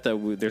upset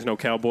that there's no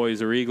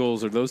Cowboys or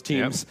Eagles or those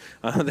teams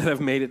that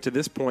have made it to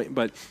this point.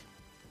 But,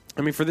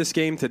 I mean, for this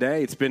game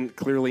today, it's been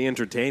clearly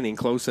entertaining,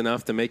 close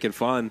enough to make it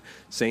fun.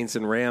 Saints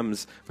and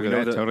Rams. Look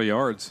at that, total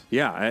yards.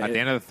 Yeah. At the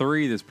end of the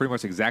three, there's pretty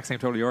much the exact same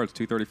total yards,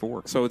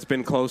 234. So it's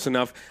been close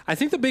enough. I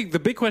think the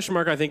big question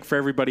mark, I think, for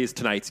everybody is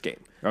tonight's game.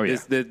 Oh, yeah.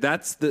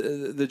 That's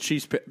the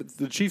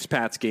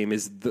Chiefs-Pats game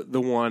is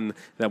the one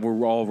that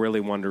we're all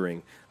really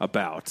wondering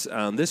about.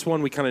 This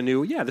one we kind of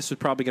knew, this was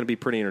probably going to be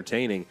pretty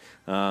entertaining.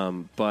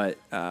 But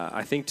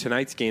I think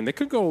tonight's game, that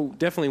could go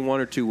definitely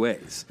one or two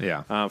ways.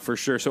 Yeah. For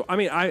sure. So, I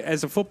mean,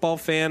 as a football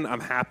fan,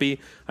 I'm happy.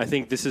 I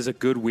think this is a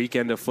good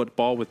weekend of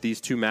football with these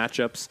two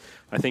matchups.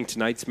 I think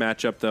tonight's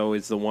matchup, though,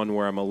 is the one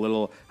where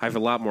I have a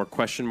lot more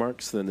question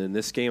marks than in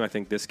this game. I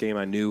think this game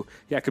I knew,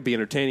 it could be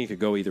entertaining. It could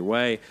go either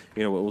way.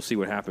 We'll see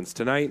what happens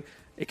tonight.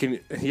 It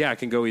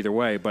can go either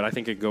way, but I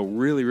think it could go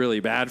really, really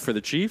bad for the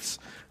Chiefs,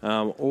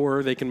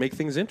 or they can make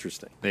things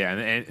interesting. Yeah,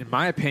 and in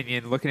my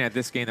opinion, looking at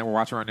this game that we're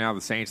watching right now,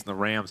 the Saints and the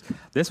Rams,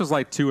 this was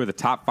like two of the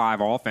top 5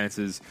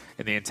 offenses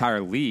in the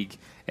entire league.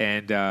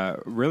 And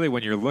really,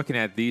 when you're looking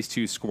at these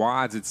two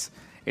squads,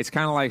 it's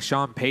kind of like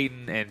Sean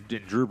Payton and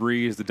Drew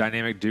Brees, the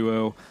dynamic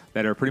duo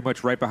that are pretty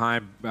much right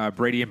behind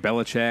Brady and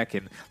Belichick.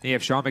 And then you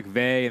have Sean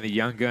McVay and the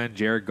young gun,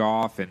 Jared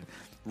Goff. And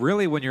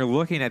really, when you're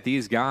looking at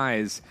these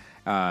guys,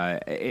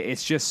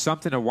 it's just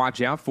something to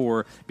watch out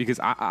for because,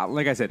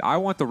 like I said, I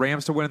want the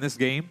Rams to win in this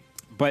game.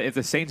 But if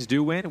the Saints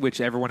do win,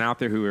 which everyone out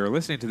there who are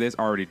listening to this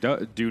already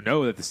do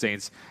know that the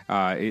Saints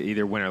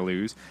either win or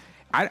lose,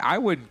 I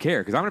wouldn't care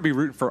because I'm going to be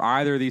rooting for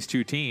either of these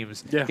two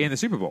teams in the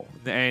Super Bowl.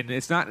 And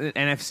it's not an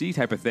NFC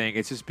type of thing.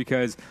 It's just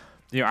because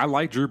I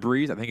like Drew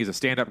Brees. I think he's a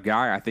stand-up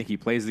guy. I think he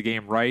plays the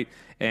game right.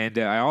 And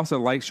I also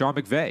like Sean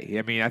McVay.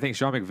 I mean, I think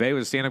Sean McVay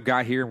was a stand-up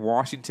guy here in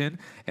Washington.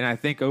 And I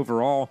think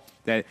overall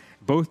that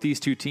both these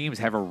two teams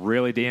have a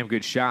really damn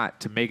good shot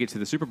to make it to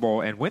the Super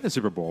Bowl and win the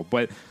Super Bowl.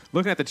 But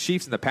looking at the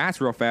Chiefs and the Pats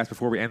real fast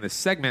before we end this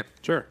segment,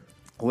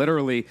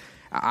 literally –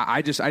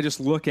 I just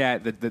look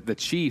at the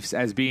Chiefs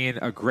as being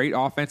a great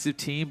offensive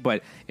team,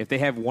 but if they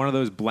have one of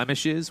those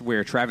blemishes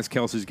where Travis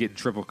Kelce's getting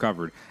triple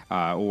covered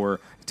or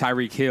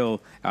Tyreek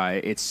Hill,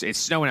 it's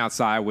snowing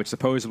outside, which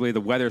supposedly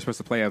the weather is supposed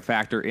to play a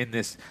factor in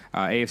this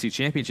AFC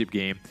Championship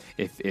game.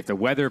 If the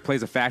weather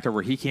plays a factor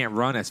where he can't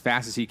run as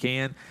fast as he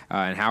can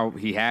and how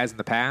he has in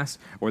the past,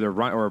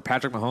 or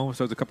Patrick Mahomes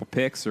throws a couple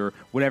picks or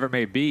whatever it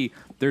may be,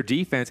 their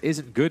defense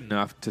isn't good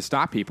enough to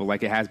stop people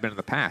like it has been in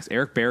the past.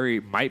 Eric Berry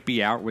might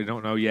be out; we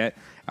don't know yet.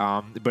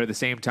 But at the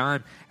same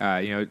time,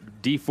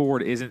 Dee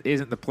Ford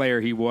isn't the player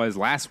he was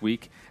last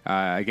week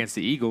against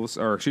the Eagles,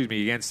 or excuse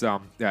me, against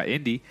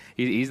Indy.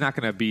 He's not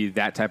going to be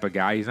that type of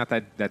guy. He's not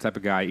that type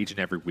of guy each and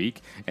every week.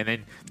 And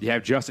then you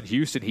have Justin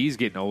Houston. He's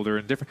getting older,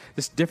 and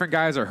different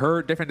guys are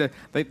hurt.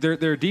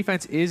 Their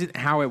defense isn't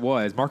how it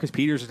was. Marcus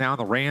Peters is now on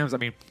the Rams. I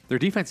mean, their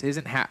defense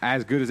isn't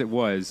as good as it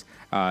was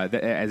past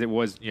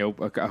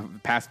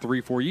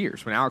 3-4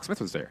 years when Alex Smith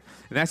was there.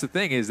 And that's the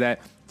thing is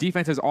that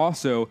defenses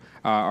also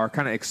are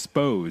kind of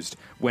exposed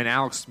when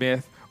Alex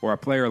Smith or a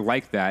player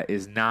like that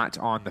is not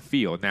on the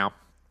field. Now,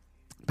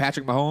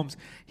 Patrick Mahomes,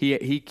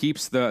 he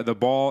keeps the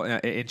ball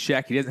in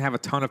check. He doesn't have a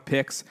ton of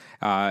picks,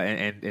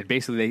 and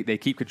basically they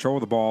keep control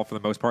of the ball for the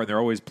most part, and they're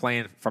always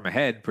playing from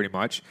ahead pretty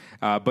much.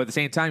 But at the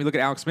same time, you look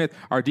at Alex Smith,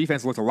 our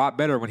defense looked a lot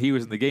better when he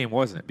was in the game,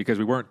 wasn't it? Because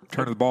we weren't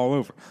turning the ball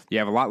over. You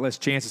have a lot less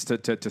chances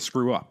to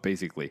screw up,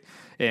 basically.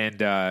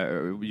 And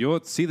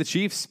you'll see the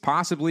Chiefs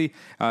possibly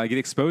get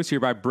exposed here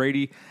by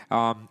Brady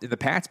in the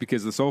Pats,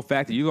 because of the sole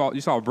fact that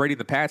you saw Brady and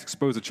the Pats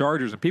expose the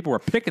Chargers, and people were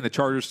picking the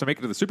Chargers to make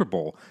it to the Super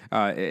Bowl.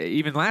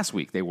 Even last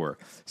week they were.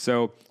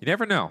 So you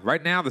never know.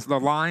 Right now, the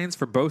lines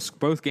for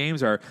both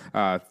games are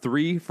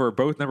 3 for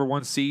both number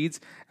 1 seeds,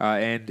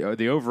 and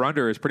the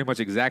over-under is pretty much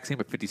exact same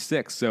at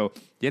 56. So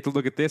you have to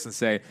look at this and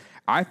say,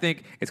 I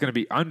think it's going to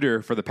be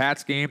under for the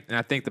Pats game, and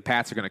I think the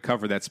Pats are going to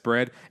cover that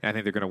spread, and I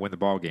think they're going to win the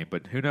ball game.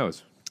 But who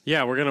knows?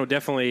 Yeah, we're going to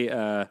definitely,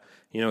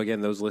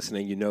 again, those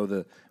listening,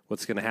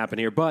 what's going to happen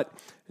here. But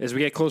as we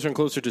get closer and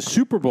closer to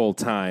Super Bowl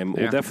time,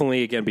 we'll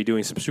definitely, again, be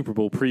doing some Super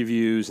Bowl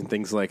previews and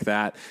things like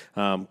that.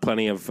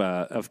 Plenty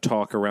of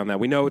talk around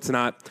that. We know it's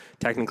not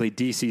technically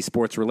DC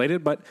sports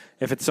related, but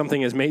if it's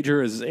something as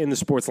major as in the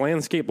sports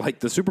landscape like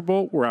the Super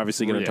Bowl, we're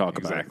obviously going to talk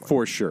about it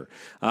for sure.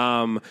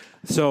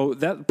 So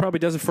that probably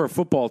does it for a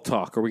football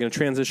talk. Are we going to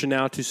transition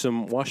now to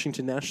some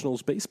Washington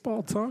Nationals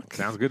baseball talk?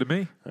 Sounds good to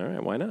me. All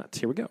right, why not?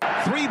 Here we go.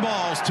 3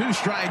 balls, 2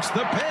 strikes,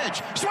 the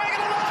pitch. Swinging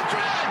a long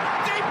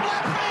drive, deep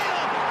left field.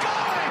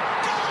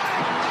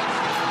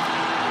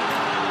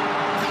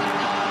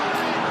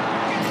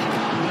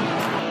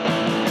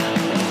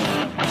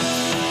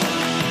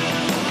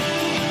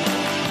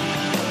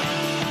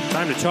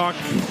 Time to talk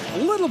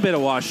a little bit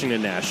of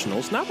Washington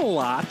Nationals. Not a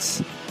lot,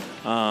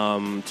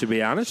 to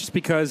be honest, just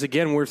because,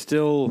 again, we're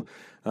still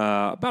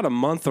about a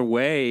month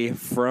away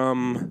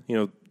from,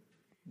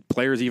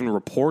 players even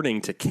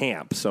reporting to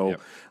camp. So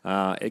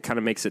it kind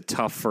of makes it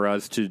tough for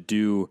us to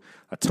do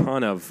a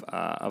ton of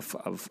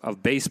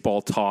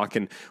baseball talk.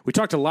 And we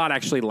talked a lot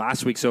actually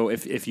last week. So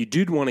if you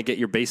did want to get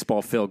your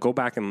baseball fill, go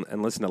back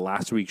and listen to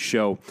last week's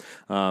show,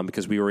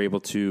 because we were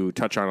able to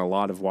touch on a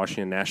lot of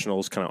Washington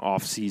Nationals kind of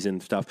off-season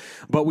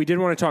stuff. But we did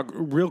want to talk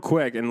real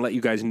quick and let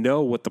you guys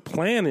know what the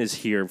plan is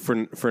here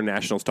for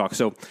Nationals talk.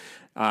 So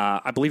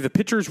I believe the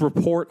pitchers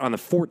report on the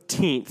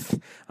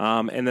 14th,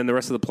 and then the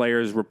rest of the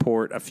players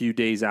report a few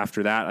days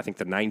after that. I think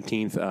the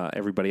 19th,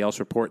 everybody else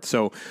reports.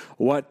 So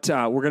what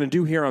we're going to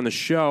do here on the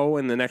show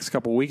in the next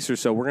couple weeks or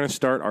so, we're going to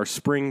start our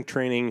spring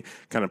training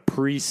kind of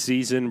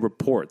preseason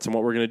reports. And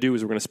what we're going to do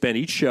is we're going to spend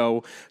each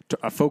show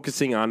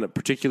focusing on a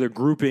particular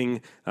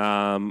grouping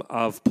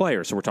of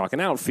players. So we're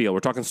talking outfield, we're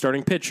talking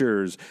starting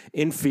pitchers,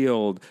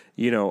 infield,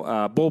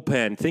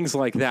 bullpen, things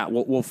like that.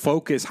 We'll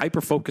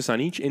hyper focus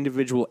on each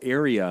individual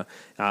area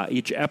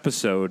each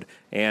episode,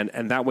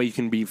 and that way you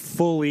can be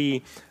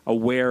fully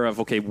aware of,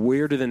 okay,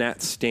 where do the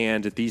Nats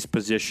stand at these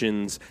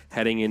positions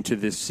heading into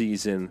this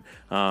season,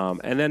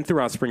 and then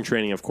throughout spring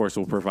training, of course,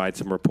 we'll provide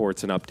some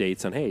reports and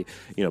updates on, hey,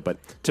 but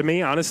to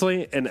me,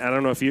 honestly, and I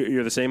don't know if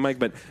you're the same, Mike,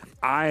 but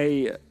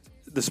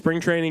the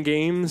spring training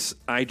games,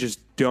 I just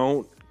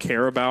don't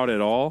care about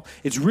at all.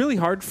 It's really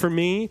hard for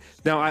me.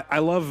 Now, I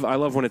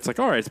love when it's like,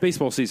 all right, it's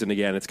baseball season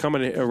again. It's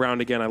coming around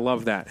again. I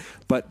love that.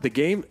 But the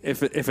game,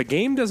 if a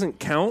game doesn't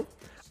count,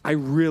 I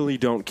really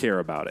don't care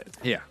about it.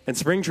 Yeah. And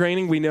spring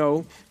training, we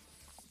know,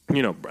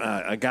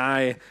 a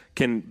guy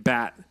can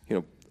bat,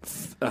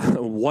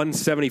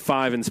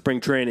 175 in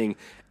spring training,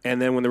 and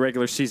then when the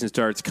regular season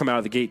starts, come out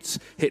of the gates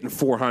hitting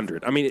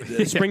 400. I mean,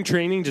 spring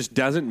training just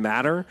doesn't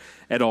matter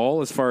at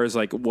all as far as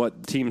like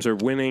what teams are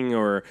winning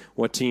or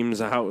what teams,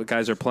 how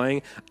guys are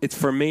playing.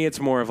 For me, it's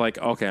more of like,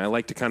 okay, I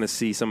like to kind of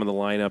see some of the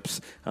lineups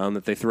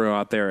that they throw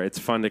out there. It's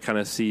fun to kind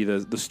of see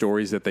the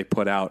stories that they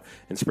put out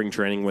in spring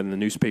training when the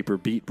newspaper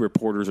beat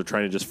reporters are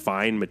trying to just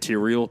find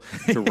material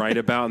to write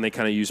about, and they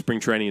kind of use spring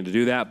training to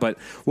do that. But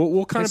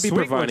we'll kind of be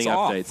providing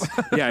updates.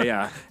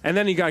 Yeah. And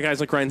then you got guys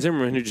like Ryan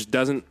Zimmerman who just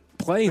doesn't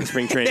play in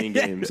spring training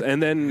games,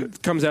 and then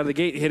comes out of the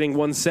gate hitting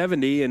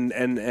 170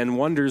 and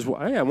wonders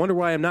why. I wonder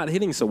why I'm not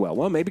hitting so well.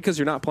 Well, maybe because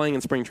you're not playing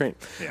in spring training.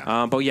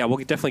 Yeah. But yeah, we'll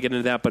definitely get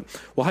into that. But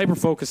we'll hyper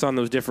focus on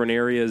those different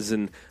areas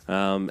and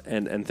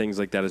things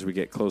like that as we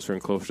get closer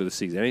and closer to the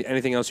season.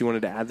 Anything else you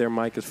wanted to add there,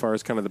 Mike, as far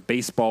as kind of the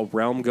baseball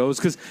realm goes?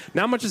 Because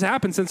not much has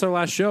happened since our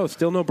last show.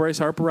 Still no Bryce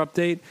Harper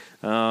update.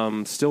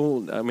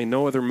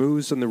 No other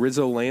moves on the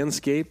Rizzo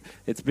landscape.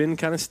 It's been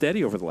kind of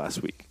steady over the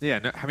last week. Yeah,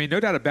 no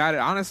doubt about it.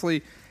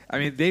 Honestly,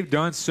 they've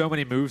done so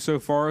many moves so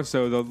far,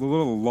 so the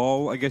little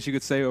lull, I guess you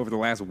could say, over the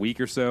last week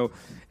or so,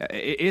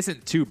 it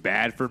isn't too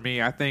bad for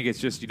me. I think it's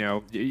just,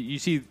 you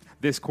see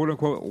this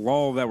quote-unquote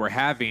lull that we're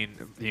having,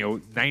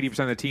 90%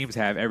 of the teams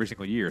have every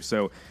single year.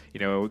 So,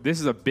 this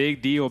is a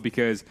big deal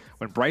because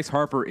when Bryce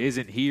Harper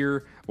isn't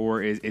here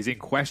or is in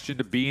question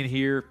to being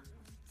here,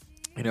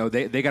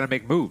 they got to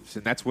make moves,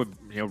 and that's what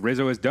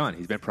Rizzo has done.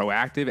 He's been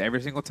proactive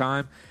every single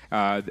time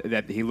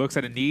that he looks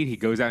at a need, he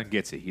goes out and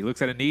gets it. He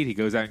looks at a need, he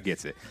goes out and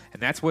gets it,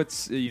 and that's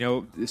what's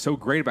so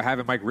great about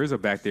having Mike Rizzo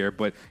back there.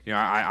 But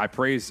I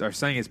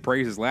sang his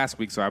praises last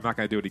week, so I'm not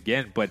going to do it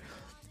again. But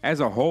as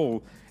a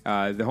whole,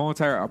 The whole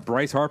entire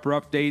Bryce Harper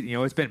update,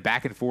 it's been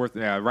back and forth.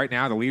 Right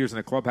now, the leaders in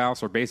the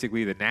clubhouse are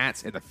basically the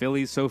Nats and the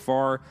Phillies so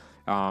far.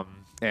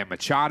 And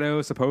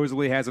Machado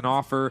supposedly has an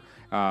offer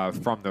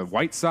from the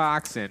White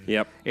Sox, and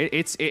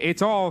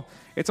it's all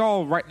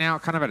right now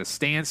kind of at a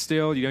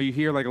standstill. You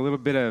hear like a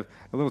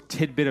little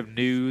tidbit of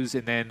news,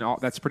 and then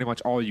that's pretty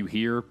much all you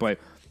hear. But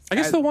I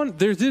guess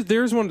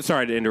there's one.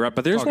 Sorry to interrupt,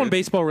 but there's one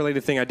baseball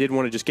related thing I did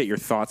want to just get your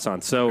thoughts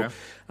on. So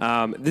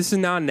this is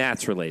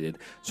non-Nats related.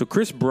 So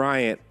Chris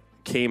Bryant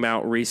came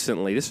out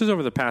recently. This was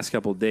over the past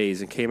couple of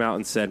days, and came out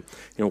and said,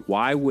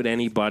 why would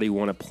anybody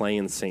want to play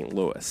in St.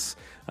 Louis?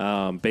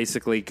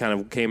 Basically kind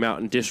of came out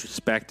and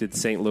disrespected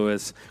St.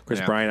 Louis. Chris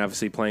Bryant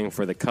obviously playing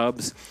for the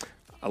Cubs.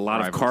 A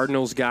lot of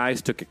Cardinals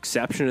guys took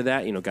exception to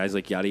that. Guys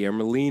like Yadier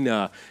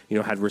Molina,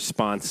 had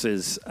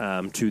responses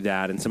to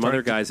that, and some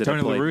other guys that Tony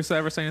have played. La Russa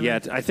ever saying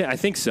that? Yeah, I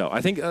think so.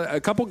 I think a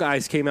couple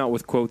guys came out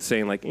with quotes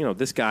saying like,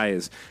 this guy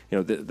is,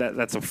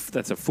 that's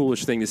a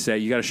foolish thing to say.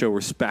 You got to show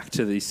respect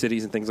to these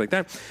cities and things like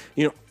that.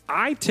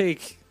 I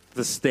take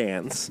the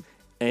stance,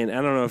 and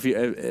I don't know if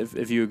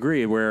you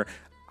agree, where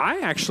I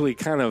actually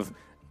kind of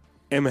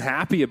am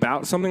happy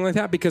about something like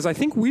that, because I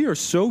think we are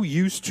so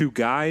used to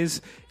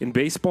guys in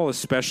baseball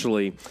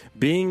especially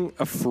being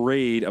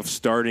afraid of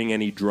starting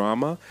any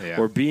drama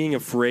or being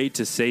afraid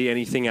to say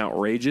anything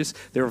outrageous.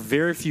 There are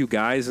very few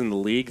guys in the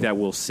league that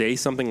will say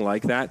something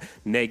like that,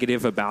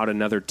 negative about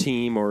another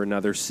team or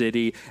another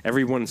city.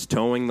 Everyone's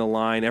towing the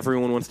line.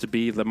 Everyone wants to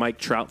be the Mike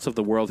Trouts of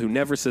the world who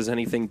never says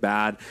anything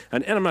bad.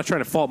 And I'm not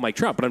trying to fault Mike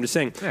Trout, but I'm just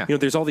saying,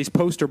 there's all these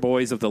poster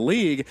boys of the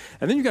league,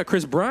 and then you got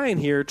Chris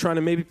Bryant here trying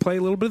to maybe play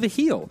a little bit of the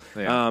heel.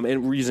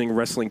 And we're using a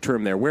wrestling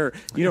term there, where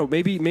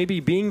maybe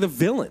being the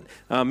villain,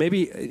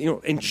 maybe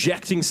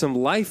injecting some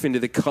life into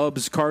the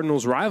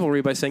Cubs-Cardinals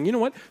rivalry by saying,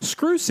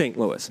 screw St.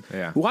 Louis.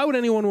 Why would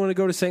anyone want to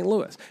go to St.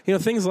 Louis?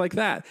 Things like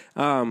that.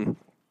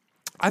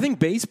 I think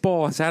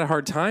baseball has had a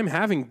hard time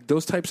having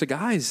those types of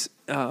guys,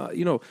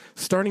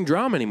 starting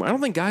drama anymore. I don't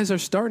think guys are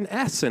starting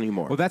S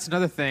anymore. Well, that's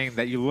another thing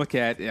that you look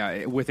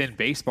at within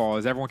baseball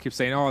is everyone keeps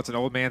saying, it's an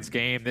old man's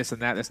game, this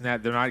and that, this and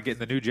that. They're not getting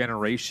the new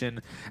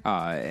generation.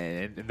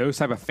 And those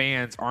type of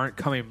fans aren't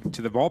coming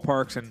to the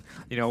ballparks and,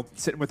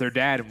 sitting with their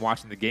dad and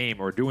watching the game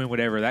or doing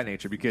whatever of that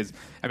nature. Because,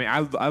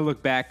 I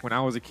look back when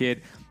I was a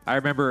kid, I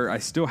remember I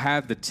still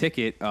have the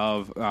ticket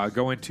of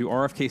going to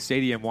RFK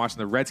Stadium watching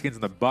the Redskins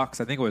and the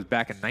Bucks. I think it was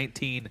back in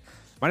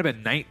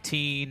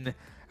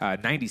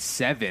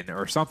 1997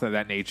 or something of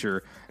that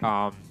nature,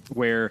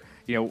 where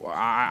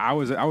I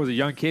was a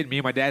young kid. Me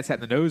and my dad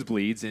sat in the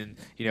nosebleeds, and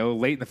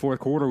late in the fourth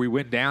quarter we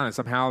went down, and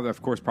somehow,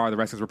 of course, probably the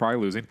Redskins were probably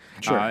losing,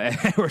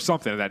 or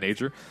something of that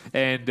nature.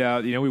 And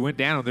we went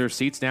down on their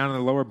seats down in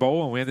the lower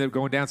bowl, and we ended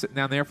up sitting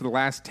down there for the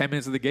last 10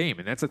 minutes of the game.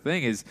 And that's the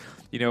thing is,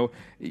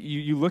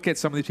 you look at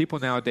some of these people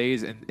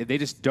nowadays, and they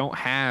just don't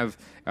have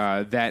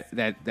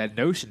that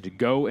notion to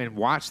go and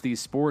watch these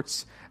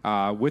sports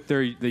with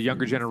the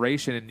younger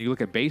generation. And you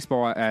look at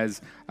baseball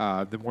as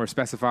the more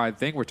specified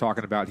thing we're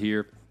talking about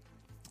here.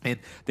 And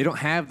they don't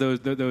have those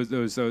I guess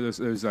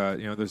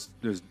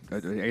you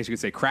could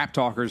say crap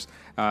talkers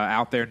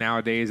out there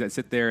nowadays that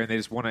sit there and they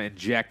just want to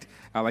inject,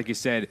 like you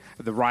said,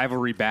 the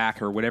rivalry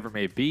back or whatever it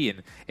may be.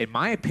 And in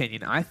my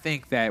opinion, I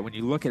think that when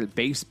you look at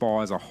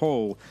baseball as a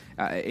whole,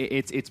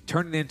 it's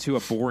turning into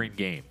a boring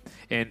game.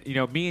 And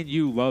me and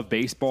you love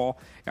baseball,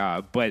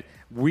 but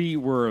we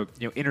were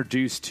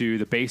introduced to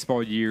the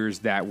baseball years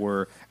that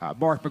were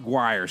Mark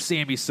McGwire,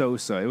 Sammy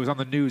Sosa. It was on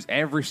the news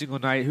every single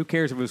night. Who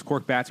cares if it was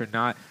cork bats or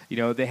not?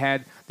 They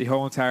had the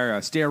whole entire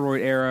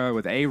steroid era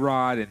with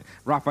A-Rod and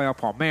Rafael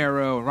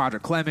Palmeiro and Roger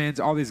Clemens,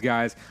 all these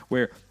guys,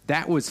 where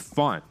that was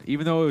fun.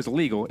 Even though it was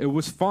illegal, it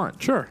was fun.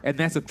 Sure. And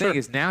that's the thing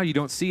is now you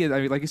don't see it. I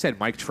mean, like you said,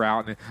 Mike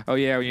Trout, and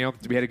we had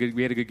a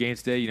good game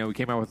today. We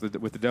came out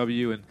with the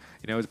W, and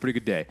it was a pretty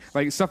good day.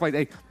 Like stuff like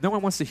that. No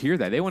one wants to hear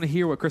that. They want to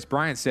hear what Chris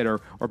Bryant said or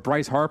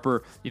Bryce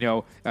Harper,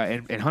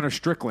 and Hunter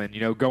Strickland,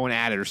 going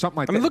at it or something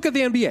like that. Look at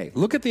the NBA.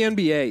 Look at the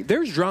NBA.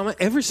 There's drama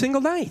every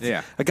single night.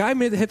 Yeah. A guy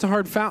hits a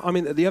hard foul.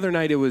 The other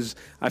night it was,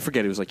 I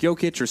forget, it was like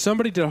Jokic or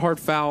somebody did a hard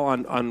foul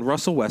on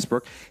Russell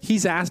Westbrook.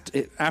 He's asked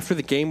after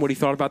the game what he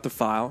thought about the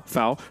foul.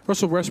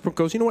 Russell Westbrook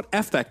goes, what?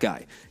 F that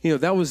guy.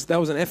 That was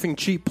an effing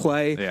cheap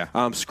play.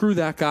 Yeah. Screw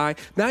that guy.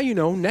 Now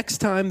next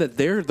time that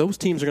those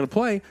teams are going to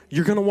play,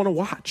 you're going to want to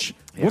watch.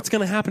 Yep. What's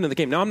going to happen in the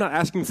game? Now, I'm not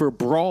asking for a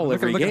brawl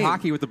every game. Look at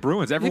hockey with the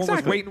Bruins. Everyone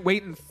was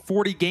waiting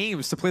 40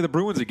 games to play the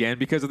Bruins again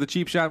because of the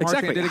cheap shot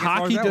Marchand did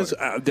against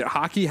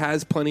Hockey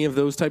has plenty of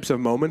those types of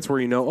moments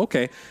where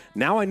okay,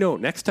 now I know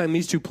next time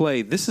these two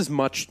play, this is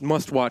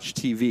must-watch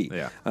TV.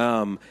 Yeah.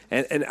 And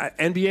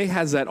NBA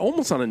has that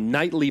almost on a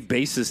nightly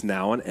basis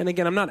now. And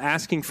again, I'm not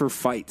asking for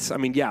fights.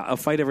 A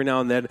fight every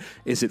now and then.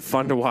 Is it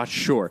fun to watch?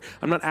 Sure.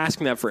 I'm not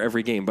asking that for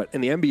every game. But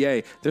in the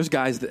NBA, there's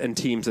guys and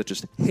teams that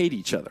just hate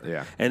each other.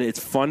 Yeah. And it's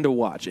fun to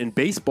watch. In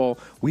baseball,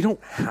 we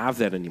don't have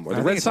that anymore.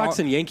 The Red Sox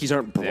and Yankees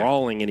aren't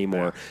brawling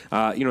anymore.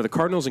 Yeah. The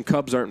Cardinals and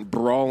Cubs aren't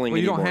brawling anymore.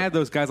 You don't have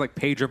those guys like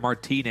Pedro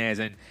Martinez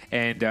and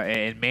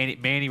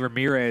Manny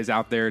Ramirez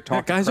out there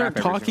talking crap. Guys aren't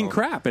talking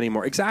crap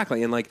anymore.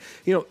 Exactly. And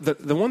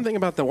the one thing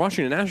about the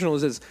Washington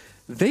Nationals is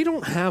they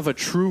don't have a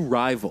true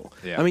rival.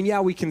 Yeah. I mean,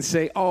 yeah, we can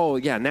say, oh,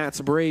 yeah,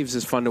 Nats Braves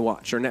is fun to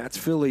watch, or Nats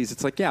Phillies.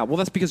 It's like, yeah, well,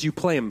 that's because you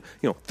play them,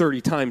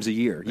 30 times a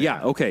year.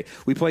 Yeah, okay,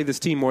 we play this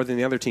team more than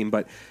the other team,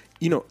 but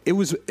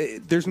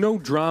there's no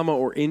drama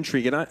or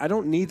intrigue, and I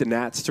don't need the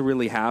Nats to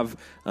really have,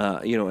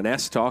 an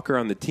S-talker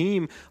on the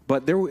team,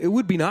 but it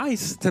would be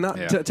nice to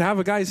have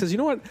a guy who says, you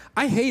know what,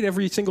 I hate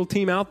every single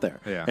team out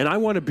there, and I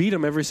want to beat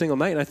them every single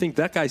night, and I think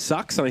that guy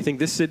sucks, and I think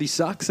this city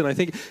sucks, and I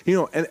think,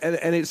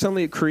 and it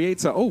suddenly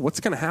creates what's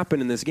going to happen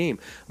in this game?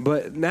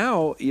 But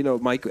now,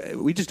 Mike,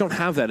 we just don't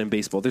have that in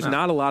baseball. There's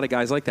not a lot of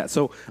guys like that.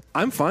 So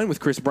I'm fine with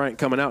Chris Bryant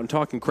coming out and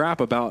talking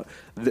crap about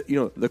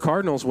the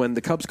Cardinals when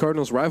the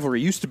Cubs-Cardinals rivalry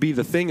used to be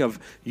the thing of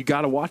you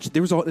got to watch.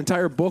 There was an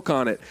entire book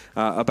on it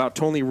about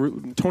Tony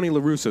La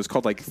Russa. It's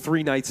called like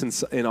 3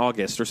 Nights in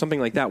August or something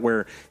like that,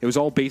 where it was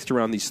all based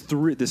around this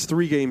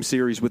 3-game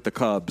series with the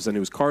Cubs, and it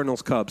was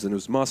Cardinals-Cubs, and it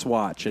was must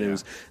watch, and it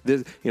was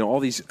all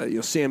these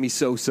Sammy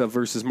Sosa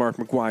versus Mark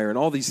McGwire, and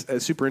all these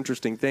super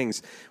interesting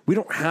things. We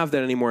don't have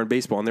that anymore in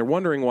baseball, and they're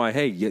wondering why.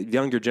 Hey, the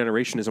younger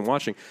generation isn't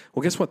watching.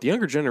 Well, guess what? The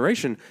younger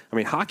generation. I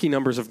mean, hockey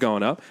numbers have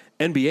gone up.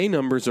 NBA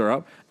numbers are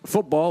up.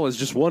 Football is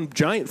just one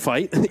giant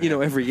fight,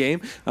 every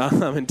game,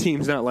 and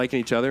teams not liking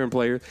each other and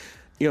players.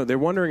 They're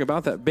wondering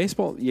about that.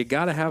 Baseball, you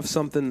got to have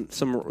some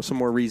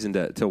more reason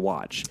to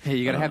watch. Hey,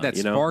 you got to have that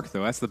spark,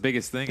 though. That's the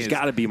biggest thing. There's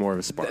got to be more of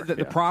a spark.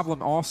 The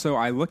problem also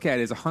I look at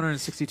is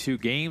 162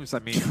 games. I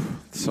mean,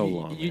 so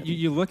long.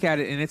 You look at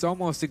it, and it's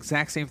almost the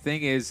exact same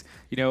thing as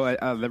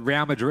the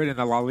Real Madrid in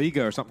the La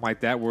Liga or something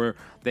like that, where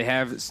they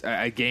have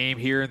a game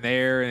here and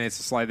there, and it's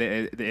just like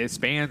it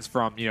spans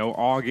from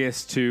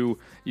August to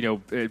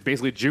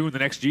basically June the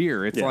next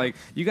year. It's like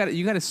you got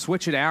to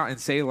switch it out and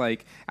say,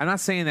 like, I'm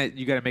not saying that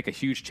you got to make a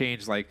huge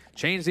change, like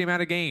change the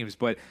amount of games,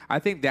 but I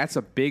think that's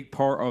a big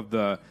part of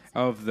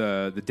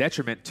the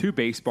detriment to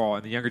baseball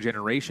and the younger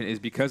generation is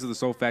because of the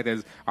sole fact that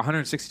it's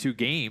 162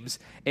 games,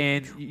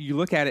 and you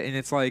look at it and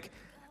it's like,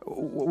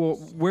 well,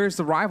 where's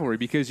the rivalry?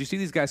 Because you see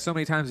these guys so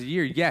many times a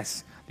year.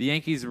 Yes, the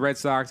Yankees, the Red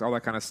Sox, all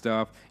that kind of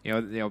stuff.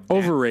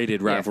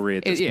 Overrated rivalry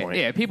at this point.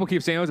 Yeah, people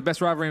keep saying, it's the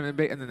best rivalry.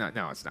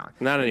 No, it's not.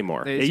 Not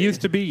anymore. It used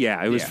to be,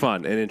 it was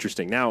fun and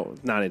interesting. Now,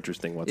 not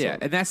interesting whatsoever.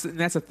 Yeah, and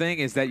that's the thing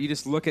is that you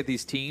just look at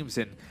these teams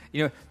and,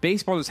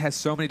 baseball just has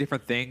so many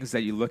different things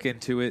that you look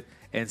into it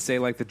and say,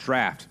 like, the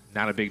draft,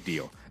 not a big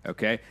deal.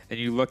 Okay, and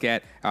you look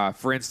at,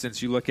 for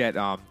instance,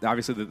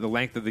 obviously the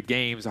length of the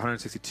games,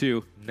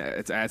 162.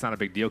 It's not a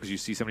big deal because you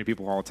see so many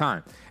people all the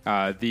time.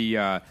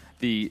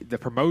 The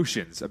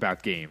promotions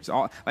about games,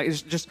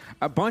 it's just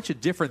a bunch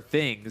of different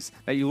things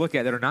that you look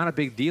at that are not a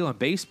big deal in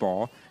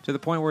baseball. To the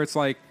point where it's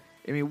like,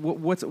 I mean,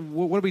 what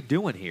are we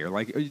doing here?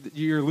 Like,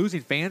 you're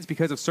losing fans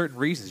because of certain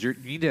reasons. You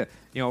need to,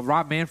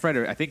 Rob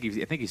Manfred. I think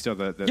he's still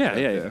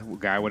the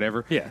guy,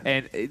 whatever. Yeah.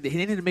 And he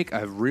needed to make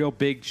a real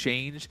big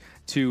change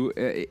to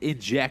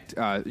inject,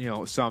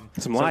 some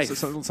life,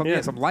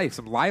 some life,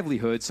 some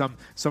livelihood, some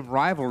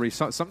rivalry,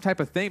 some type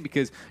of thing.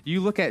 Because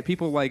you look at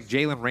people like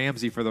Jalen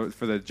Ramsey for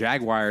the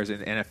Jaguars in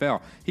the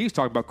NFL. He was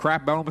talking about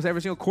crap about almost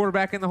every single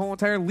quarterback in the whole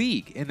entire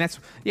league, and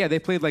they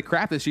played like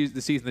crap this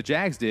season the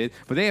Jags did,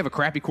 but they have a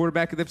crappy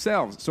quarterback themselves.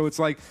 So it's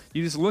like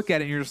you just look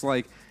at it and you're just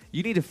like,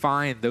 you need to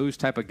find those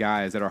type of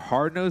guys that are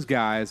hard-nosed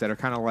guys that are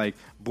kind of like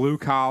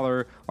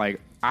blue-collar,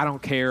 like, I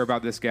don't care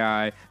about this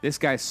guy. This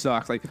guy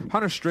sucks. Like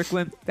Hunter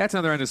Strickland, that's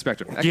another end of the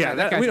spectrum.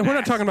 We're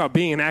not talking about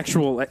being an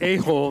actual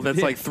a-hole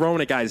that's like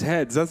throwing at guys'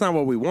 heads. That's not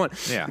what we want.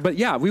 Yeah. But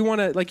we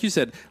want to, like you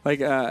said, like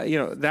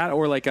that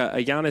or like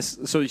a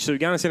Giannis. So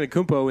Giannis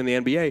Antetokounmpo in the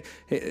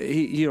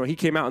NBA, he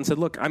came out and said,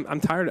 "Look, I'm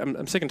tired.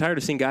 I'm sick and tired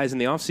of seeing guys in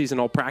the offseason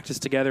all practice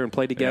together and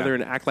play together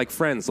and act like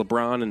friends.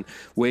 LeBron and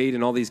Wade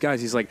and all these guys."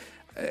 He's like.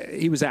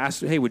 He was asked,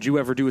 hey, would you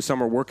ever do a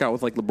summer workout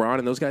with like LeBron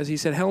and those guys? He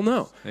said, hell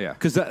no. Yeah.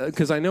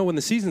 Because I know when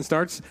the season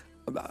starts,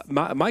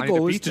 my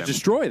goal is to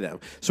destroy them.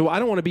 So I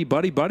don't want to be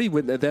buddy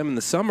with them in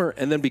the summer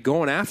and then be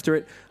going after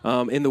it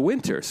in the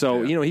winter.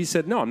 So, he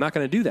said, no, I'm not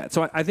going to do that.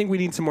 So I think we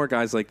need some more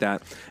guys like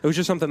that. It was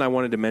just something I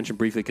wanted to mention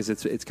briefly because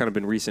it's kind of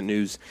been recent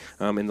news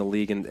in the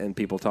league and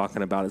people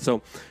talking about it.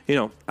 So,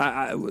 do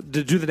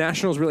the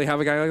Nationals really have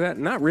a guy like that?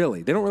 Not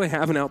really. They don't really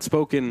have an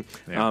outspoken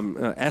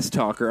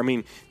S-talker. I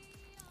mean,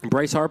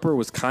 Bryce Harper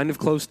was kind of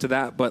close to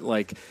that, but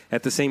like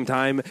at the same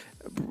time,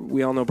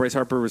 we all know Bryce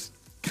Harper was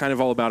kind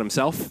of all about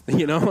himself,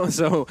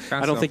 So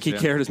I don't think he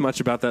cared as much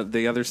about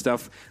the other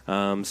stuff.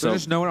 So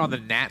there's no one on the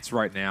Nats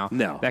right now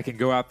that can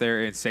go out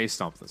there and say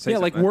something.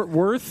 Like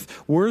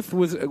Worth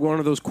was one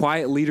of those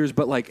quiet leaders,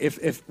 but like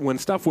if when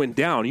stuff went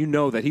down,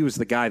 that he was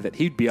the guy that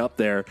he'd be up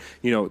there,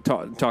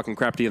 talking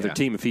crap to the other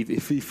team if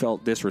he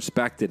felt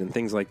disrespected and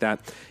things like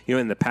that.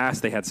 In the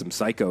past they had some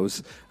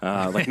psychos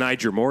like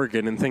Niger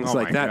Morgan and things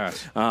like that.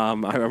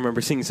 I remember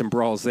seeing some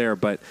brawls there,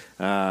 but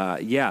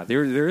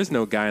there is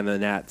no guy in the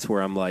Nats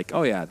where I'm like,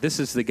 oh yeah, this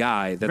is the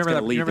guy that's going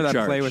to lead the charge. Remember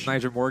that play with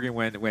Niger Morgan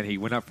when he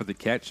went up for the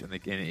catch and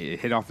it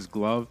hit off his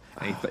glove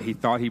and he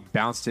thought he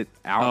bounced it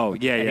out. Oh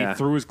yeah, and he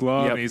threw his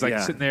glove and he's like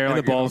sitting there, and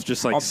like, the ball's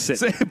just like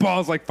sitting. The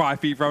ball's like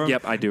 5 feet from him.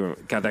 Yep, I do.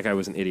 God, that guy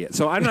was an idiot.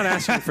 So I'm not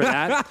asking for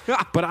that,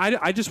 but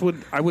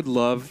I would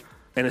love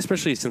and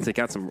especially since they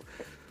got some,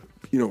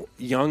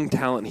 young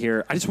talent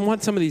here. I just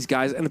want some of these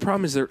guys, and the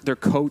problem is they're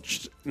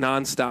coached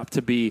nonstop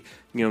to be,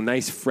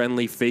 nice,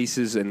 friendly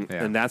faces, and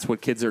that's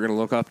what kids are going to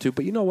look up to.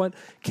 But you know what?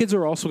 Kids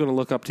are also going to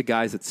look up to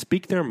guys that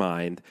speak their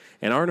mind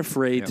and aren't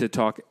afraid to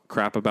talk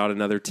crap about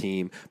another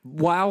team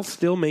while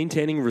still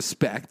maintaining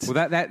respect.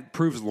 Well, that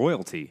proves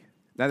loyalty.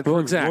 That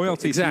proves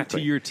loyalty to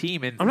your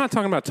team. And I'm not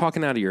talking about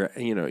talking out of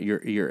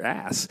your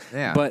ass,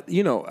 but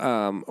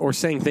or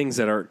saying things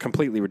that are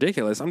completely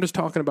ridiculous. I'm just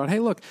talking about, hey,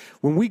 look,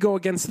 when we go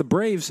against the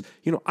Braves,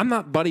 I'm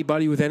not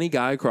buddy with any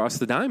guy across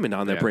the diamond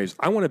on the Braves.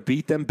 I want to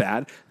beat them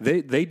bad.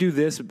 They do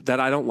this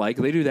that I don't like.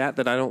 They do that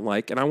I don't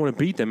like, and I want to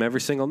beat them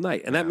every single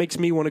night. And that makes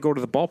me want to go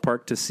to the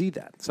ballpark to see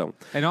that. So,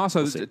 and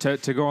also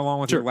to go along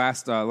with your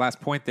last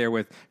point there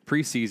with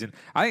preseason,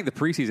 I think the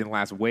preseason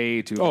lasts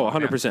way too long.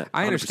 100%.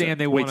 I understand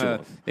they want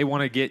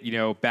to get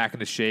back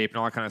into shape and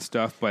all that kind of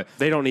stuff, but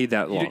they don't need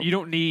that long. You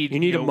don't need. You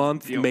need a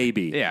month,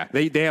 maybe. Yeah,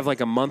 they have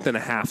like a month and a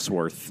half's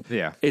worth.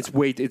 Yeah, it's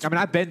way. I mean,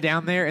 I've been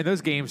down there, and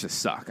those games just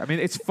suck. I mean,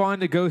 it's fun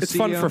to go. It's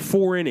fun for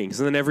 4 innings,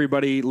 and then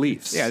everybody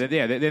leaves. Yeah.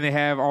 Then they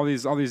have all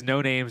these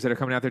no names that are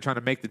coming out there trying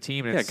to make the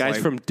team. And guys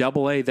from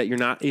AA that you're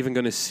not even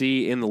going to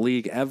see in the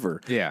league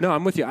ever. Yeah, no,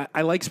 I'm with you.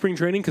 I like spring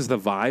training because the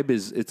vibe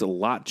it's a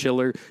lot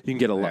chiller. You can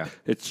get a lot.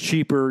 It's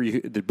cheaper.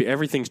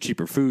 Everything's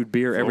cheaper. Food,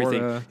 beer, Florida.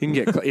 Everything.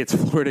 You can get. It's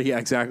Florida. Yeah,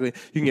 exactly.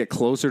 You can get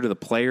closer to the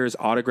players.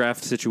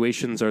 Autograph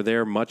situations are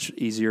there much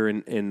easier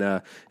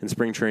in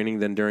spring training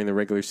than during the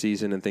regular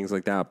season and things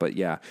like that. But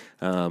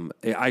I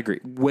agree.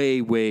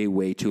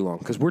 Way too long,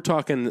 because we're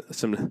talking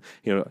some.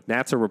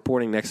 Nats are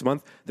reporting next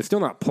month. They're still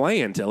not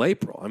playing until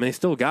April. I mean, they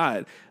still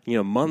got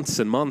months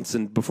and months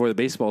and before the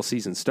baseball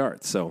season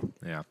starts. So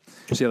we'll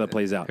see how that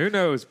plays out. Who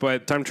knows?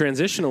 But time to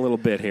transition a little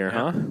bit here,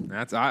 huh?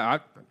 That's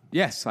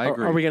yes, I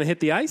agree. Are we going to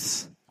hit the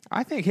ice?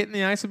 I think hitting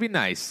the ice would be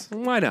nice.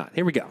 Why not?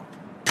 Here we go.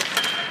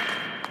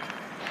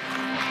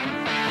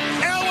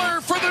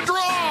 For the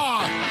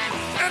draw,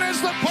 and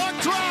as the puck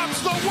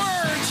drops, the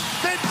words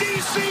that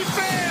DC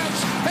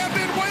fans have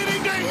been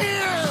waiting to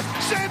hear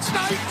since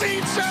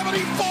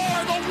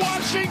 1974, the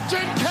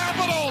Washington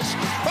Capitals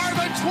are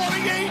the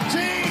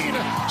 2018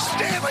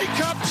 Stanley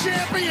Cup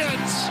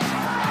champions.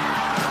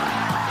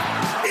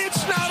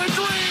 It's not a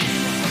dream.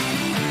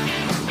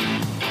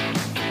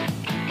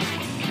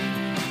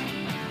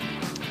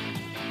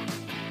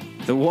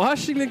 The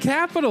Washington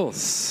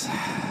Capitals.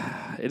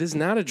 It is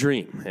not a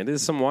dream. It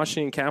is some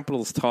Washington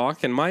Capitals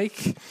talk. And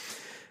Mike,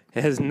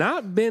 it has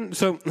not been...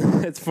 So,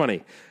 it's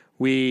funny.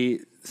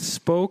 We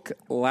spoke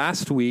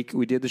last week.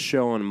 We did the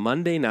show on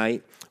Monday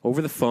night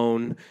over the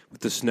phone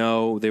with the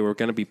snow. They were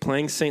going to be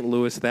playing St.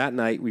 Louis that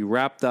night. We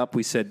wrapped up.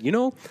 We said,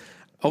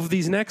 of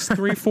these next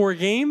 3-4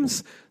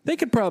 games, they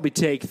could probably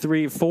take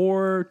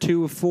 3-4,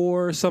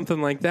 2-4,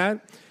 something like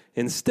that.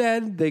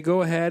 Instead, they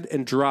go ahead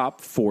and drop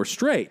 4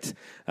 straight,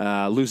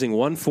 losing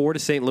 1-4 to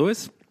St.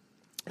 Louis.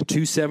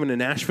 2-7 to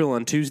Nashville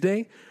on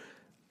Tuesday.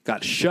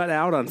 Got shut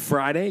out on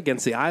Friday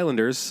against the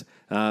Islanders.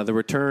 The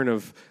return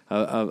of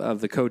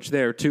the coach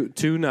there,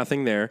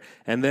 2-0 there,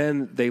 and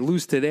then they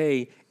lose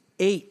today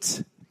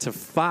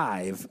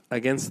 8-5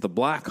 against the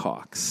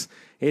Blackhawks.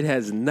 It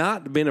has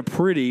not been a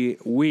pretty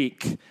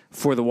week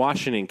for the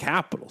Washington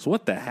Capitals.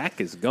 What the heck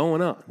is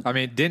going on? I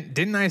mean,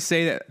 didn't I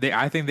say that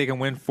I think they can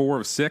win 4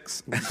 of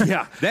 6?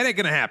 Yeah, that ain't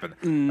gonna happen.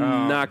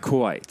 Not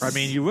quite. I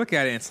mean, you look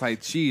at it, and it's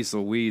like, geez,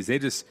 Louise, they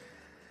just.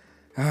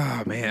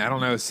 Oh, man, I don't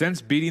know.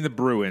 Since beating the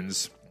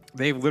Bruins,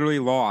 they've literally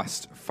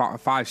lost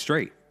 5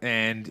 straight.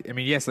 And, I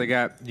mean, yes, they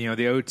got,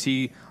 the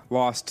OT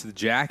loss to the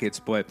Jackets.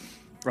 But,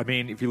 I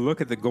mean, if you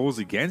look at the goals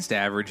against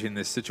average in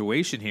this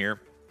situation here,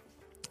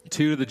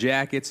 2 to the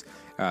Jackets,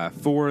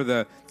 4 to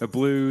the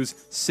Blues,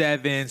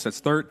 7. So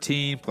that's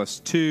 13 plus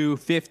 2,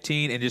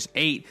 15, and just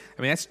 8.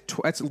 I mean,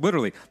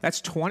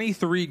 that's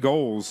 23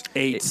 goals.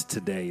 8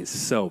 today is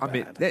so bad. I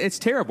mean, it's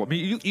terrible. I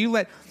mean, you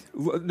let...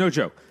 No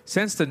joke.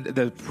 Since the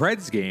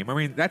Preds game, I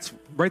mean, that's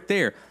right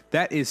there.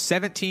 That is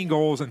 17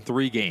 goals in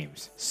 3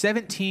 games.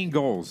 17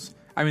 goals.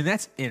 I mean,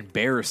 that's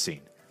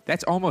embarrassing.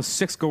 That's almost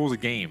 6 goals a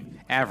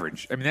game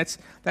average. I mean,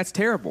 that's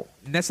terrible.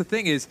 And that's the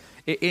thing is,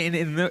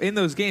 in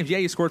those games,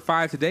 you scored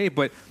 5 today,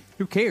 but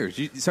who cares?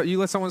 You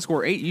let someone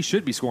score 8, you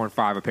should be scoring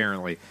 5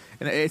 apparently.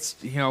 And it's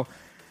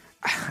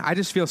I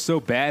just feel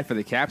so bad for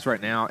the Caps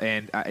right now,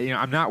 and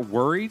I'm not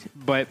worried,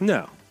 but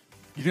no,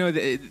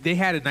 they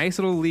had a nice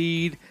little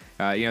lead.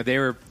 They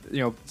were,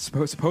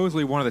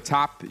 supposedly one of the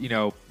top,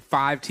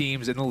 5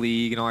 teams in the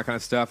league and all that kind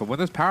of stuff. And when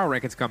those power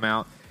rankings come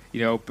out,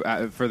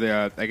 for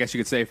the, I guess you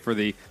could say for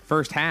the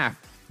first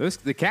half,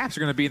 the Caps are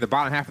going to be in the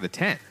bottom half of the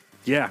 10.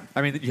 Yeah.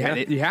 I mean,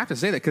 you have to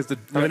say that because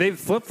they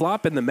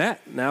flip-flop in the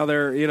Met. Now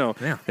they're,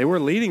 they were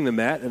leading the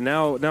Met, and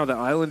now the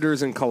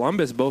Islanders and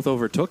Columbus both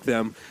overtook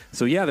them.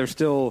 So, yeah, they're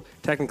still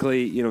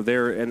technically,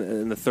 they're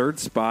in the 3rd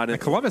spot. And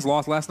Columbus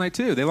lost last night,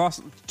 too. They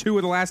lost 2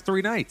 of the last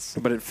 3 nights.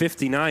 But at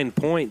 59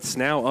 points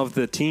now of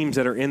the teams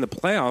that are in the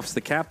playoffs,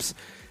 the Caps,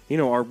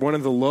 are one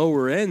of the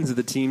lower ends of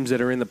the teams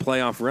that are in the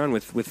playoff run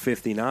with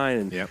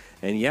 59.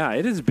 And yeah,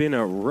 it has been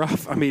a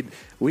rough. I mean,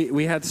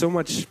 we had so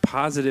much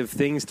positive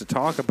things to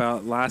talk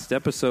about last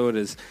episode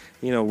as,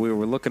 we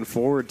were looking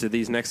forward to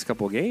these next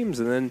couple of games.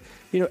 And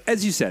then,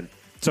 as you said,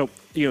 so,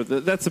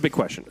 that's the big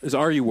question is,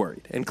 are you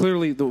worried? And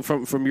clearly,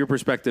 from your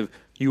perspective,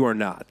 you are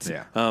not.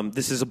 Yeah.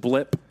 This is a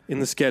blip in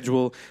the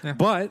schedule. Yeah.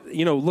 But,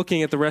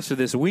 looking at the rest of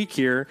this week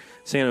here,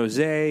 San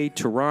Jose,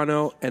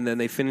 Toronto, and then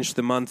they finish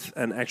the month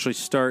and actually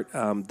start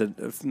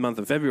the month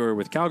of February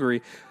with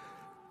Calgary.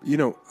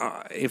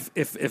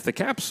 If the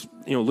Caps,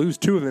 lose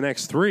 2 of the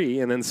next 3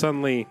 and then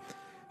suddenly,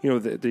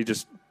 they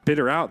just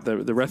bitter out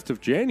the rest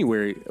of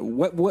January,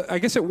 I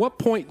guess at what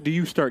point do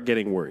you start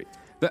getting worried?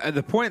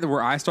 The point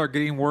where I start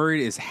getting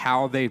worried is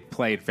how they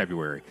play in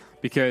February,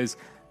 because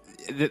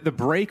the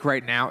break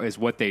right now is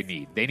what they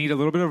need. They need a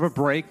little bit of a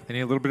break. They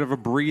need a little bit of a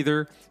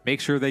breather. Make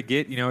sure they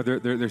get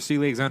their sea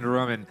legs under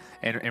them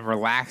and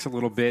relax a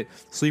little bit,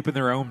 sleep in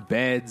their own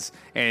beds.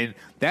 And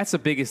that's the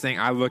biggest thing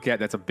I look at.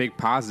 That's a big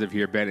positive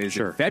here, Ben. Is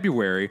in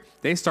February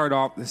they start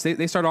off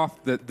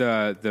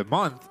the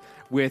month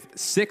with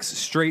 6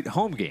 straight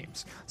home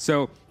games.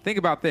 So think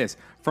about this.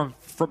 From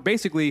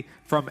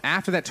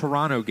after that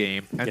Toronto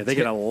game. They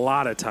get a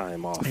lot of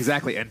time off.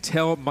 Exactly.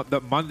 Until the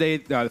Monday,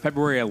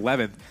 February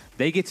 11th,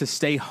 they get to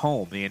stay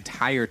home the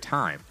entire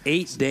time.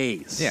 8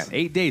 days. Yeah,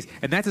 8 days.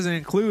 And that doesn't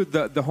include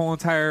the whole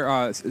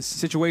entire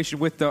situation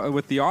with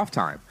the off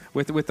time.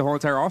 With the whole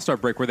entire All-Star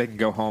break where they can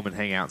go home and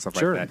hang out and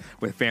stuff like that,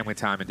 with family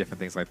time and different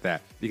things like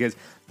that. Because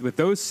with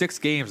those 6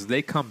 games,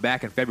 they come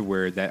back in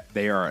February that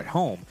they are at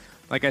home.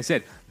 Like I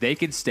said, they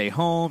can stay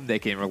home, they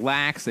can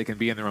relax, they can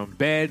be in their own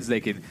beds,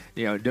 they can,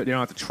 they don't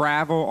have to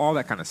travel, all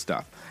that kind of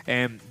stuff.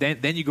 And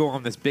then you go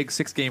on this big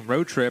 6-game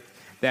road trip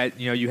that,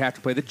 you have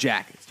to play the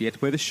Jackets, you have to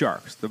play the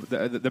Sharks,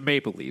 the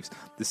Maple Leafs,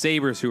 the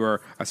Sabres, who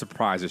are a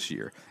surprise this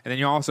year. And then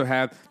you also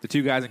have the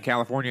 2 guys in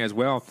California as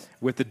well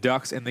with the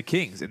Ducks and the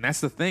Kings. And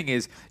that's the thing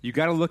is, you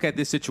got to look at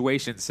this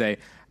situation and say,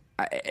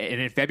 and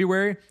in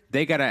February,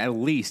 they got to at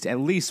least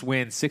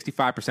win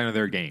 65% of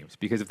their games,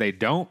 because if they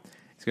don't,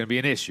 it's going to be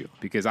an issue.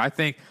 Because I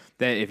think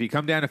that if you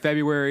come down to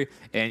February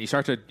and you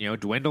start to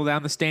dwindle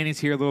down the standings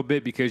here a little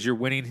bit because you're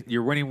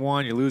winning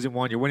one, you're losing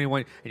one, you're winning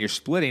one, and you're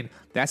splitting,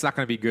 that's not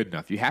going to be good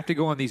enough. You have to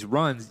go on these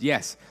runs.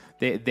 Yes,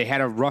 they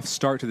had a rough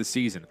start to the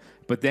season,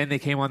 but then they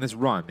came on this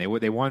run. They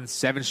won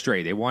 7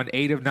 straight. They won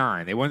 8 of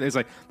 9. It's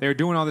like they were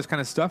doing all this kind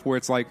of stuff where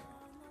it's like,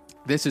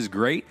 this is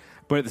great,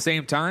 but at the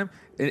same time,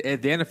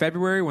 at the end of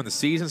February, when the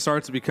season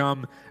starts to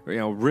become,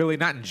 really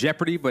not in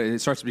jeopardy, but it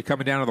starts to be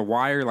coming down to the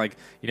wire, like,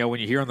 when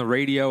you hear on the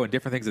radio and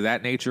different things of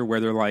that nature,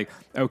 where they're like,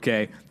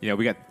 okay,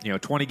 we got,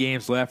 20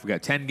 games left, we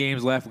got 10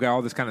 games left, we got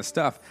all this kind of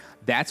stuff.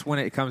 That's when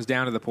it comes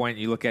down to the point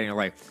and you look at it and you're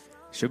like,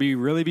 should we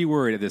really be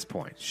worried at this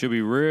point? Should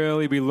we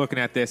really be looking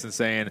at this and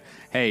saying,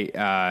 hey,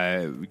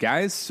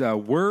 guys,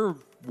 we're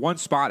one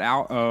spot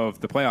out of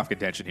the playoff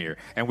contention here,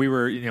 and we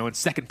were, in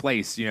second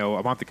place,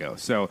 a month ago.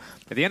 So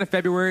at the end of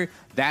February,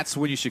 that's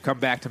when you should come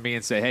back to me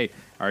and say, hey,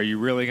 are you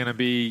really going to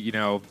be,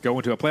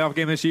 going to a playoff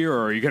game this year,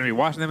 or are you going to be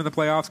watching them in the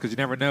playoffs? Because you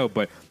never know.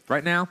 But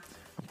right now,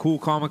 I'm cool,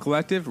 calm, and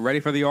collective, ready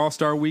for the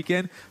All-Star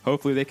weekend.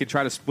 Hopefully they can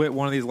try to split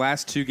one of these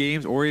last 2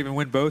 games or even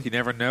win both. You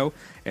never know.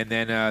 And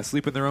then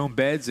sleep in their own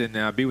beds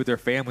and be with their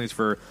families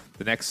for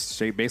the next,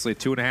 basically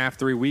 2.5,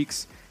 3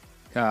 weeks.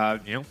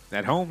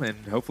 At home,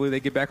 and hopefully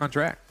they get back on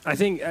track. I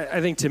think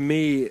to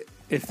me,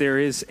 if there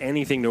is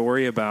anything to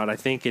worry about, I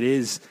think it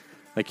is,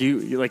 like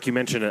you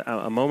mentioned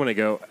a moment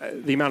ago,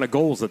 the amount of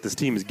goals that this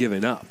team has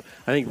given up.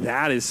 I think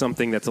that is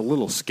something that's a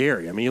little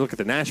scary. I mean, you look at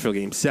the Nashville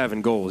game,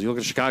 7 goals. You look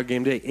at the Chicago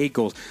game today, 8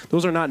 goals.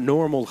 Those are not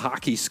normal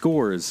hockey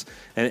scores,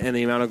 and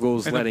the amount of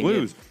goals and letting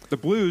in. The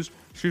Blues,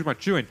 excuse my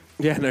chewing.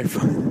 Yeah, no.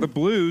 The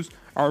Blues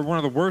are one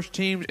of the worst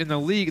teams in the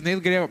league, and they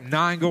get up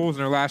 9 goals in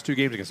their last 2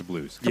 games against the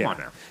Blues. Come on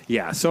now.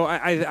 Yeah, so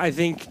I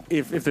think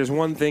if there's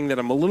one thing that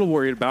I'm a little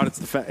worried about,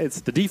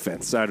 it's the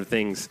defense side of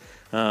things.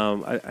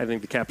 I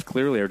think the Caps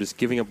clearly are just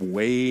giving up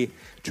way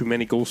too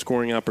many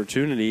goal-scoring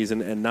opportunities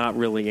and not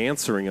really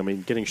answering. I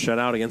mean, getting shut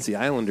out against the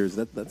Islanders,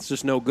 that's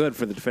just no good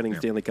for the defending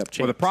Stanley Cup champs.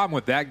 Well, the problem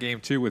with that game,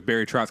 too, with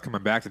Barry Trotz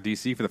coming back to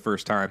D.C. for the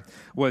first time,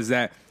 was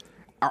that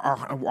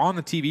on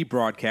the TV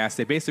broadcast,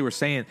 they basically were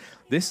saying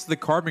this is the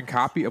carbon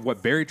copy of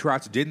what Barry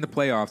Trotz did in the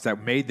playoffs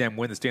that made them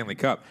win the Stanley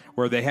Cup,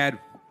 where they had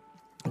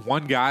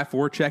 1 guy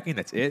forechecking,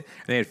 that's it,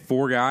 and they had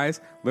 4 guys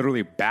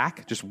literally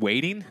back, just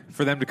waiting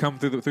for them to come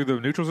through the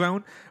neutral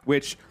zone,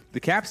 which the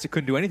Caps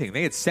couldn't do anything.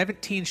 They had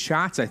 17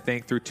 shots, I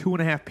think, through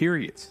 2.5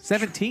 periods.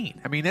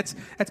 17. I mean, that's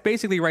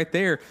basically right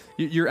there.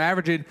 You're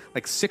averaging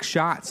like 6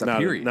 shots a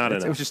period. Not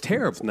enough. It was just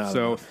terrible.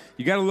 So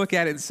you got to look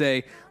at it and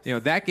say,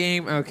 that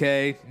game,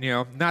 okay,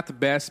 not the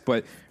best,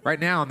 but right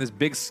now on this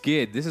big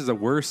skid, this is the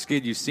worst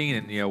skid you've seen.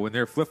 And when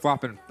they're flip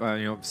flopping,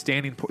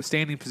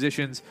 standing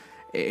positions,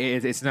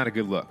 it's not a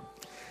good look.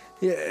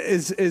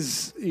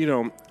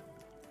 Yeah,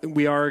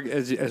 we are,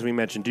 as we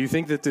mentioned. Do you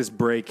think that this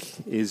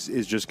break is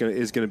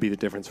going to be the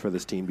difference for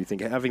this team? Do you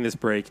think having this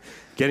break,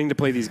 getting to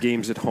play these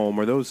games at home,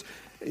 are those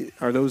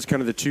Are those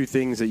kind of the two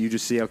things that you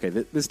just see? Okay,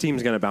 this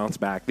team's going to bounce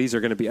back. These are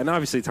going to be, and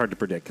obviously it's hard to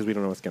predict because we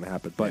don't know what's going to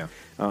happen. But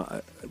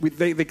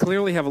they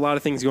clearly have a lot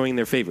of things going in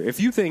their favor. If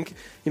you think,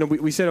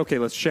 we said okay,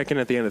 let's check in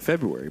at the end of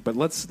February, but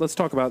let's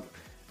talk about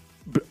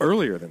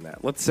earlier than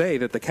that. Let's say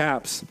that the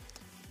Caps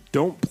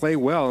don't play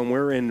well, and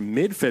we're in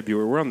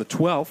mid-February. We're on the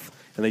 12th,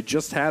 and they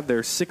just had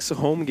their 6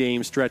 home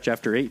game stretch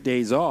after 8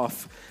 days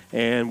off,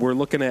 and we're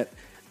looking at.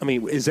 I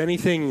mean, is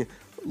anything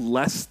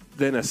less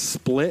than a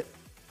split?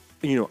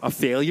 A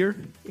failure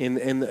in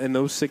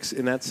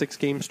that 6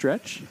 game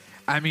stretch?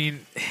 I mean,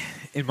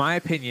 in my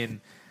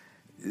opinion,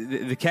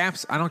 the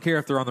Caps, I don't care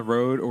if they're on the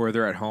road or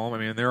they're at home. I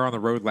mean, they were on the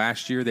road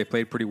last year. They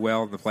played pretty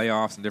well in the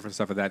playoffs and different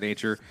stuff of that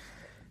nature.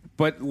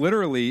 But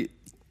literally,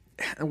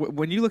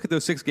 when you look at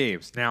those 6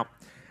 games, now,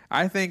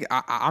 I think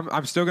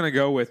I'm still going to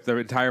go with the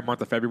entire month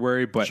of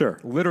February. But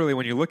literally,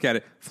 when you look at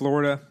it,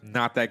 Florida,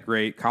 not that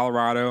great.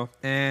 Colorado,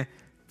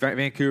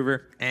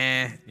 Vancouver,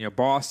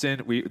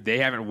 Boston, they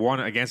haven't won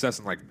against us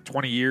in like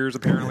 20 years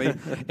apparently.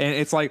 And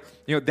it's like,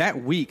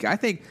 that week, I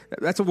think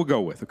that's what we'll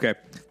go with, okay?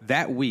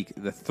 That week,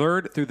 the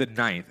 3rd through the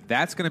 9th,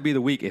 that's going to be the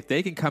week. If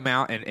they can come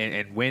out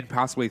and win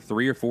possibly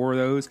 3 or 4 of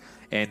those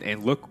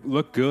and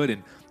look good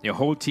and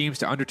hold teams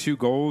to under 2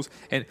 goals.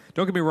 And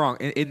don't get me wrong,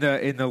 in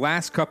the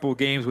last couple of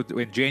games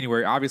in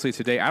January, obviously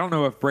today, I don't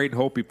know if Braden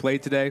Holtby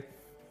played today.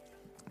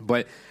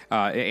 But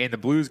in the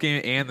Blues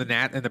game and the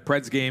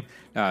Preds game,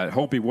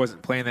 Holtby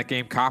wasn't playing that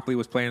game. Copley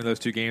was playing in those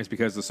 2 games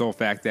because of the sole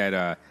fact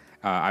that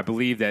I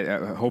believe that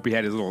Holtby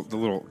had the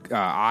little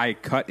eye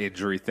cut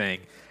injury thing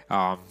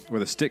where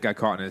the stick got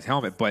caught in his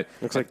helmet. But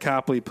looks like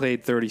Copley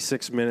played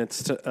 36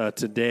 minutes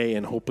today,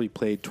 and Holtby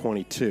played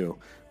 22.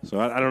 So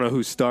I don't know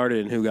who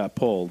started and who got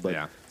pulled,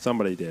 but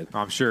somebody did.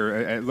 I'm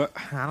sure.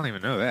 I don't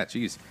even know that.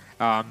 Jeez,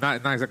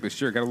 not exactly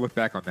sure. Got to look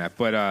back on that,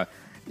 but.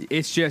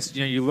 It's just,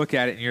 you look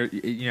at it and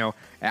you're,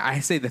 I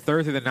say the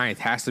 3rd through the 9th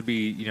has to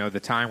be, the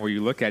time where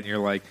you look at it and you're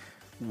like,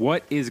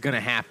 what is going to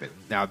happen?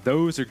 Now,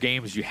 those are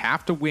games you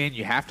have to win.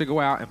 You have to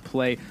go out and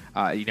play,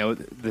 like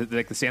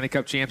the Stanley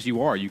Cup champs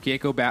you are. You can't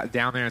go back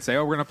down there and say,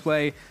 we're going to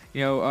play,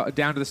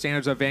 down to the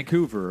standards of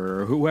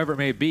Vancouver or whoever it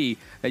may be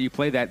that you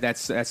play that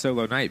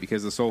solo night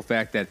because of the sole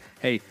fact that,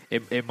 hey,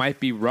 it might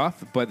be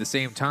rough, but at the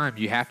same time,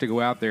 you have to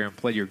go out there and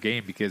play your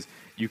game because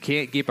you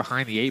can't get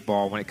behind the 8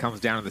 ball when it comes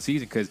down to the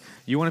season because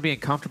you want to be in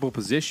comfortable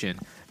position.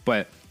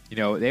 But,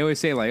 they always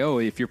say, like, oh,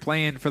 if you're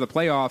playing for the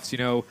playoffs,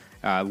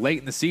 late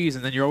in the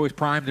season, then you're always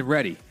primed and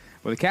ready.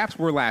 Well, the Caps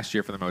were last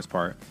year for the most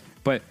part.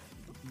 But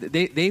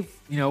they've been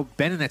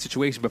in that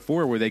situation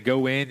before where they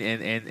go in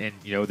and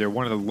they're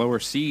one of the lower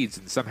seeds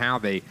and somehow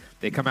they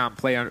come out and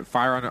play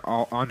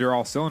under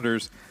all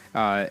cylinders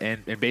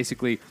and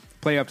basically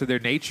play up to their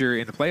nature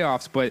in the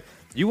playoffs. But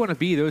you want to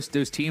be those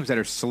teams that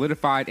are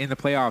solidified in the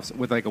playoffs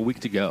with like a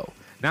week to go,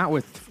 not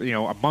with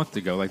a month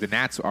to go, like the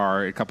Nats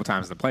are a couple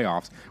times in the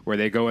playoffs, where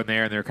they go in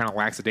there and they're kind of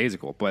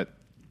lackadaisical. But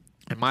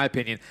in my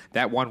opinion,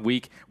 that 1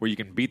 week where you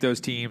can beat those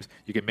teams,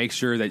 you can make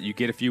sure that you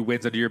get a few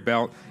wins under your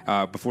belt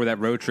before that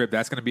road trip.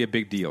 That's going to be a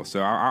big deal.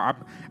 So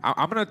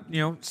I'm going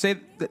to say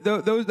that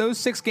those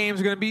 6 games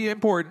are going to be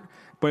important.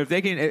 But if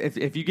they can,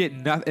 if you get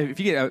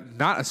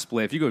not a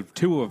split, if you go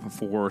 2 of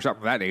 4 or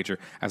something of that nature,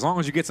 as long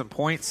as you get some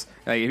points,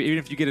 even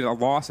if you get a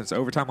loss and it's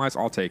overtime loss,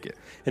 I'll take it.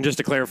 And just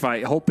to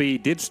clarify,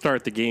 Holtby did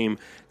start the game,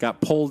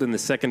 got pulled in the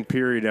second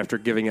period after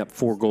giving up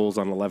 4 goals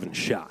on 11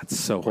 shots.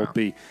 So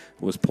Holtby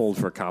was pulled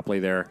for Copley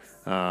there,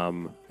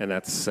 and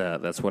that's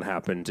what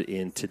happened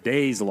in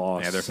today's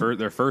loss. Yeah,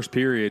 their first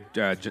period,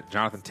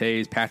 Jonathan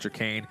Toews, Patrick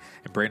Kane,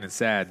 and Brandon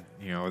Saad.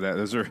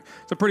 Those are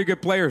some pretty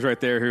good players right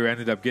there who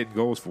ended up getting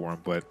goals for them,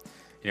 but.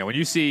 When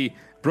you see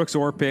Brooks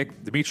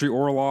Orpik, Dmitry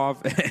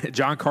Orlov,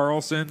 John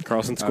Carlson.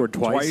 Carlson scored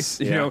twice.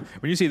 When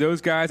you see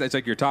those guys, it's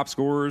like your top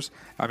scorers.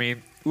 I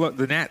mean, look,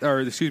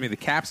 the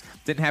Caps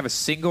didn't have a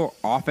single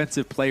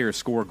offensive player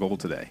score a goal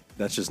today.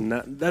 That's just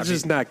not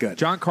good.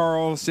 John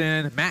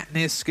Carlson, Matt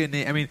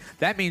Niskanen. I mean,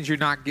 that means you're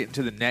not getting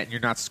to the net and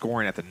you're not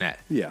scoring at the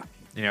net. Yeah.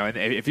 And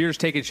if you're just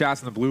taking shots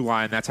in the blue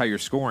line, that's how you're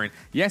scoring.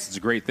 Yes, it's a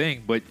great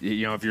thing, but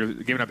if you're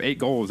giving up 8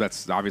 goals,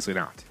 that's obviously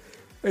not.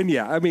 And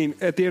I mean,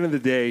 at the end of the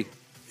day,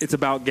 it's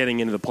about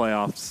getting into the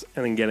playoffs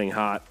and then getting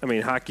hot. I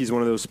mean, hockey is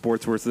one of those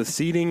sports where the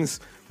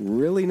seedings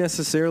really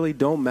necessarily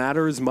don't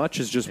matter as much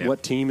as just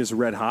what team is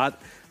red hot.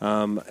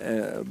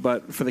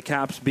 But for the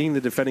Caps, being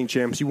the defending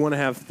champs, you want to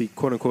have the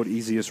quote-unquote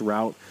easiest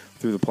route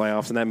through the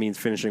playoffs, and that means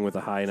finishing with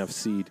a high enough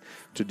seed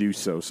to do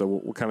so. So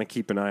we'll kind of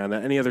keep an eye on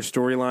that. Any other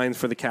storylines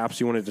for the Caps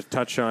you wanted to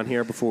touch on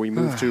here before we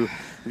move to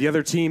the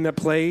other team that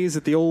plays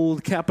at the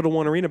old Capital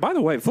One Arena? By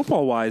the way,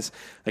 football-wise,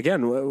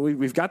 again,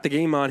 we've got the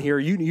game on here.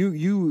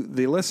 You,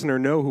 the listener,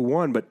 know who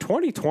won, but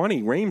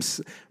 2020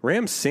 Rams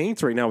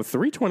Saints right now with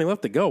 3:20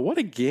 left to go. What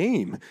a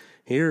game!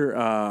 Here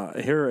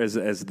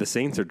as the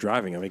Saints are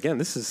driving. I mean, again,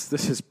 this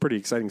is pretty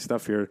exciting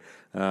stuff here.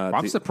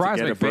 I'm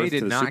surprised McVay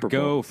did not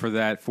go for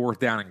that 4th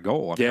down and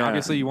goal. I mean,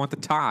 obviously you want the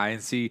tie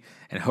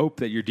and hope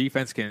that your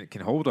defense can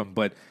hold them,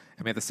 but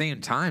I mean, at the same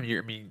time,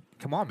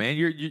 come on, man,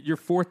 you're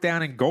fourth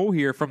down and goal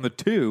here from the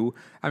 2.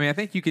 I mean, I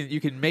think you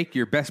can make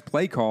your best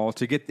play call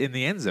to get in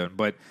the end zone,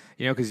 but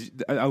because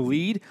a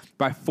lead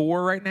by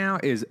 4 right now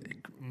is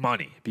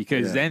money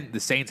because then the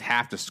Saints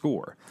have to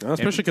score,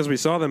 especially because we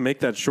saw them make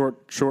that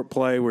short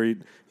play where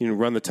you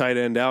run the tight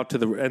end out to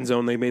the end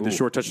zone. They made the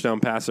short touchdown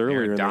pass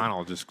earlier. Aaron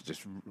Donald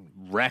just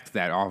wrecked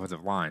that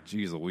offensive line.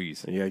 Jeez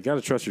Louise. Yeah, you got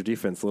to trust your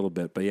defense a little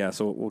bit, but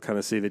so we'll kind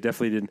of see. They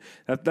definitely didn't.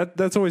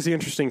 That's always the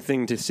interesting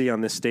thing to see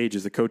on this stage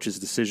is the coaches'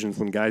 decisions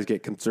when guys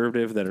get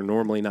conservative that are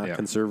normally not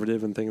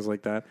conservative and things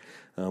like that.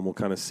 We'll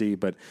kind of see,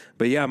 but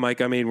yeah,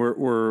 Mike. I mean,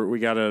 we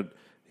got to.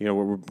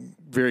 We're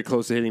very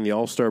close to hitting the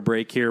All-Star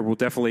break here. We'll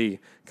definitely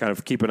kind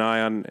of keep an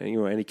eye on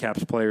any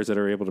Caps players that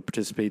are able to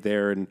participate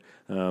there. And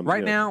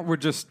right now, we're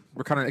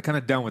kind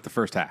of done with the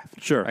first half.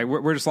 Sure, right?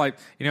 We're just like,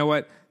 you know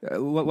what?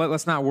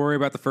 Let's not worry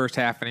about the first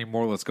half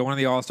anymore. Let's go into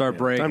the All-Star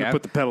break. Time to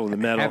put the pedal in the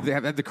metal.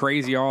 Have the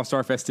crazy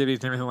All-Star festivities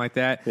and everything like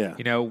that.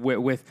 Yeah.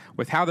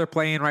 With how they're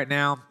playing right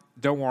now.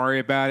 Don't worry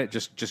about it.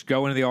 Just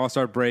go into the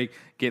All-Star break,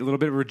 get a little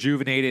bit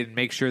rejuvenated, and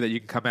make sure that you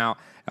can come out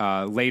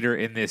later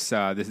in this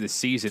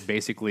season,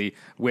 basically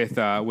with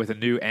a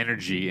new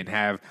energy and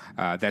have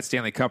that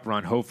Stanley Cup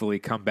run hopefully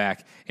come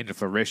back into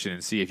fruition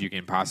and see if you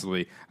can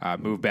possibly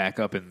move back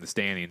up in the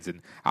standings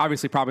and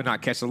obviously probably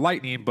not catch the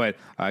Lightning, but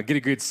get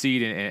a good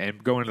seed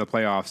and go into the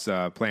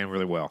playoffs playing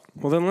really well.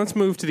 Well, then let's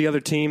move to the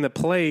other team that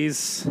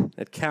plays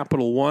at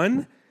Capital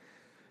One,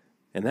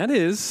 and that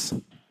is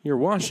your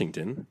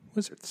Washington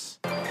Wizards.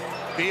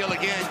 Beal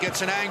again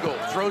gets an angle,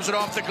 throws it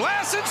off the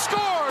glass and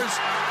scores.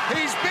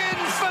 He's been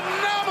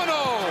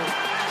phenomenal.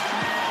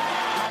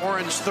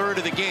 Oran's third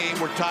of the game.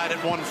 We're tied at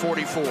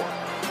 144.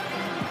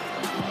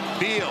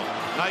 Beal,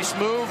 nice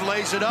move,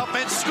 lays it up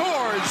and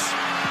scores.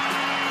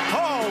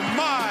 Oh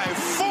my,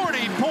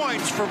 40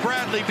 points for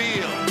Bradley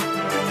Beal.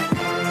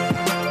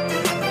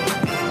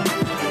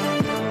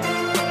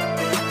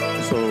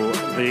 So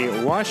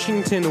the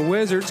Washington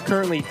Wizards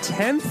currently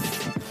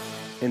 10th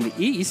in the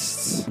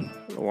East.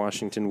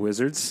 Washington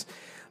Wizards,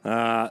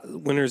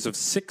 winners of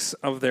 6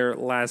 of their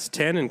last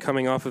 10, and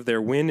coming off of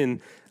their win in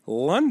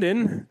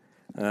London,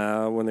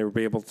 when they were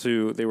able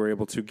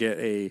to get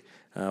a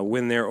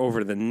win there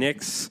over the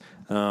Knicks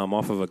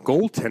off of a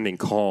goaltending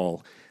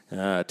call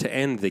to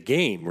end the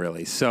game.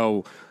 Really,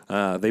 so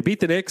they beat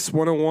the Knicks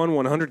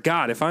 101-100.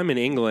 God, if I'm in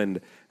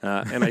England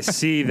and I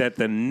see that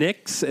the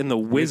Knicks and the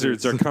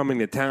Wizards are coming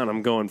to town,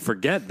 I'm going,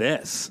 forget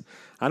this.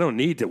 I don't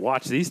need to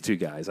watch these two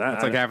guys.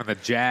 It's like having the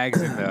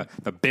Jags and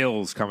the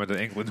Bills coming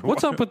to England.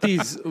 What's up with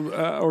these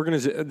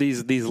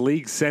these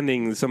leagues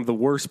sending some of the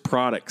worst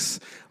products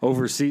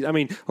overseas? I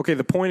mean, okay,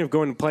 the point of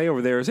going to play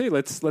over there is, hey,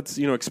 let's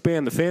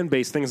expand the fan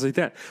base, things like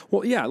that.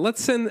 Well, yeah,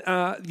 let's send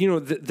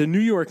the New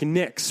York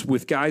Knicks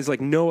with guys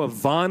like Noah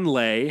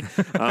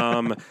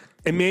Vonleh,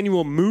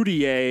 Emmanuel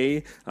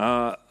Mudiay.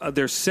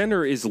 Their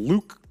center is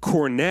Luke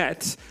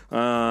Cornett,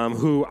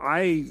 who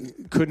I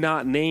could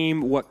not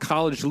name what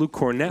college Luke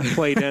Cornett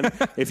played in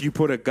if you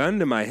put a gun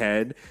to my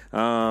head.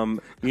 One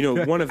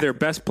of their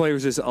best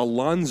players is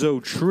Alonzo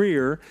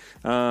Trier.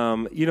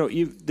 And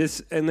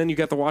then you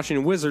got the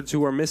Washington Wizards,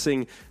 who are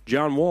missing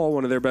John Wall,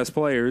 one of their best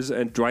players,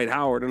 and Dwight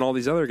Howard and all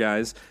these other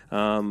guys.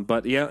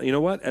 But yeah, you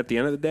know what? At the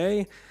end of the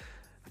day,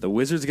 the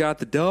Wizards got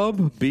the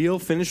dub. Beal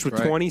finished with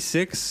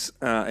 26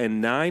 and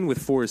 9 with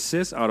 4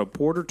 assists. Otto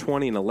Porter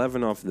 20 and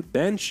 11 off the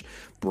bench.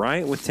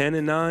 Bryant with 10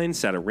 and 9.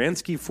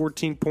 Satoransky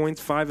 14 points,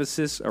 5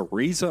 assists.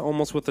 Ariza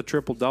almost with a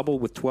triple double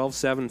with 12,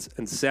 7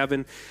 and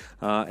 7.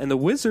 And the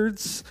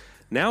Wizards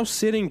now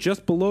sitting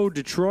just below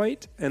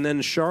Detroit, and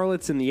then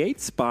Charlotte's in the 8th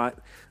spot.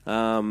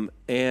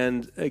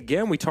 And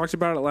again, we talked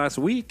about it last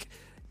week.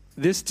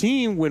 This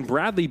team, when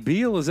Bradley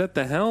Beal is at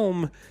the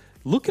helm,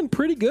 looking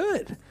pretty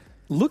good.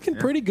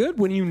 Pretty good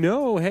when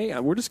hey,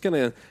 we're just going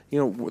to,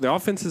 the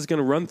offense is going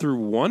to run through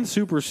one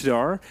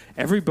superstar.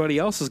 Everybody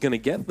else is going to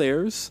get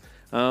theirs,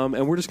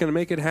 and we're just going to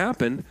make it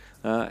happen.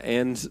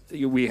 And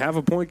we have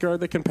a point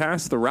guard that can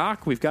pass the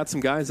rock. We've got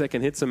some guys that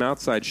can hit some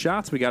outside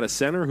shots. We got a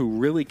center who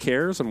really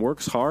cares and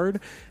works hard.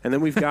 And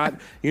then we've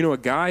got, a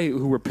guy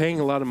who we're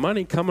paying a lot of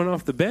money coming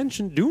off the bench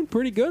and doing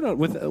pretty good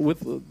with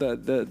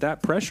that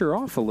pressure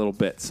off a little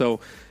bit. So,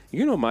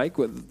 Mike,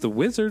 with the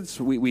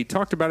Wizards, we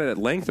talked about it at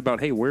length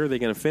about, hey, where are they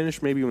going to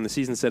finish maybe when the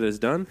season said and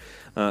done.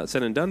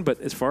 But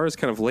as far as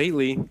kind of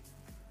lately,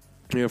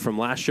 from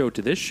last show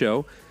to this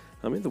show,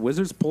 I mean, the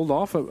Wizards pulled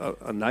off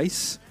a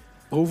nice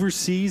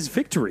overseas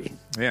victory.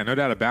 Yeah, no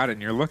doubt about it.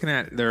 And you're looking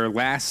at their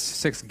last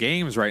 6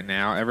 games right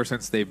now, ever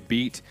since they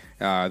beat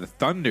the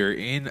Thunder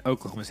in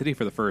Oklahoma City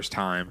for the first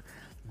time.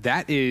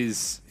 That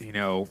is,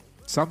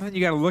 something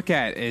you got to look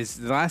at is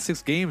the last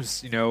 6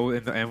 games,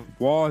 and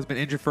Wall has been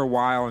injured for a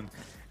while, and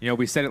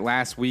we said it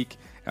last week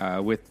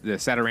with the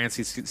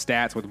Satoransky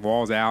stats with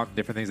Walls out and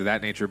different things of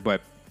that nature.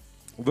 But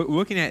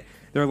looking at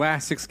their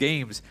last 6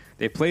 games,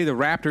 they played the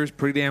Raptors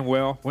pretty damn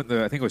well. I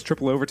think it was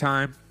triple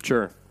overtime.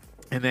 Sure.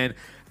 And then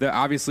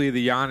obviously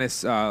the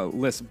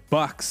Giannis-less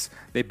Bucks,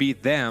 they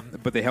beat them,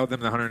 but they held them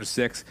to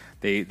 106.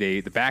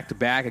 The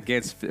back-to-back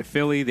against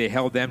Philly, they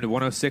held them to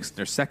 106 in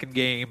their second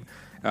game.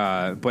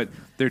 But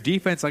their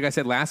defense, like I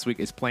said last week,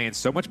 is playing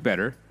so much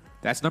better.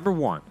 That's number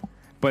one.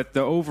 But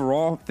the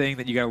overall thing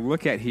that you got to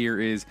look at here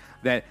is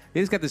that they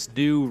just got this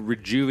new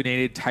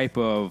rejuvenated type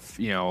of,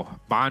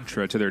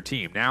 mantra to their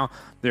team. Now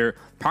they're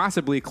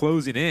possibly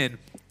closing in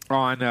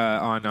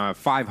on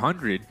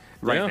 500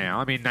 right now.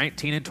 I mean,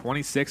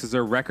 19-26 is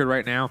their record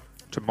right now.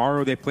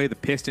 Tomorrow they play the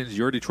Pistons,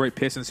 your Detroit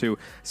Pistons, who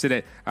sit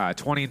at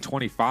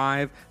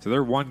 20-25. So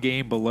they're one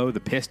game below the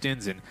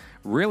Pistons. And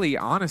really,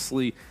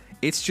 honestly,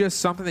 it's just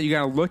something that you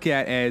got to look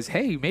at as,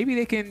 hey, maybe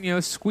they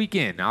can, squeak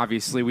in.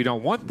 Obviously, we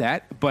don't want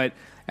that, but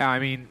I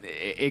mean,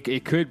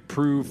 it could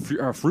prove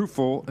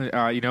fruitful,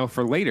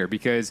 for later.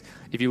 Because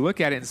if you look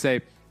at it and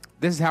say,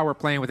 this is how we're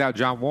playing without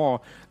John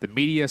Wall, the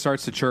media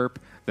starts to chirp,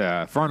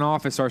 the front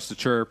office starts to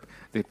chirp,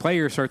 the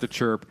players start to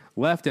chirp,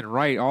 left and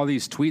right, all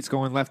these tweets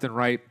going left and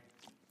right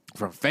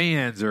from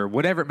fans or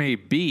whatever it may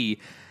be.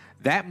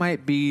 That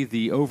might be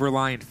the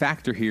overlying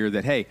factor here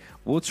that, hey,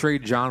 we'll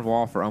trade John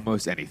Wall for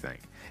almost anything.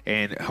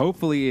 And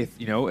hopefully,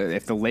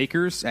 if the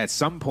Lakers at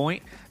some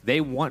point they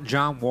want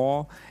John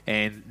Wall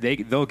and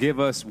they'll give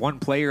us one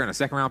player and a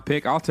second-round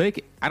pick, I'll take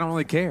it. I don't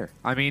really care.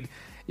 I mean,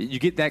 you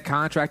get that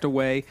contract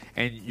away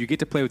and you get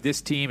to play with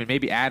this team and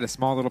maybe add a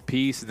small little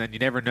piece, and then you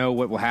never know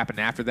what will happen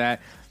after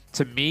that.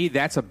 To me,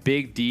 that's a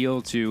big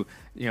deal to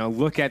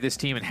look at this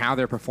team and how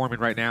they're performing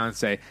right now and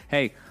say,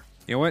 hey,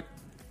 you know what?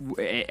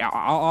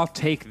 I'll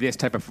take this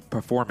type of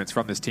performance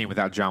from this team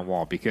without John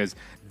Wall, because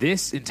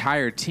this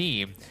entire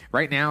team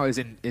right now is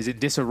in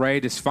disarray,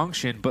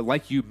 dysfunction. But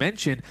like you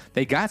mentioned,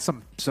 they got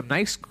some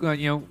nice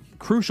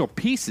crucial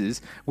pieces,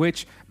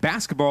 which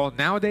basketball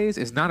nowadays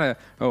is not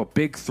a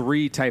big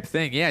three type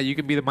thing. Yeah, you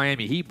can be the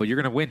Miami Heat, but you're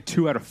going to win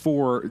 2 out of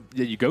 4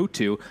 that you go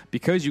to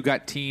because you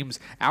got teams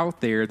out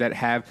there that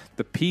have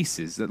the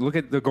pieces. That look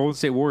at the Golden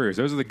State Warriors.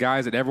 Those are the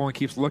guys that everyone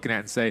keeps looking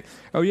at and say,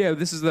 oh yeah,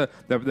 this is the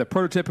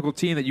prototypical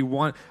team that you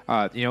want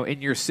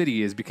in your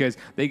city, is because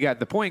they got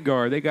the point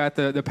guard, they got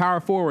the power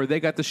forward, they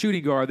got the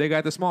shooting guard, they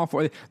got the small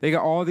forward, they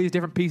got all these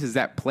different pieces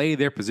that play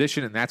their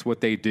position, and that's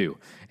what they do.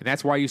 And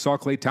that's why you saw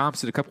Klay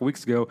Thompson a couple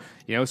weeks ago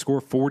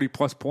score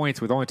 40-plus points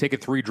with only taking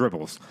 3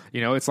 dribbles.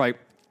 It's like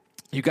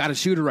you got a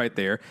shooter right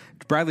there.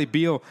 Bradley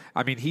Beal,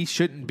 I mean, he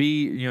shouldn't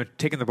be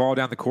taking the ball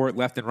down the court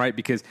left and right,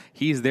 because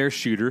he's their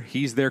shooter.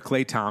 He's their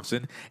Klay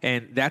Thompson,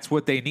 and that's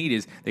what they need.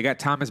 Is they got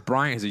Thomas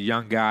Bryant as a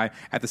young guy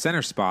at the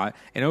center spot.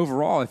 And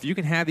overall, if you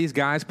can have these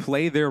guys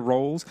play their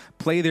roles,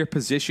 play their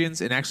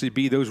positions, and actually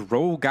be those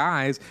role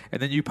guys,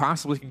 and then you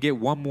possibly can get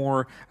one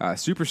more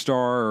superstar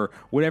or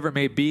whatever it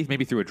may be,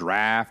 maybe through a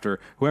draft or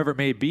whoever it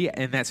may be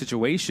in that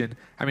situation.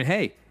 I mean,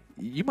 hey,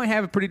 you might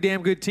have a pretty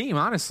damn good team,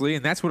 honestly,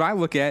 and that's what I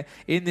look at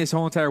in this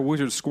whole entire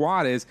Wizards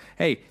squad is,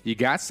 hey, you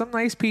got some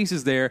nice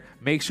pieces there.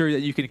 Make sure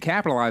that you can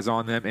capitalize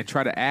on them and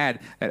try to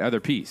add that other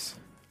piece.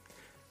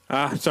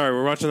 Sorry,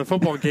 we're watching the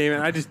football game,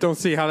 and I just don't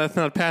see how that's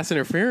not pass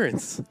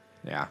interference.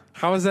 Yeah.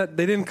 How is that?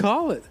 They didn't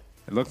call it.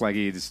 It looked like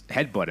he just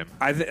headbutt him.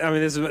 I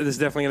mean, this is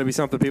definitely going to be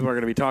something people are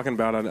going to be talking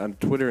about on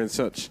Twitter and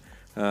such.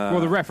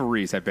 Well, the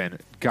referees have been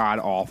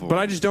god-awful. But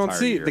I just don't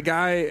see it. The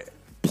guy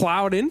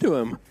plowed into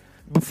him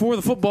before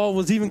the football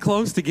was even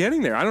close to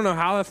getting there. I don't know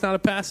how that's not a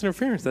pass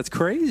interference. That's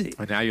crazy.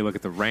 And now you look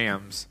at the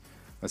Rams.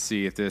 Let's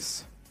see if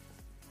this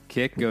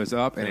kick goes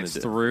up and it's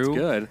through. It's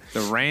good.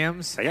 The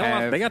Rams they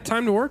got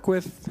time to work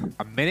with.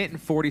 1 minute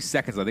and 40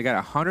 seconds left. They got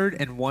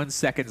 101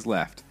 seconds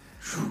left.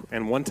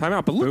 And one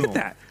timeout. But look at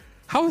that.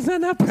 How is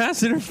that not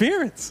pass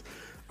interference?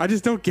 I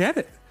just don't get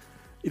it.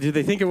 Did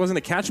they think it wasn't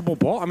a catchable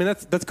ball? I mean,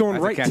 that's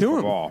going right to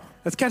him. Ball.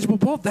 That's catchable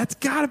ball. That's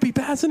got to be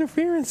pass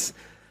interference.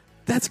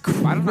 That's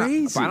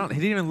crazy. He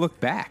didn't even look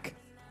back.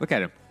 Look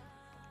at him.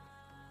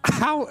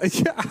 How?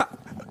 Yeah.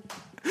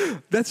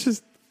 That's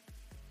just.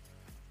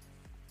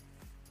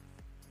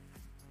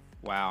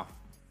 Wow.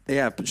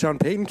 Yeah, but Sean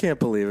Payton can't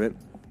believe it.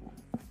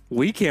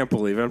 We can't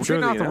believe it. I'm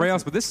sure off the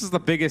rails, but this is the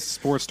biggest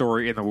sports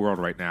story in the world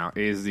right now,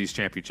 is these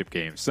championship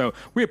games. So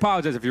we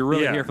apologize if you're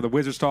really here for the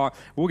Wizards talk.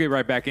 We'll get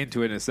right back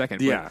into it in a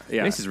second. Yeah.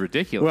 This is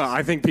ridiculous. Well,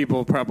 I think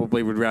people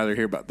probably would rather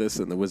hear about this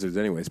than the Wizards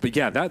anyways. But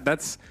yeah,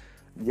 that's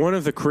one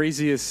of the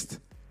craziest.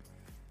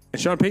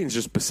 And Sean Payton's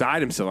just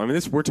beside himself. I mean,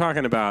 we're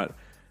talking about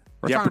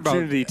the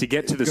opportunity to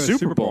get to the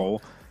Super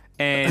Bowl.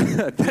 And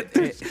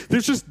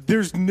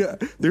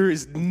there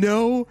is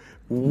no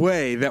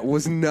way that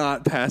was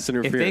not pass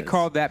interference. If they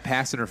called that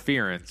pass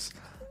interference,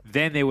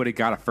 then they would have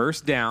got a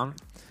first down,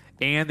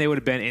 and they would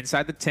have been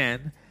inside the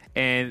 10.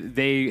 And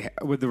the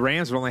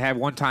Rams would only have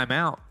one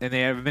timeout, and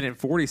they have 1 minute and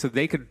 40, so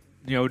they could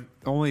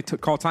only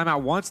call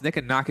timeout once, and they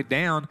could knock it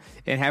down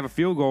and have a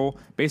field goal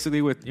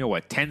basically with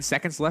 10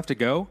 seconds left to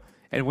go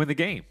and win the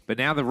game. But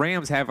now the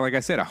Rams have, like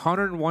I said,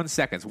 101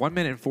 seconds, 1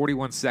 minute and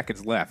 41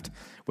 seconds left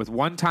with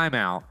one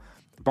timeout,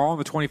 ball on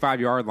the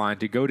 25-yard line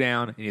to go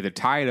down and either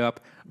tie it up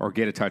or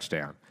get a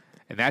touchdown.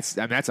 And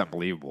that's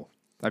unbelievable.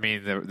 I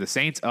mean, the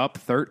Saints up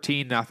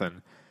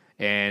 13-0,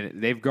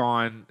 and they've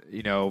gone,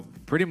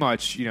 pretty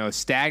much,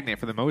 stagnant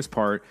for the most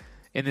part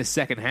in this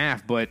second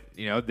half. But,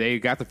 they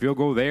got the field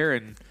goal there,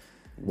 and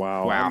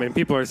wow. I mean,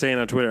 people are saying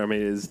on Twitter,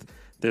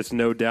 there's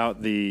no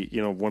doubt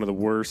one of the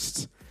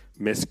worst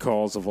missed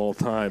calls of all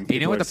time. You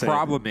know what the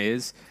problem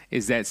is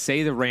that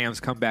say the Rams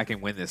come back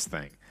and win this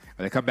thing,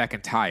 or they come back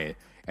and tie it,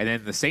 and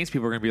then the Saints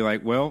people are going to be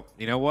like, well,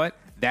 you know what?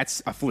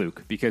 That's a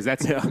fluke because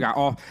that's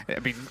all. I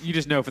mean, you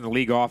just know from the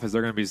league office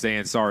they're going to be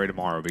saying sorry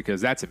tomorrow because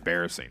that's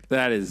embarrassing.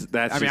 That's.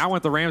 I mean, I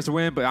want the Rams to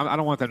win, but I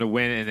don't want them to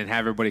win and then have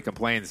everybody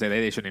complain and say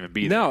they shouldn't even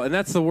be there. No, and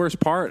that's the worst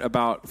part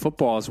about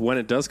football is when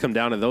it does come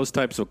down to those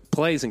types of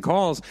plays and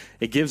calls,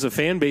 it gives a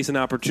fan base an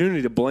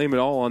opportunity to blame it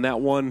all on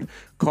that one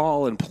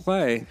call and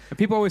play. And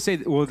people always say,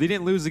 well, they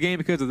didn't lose the game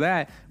because of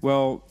that.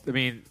 Well, I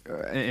mean,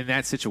 in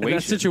that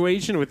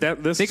situation. With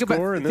this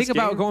score and this Think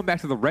about going back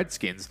to the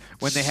Redskins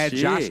when they had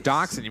Josh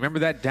Doxson. You remember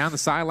that down the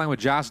sideline with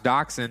Josh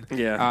Doxson?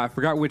 Yeah. I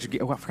forgot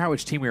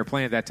which team we were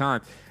playing at that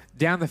time.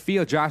 Down the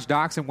field, Josh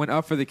Doxson went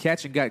up for the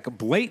catch and got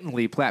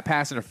blatantly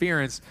pass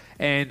interference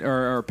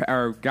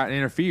or got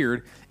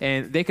interfered,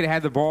 and they could have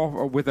had the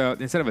ball with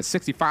instead of a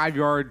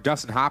 65-yard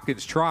Dustin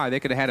Hopkins try,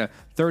 they could have had a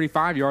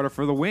 35-yarder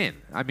for the win.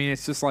 I mean,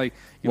 it's just like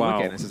you look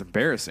at it, this is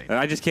embarrassing.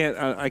 I just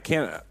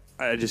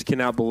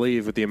cannot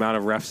believe with the amount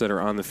of refs that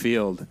are on the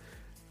field,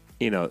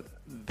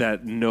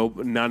 that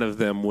none of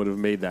them would have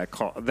made that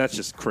call. That's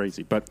just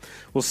crazy. But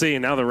we'll see.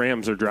 And now the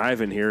Rams are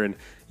driving here, and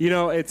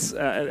it's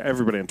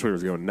everybody on Twitter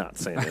is going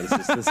nuts saying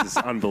this is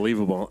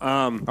unbelievable.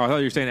 I thought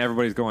you were saying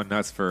everybody's going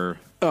nuts for.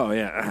 Oh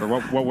yeah, for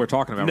what we're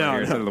talking about right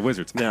here instead of the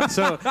Wizards. No,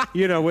 so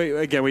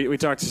we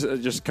talked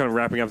just kind of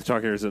wrapping up the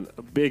talk here. Is a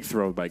big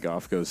throw by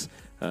Goff goes,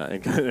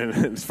 and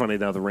it's funny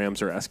now the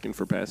Rams are asking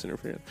for pass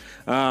interference,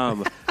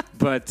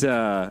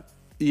 but.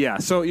 Yeah,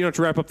 so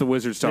to wrap up the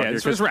Wizards talk here,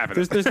 just wrap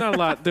it. There's not a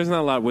lot. There's not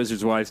a lot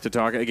Wizards wise to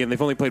talk. Again,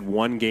 they've only played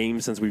one game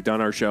since we've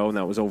done our show, and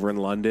that was over in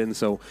London.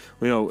 So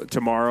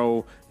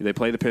tomorrow they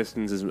play the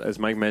Pistons, as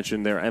Mike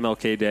mentioned. Their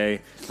MLK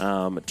Day,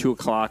 2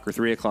 o'clock or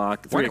 3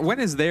 o'clock. When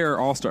is their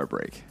All-Star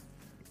break?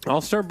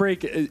 All-Star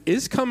break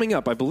is coming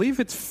up. I believe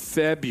it's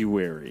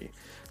February.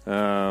 So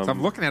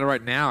I'm looking at it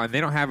right now, and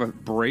they don't have a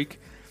break.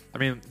 I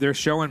mean, they're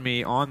showing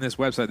me on this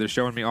website. They're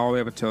showing me all the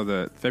way up until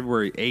the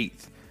February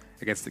 8th.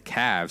 Against the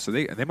Cavs, so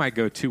they might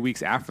go 2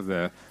 weeks after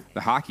the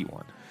hockey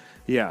one.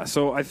 Yeah,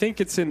 so I think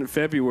it's in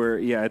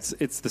February. Yeah, it's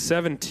the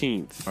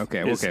 17th.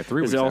 Okay,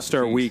 3 weeks. Is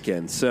All-Star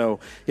Weekend. So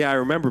yeah, I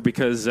remember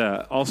because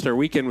All-Star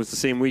Weekend was the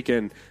same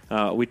weekend.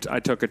 I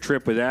took a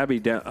trip with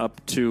Abby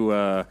up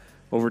to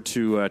over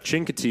to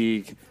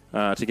Chincoteague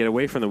to get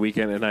away from the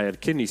weekend, and I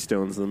had kidney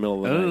stones in the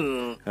middle of the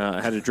night.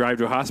 I had to drive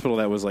to a hospital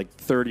that was like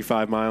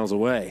 35 miles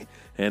away.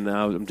 And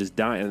I'm just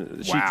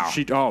dying. Wow.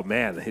 Oh,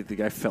 man, the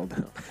guy fell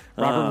down.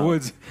 Robert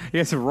Woods, he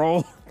has to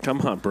roll.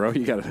 Come on, bro.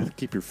 You got to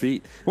keep your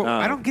feet. Well,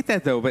 I don't get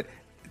that, though. But,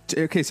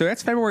 okay, so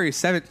that's February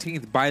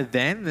 17th. By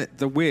then,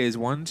 the Wiz,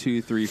 1,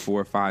 2, 3,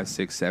 4, 5,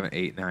 6, 7,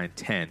 8, 9,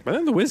 10. By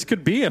then, the Wiz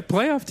could be a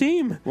playoff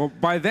team. Well,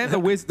 by then, the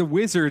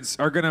Wizards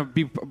are going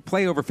to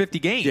play over 50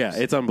 games. Yeah,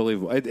 it's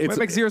unbelievable. It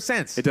makes zero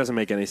sense. It doesn't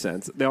make any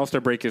sense. The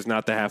All-Star break is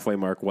not the halfway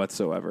mark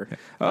whatsoever.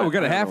 Oh, we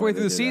got halfway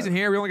through the season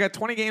here. We only got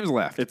 20 games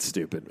left. It's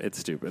stupid.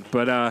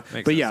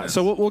 But yeah,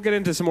 so we'll get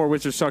into some more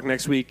Wizards talk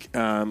next week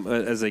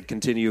as they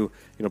continue,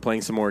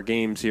 playing some more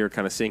games here,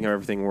 kind of seeing how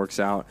everything works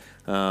out.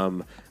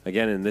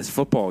 Again, in this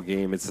football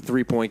game, it's a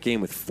 3-point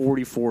game with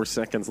 44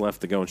 seconds left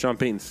to go. And Sean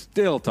Payton's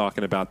still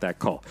talking about that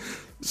call.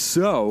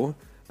 So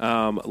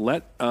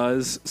let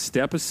us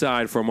step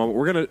aside for a moment.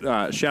 We're going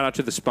to shout out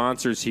to the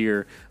sponsors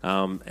here,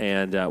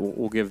 and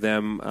we'll give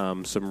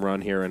them some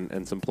run here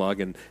and some plug.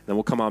 And then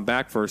we'll come on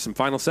back for some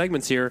final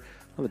segments here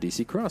on the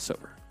DC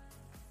Crossover.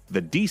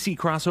 The DC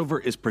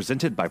Crossover is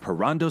presented by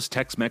Parando's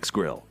Tex-Mex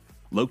Grill.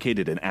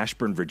 Located in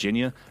Ashburn,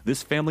 Virginia,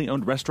 this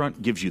family-owned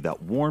restaurant gives you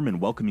that warm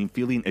and welcoming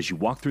feeling as you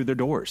walk through their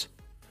doors.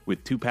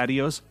 With 2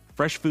 patios,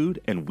 fresh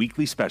food, and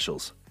weekly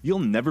specials, you'll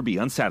never be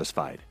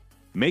unsatisfied.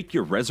 Make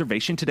your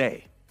reservation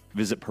today.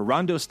 Visit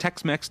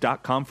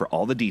ParandosTexMex.com for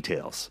all the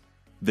details.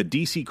 The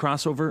DC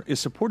Crossover is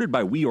supported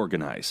by We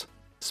Organize.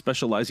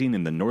 Specializing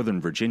in the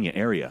Northern Virginia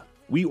area,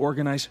 We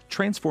Organize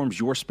transforms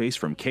your space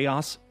from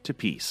chaos to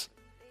peace,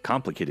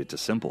 complicated to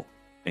simple,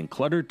 and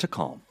cluttered to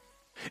calm.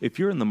 If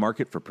you're in the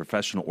market for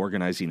professional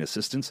organizing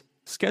assistance,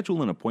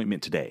 schedule an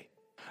appointment today.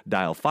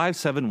 Dial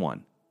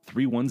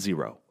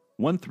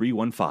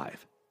 571-310-1315.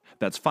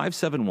 That's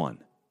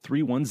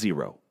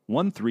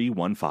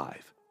 571-310-1315.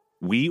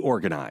 We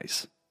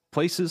Organize.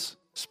 Places,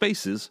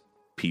 spaces,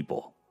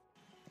 people.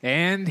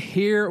 And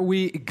here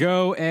we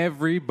go,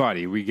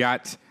 everybody. We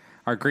got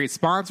our great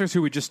sponsors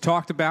who we just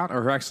talked about,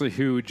 or actually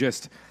who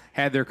just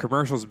had their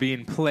commercials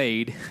being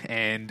played.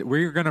 And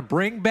we're going to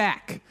bring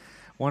back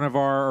one of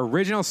our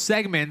original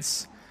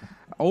segments,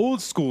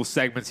 old school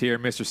segments here,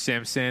 Mr.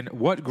 Simpson.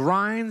 What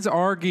grinds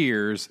our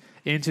gears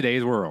in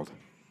today's world?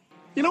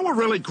 You know what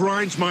really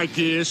grinds my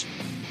gears?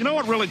 You know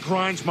what really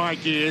grinds my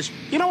gears?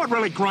 You know what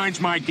really grinds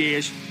my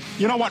gears?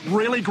 You know what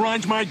really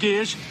grinds my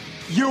gears?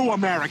 You,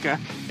 America.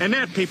 And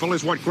that, people,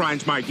 is what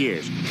grinds my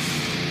gears.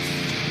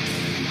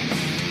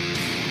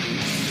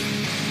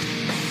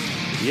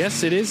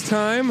 Yes, it is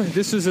time.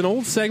 This is an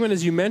old segment,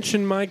 as you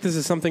mentioned, Mike. This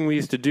is something we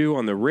used to do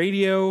on the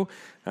radio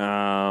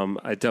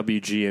at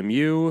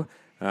WGMU.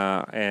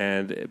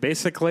 And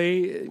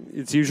basically,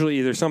 it's usually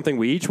either something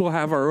we each will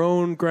have our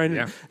own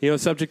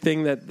subject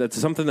thing that's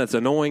something that's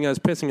annoying us,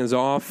 pissing us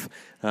off.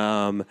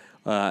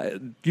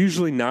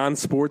 Usually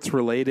non-sports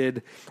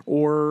related,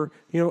 or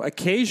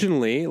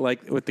occasionally,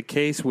 like with the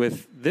case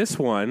with this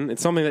one,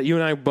 it's something that you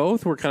and I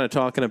both were kind of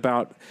talking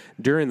about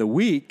during the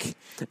week.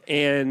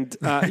 And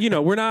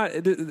we're not,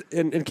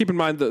 and keep in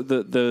mind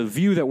the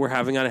view that we're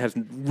having on it has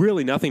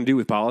really nothing to do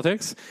with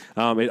politics.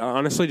 It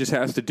honestly just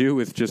has to do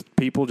with just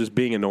people just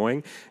being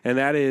annoying, and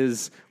that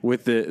is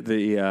with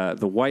the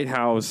White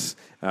House,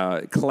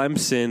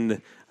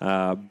 Clemson.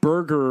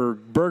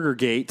 Burger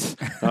Gate,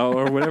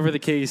 or whatever the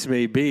case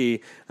may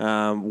be,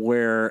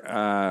 where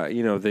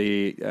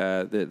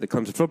the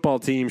Clemson football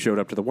team showed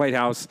up to the White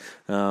House,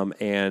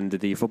 and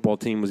the football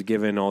team was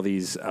given all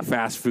these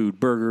fast food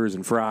burgers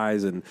and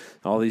fries and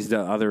all these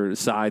other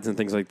sides and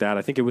things like that.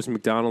 I think it was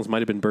McDonald's, might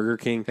have been Burger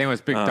King. I think it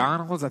was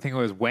McDonald's. I think it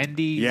was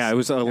Wendy's. Yeah, it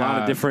was a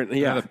lot of different.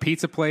 Yeah, the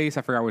pizza place.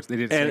 I forgot which they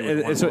did.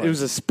 And so it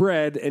was a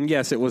spread, and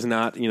yes, it was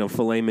not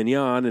filet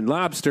mignon and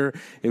lobster.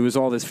 It was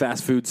all this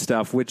fast food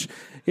stuff, which.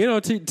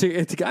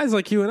 To guys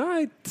like you and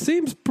I,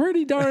 seems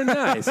pretty darn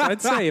nice.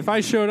 I'd say if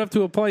I showed up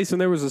to a place and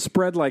there was a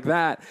spread like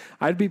that,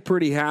 I'd be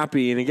pretty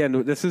happy. And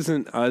again, this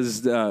isn't us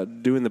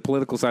doing the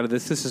political side of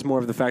this. This is more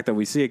of the fact that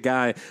we see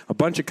a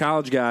bunch of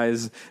college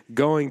guys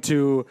going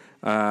to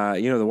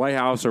the White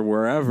House or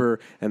wherever,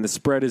 and the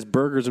spread is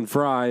burgers and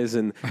fries,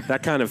 and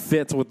that kind of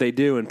fits what they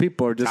do. And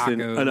people are just in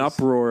an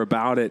uproar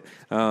about it,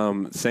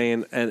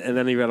 saying, and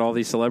then you've got all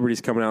these celebrities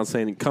coming out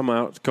saying,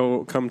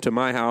 come to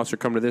my house or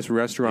come to this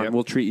restaurant, yep.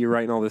 We'll treat you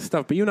right and all this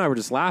stuff. But you and I were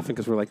just laughing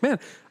because we're like, man,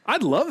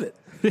 I'd love it.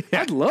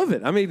 I'd love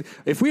it. I mean,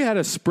 if we had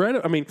a spread,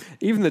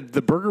 even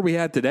the burger we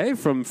had today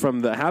from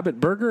the Habit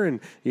Burger, and,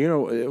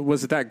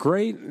 was it that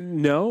great?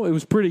 No, it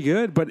was pretty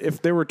good. But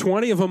if there were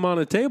 20 of them on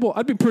a table,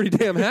 I'd be pretty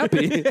damn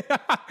happy.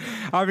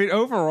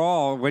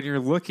 Overall, when you're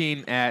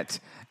looking at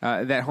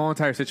that whole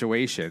entire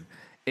situation,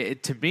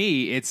 to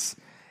me, it's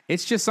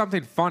just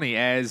something funny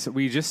as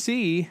we just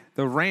see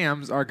the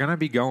Rams are going to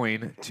be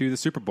going to the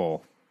Super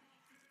Bowl.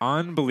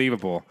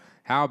 Unbelievable.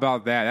 How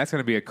about that? That's going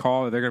to be a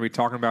call that they're going to be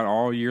talking about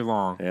all year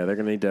long. Yeah, they're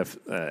going to need to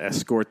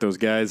escort those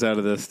guys out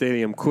of the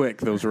stadium quick,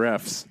 those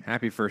refs.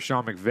 Happy for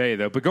Sean McVay,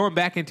 though. But going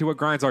back into what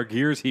grinds our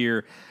gears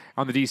here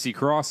on the DC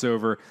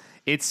crossover,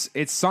 it's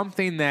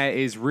something that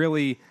is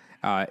really,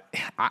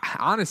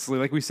 honestly,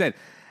 like we said,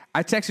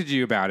 I texted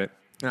you about it,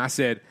 and I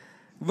said,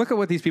 look at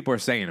what these people are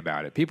saying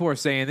about it. People are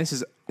saying this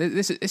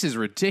is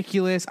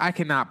ridiculous. I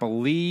cannot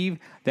believe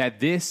that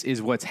this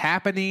is what's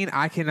happening.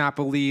 I cannot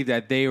believe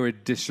that they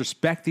would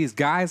disrespect these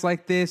guys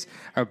like this.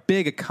 A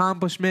big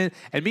accomplishment.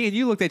 And me and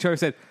you looked at each other and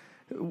said,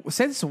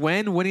 since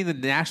when winning the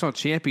national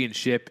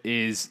championship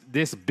is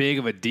this big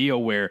of a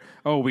deal where,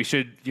 we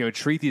should,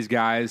 treat these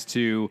guys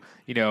to,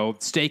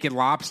 steak and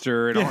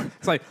lobster and all.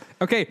 It's like,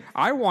 okay,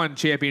 I won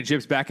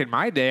championships back in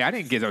my day. I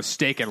didn't get those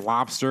steak and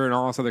lobster and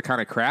all this other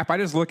kind of crap. I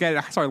just look at it,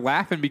 I started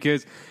laughing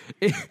because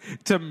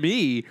to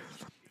me,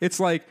 it's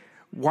like,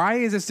 why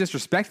is this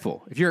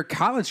disrespectful? If you're a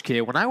college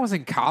kid, when I was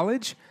in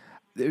college,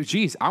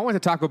 geez, I went to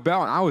Taco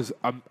Bell, and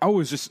I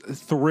was just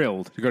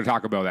thrilled to go to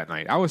Taco Bell that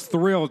night. I was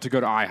thrilled to go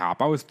to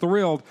IHOP. I was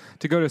thrilled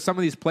to go to some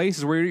of these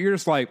places where you're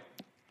just like,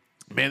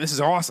 man, this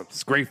is awesome.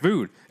 It's great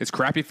food. It's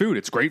crappy food.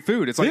 It's great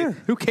food. It's like,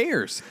 who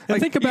cares?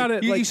 And think about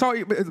it. You saw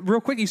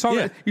real quick. You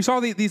saw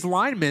these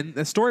linemen.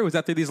 The story was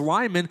out there. These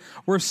linemen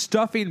were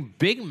stuffing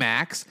Big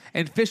Macs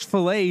and fish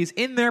fillets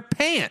in their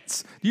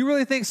pants. Do you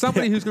really think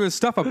somebody who's going to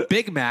stuff a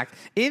Big Mac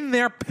in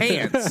their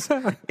pants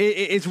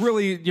it's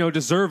really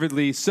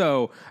deservedly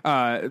so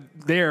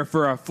there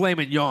for a filet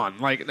mignon?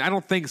 Like, I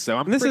don't think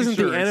so. This isn't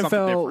the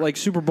NFL like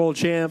Super Bowl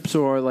champs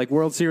or like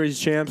World Series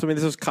champs.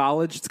 This is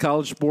college. It's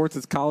college sports.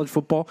 It's college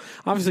football.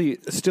 Obviously,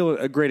 still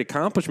a great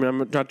accomplishment.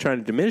 I'm not trying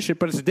to diminish it,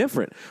 but it's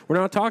different. We're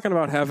not talking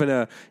about having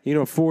a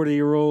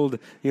 40-year-old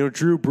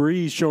Drew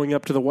Brees showing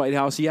up to the White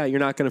House. Yeah, you're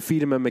not going to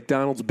feed him a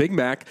McDonald's Big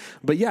Mac,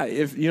 but yeah,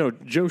 if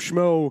Joe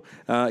Schmo,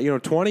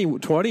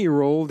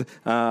 20-year-old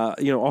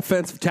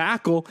offensive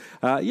tackle,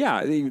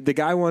 the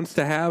guy wants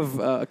to have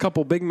a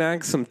couple Big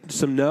Macs, some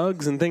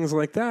nugs and things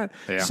like that.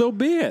 Yeah. So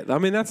be it.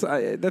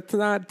 That's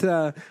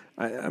not.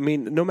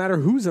 No matter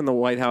who's in the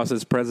White House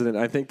as president,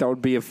 I think that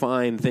would be a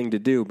fine thing to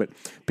do. But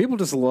people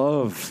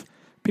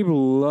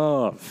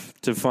love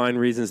to find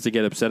reasons to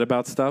get upset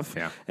about stuff.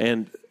 Yeah.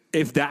 And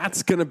if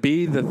that's going to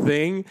be the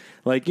thing,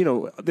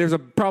 there's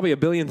probably a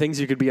billion things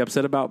you could be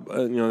upset about,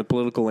 the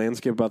political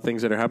landscape, about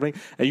things that are happening,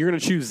 and you're going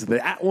to choose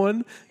that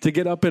one to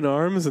get up in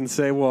arms and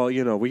say, well,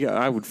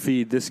 I would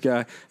feed this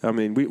guy.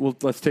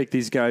 Let's take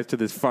these guys to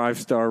this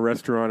 5-star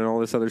restaurant and all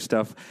this other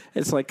stuff.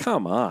 It's like,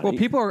 come on. Well,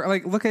 people are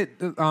like, look at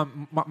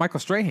Michael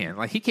Strahan.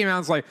 Like, he came out and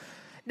was like,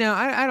 no,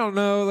 I don't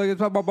know, like,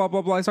 blah, blah, blah,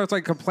 blah, blah. He starts,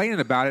 complaining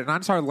about it, and I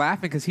started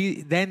laughing because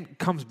he then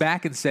comes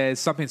back and says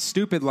something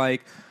stupid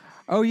like,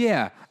 oh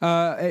yeah,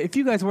 if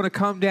you guys want to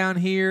come down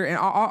here and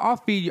I'll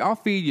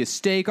feed you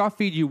steak, I'll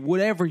feed you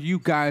whatever you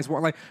guys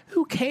want. Like,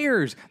 who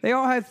cares? They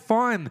all had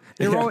fun.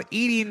 They were all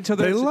eating until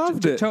they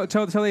loved it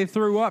till they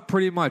threw up.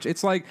 Pretty much,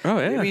 it's like, oh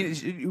yeah. I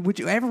mean, would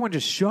you everyone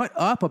just shut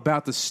up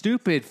about the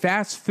stupid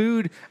fast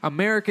food,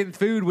 American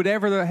food,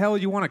 whatever the hell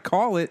you want to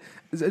call it?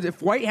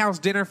 White House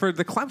dinner for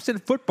the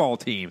Clemson football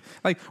team.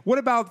 Like, what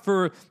about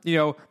for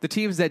the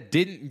teams that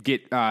didn't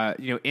get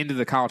into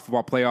the college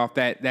football playoff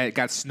that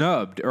got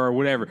snubbed or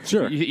whatever?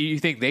 Sure. You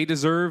think they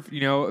deserve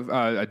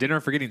a dinner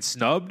for getting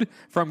snubbed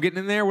from getting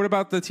in there? What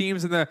about the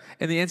teams in the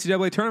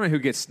NCAA tournament who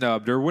get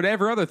snubbed or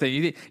whatever other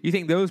thing? You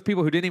think those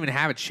people who didn't even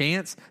have a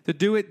chance to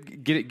do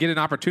it get an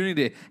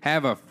opportunity to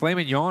have a filet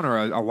mignon or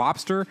a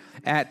lobster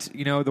at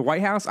the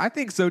White House? I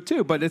think so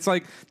too. But it's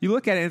like you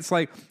look at it, and it's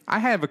like I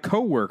have a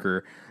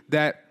coworker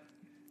that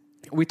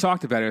we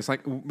talked about it. It's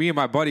like me and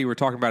my buddy were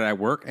talking about it at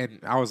work, and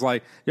I was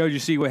like, "Yo, did you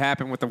see what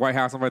happened with the White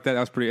House?" Something like that.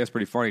 That's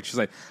pretty funny. She's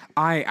like,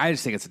 "I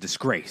just think it's a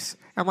disgrace."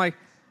 I'm like,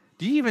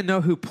 "Do you even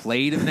know who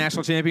played in the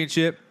national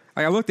championship?"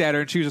 Like, I looked at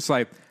her, and she was just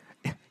like,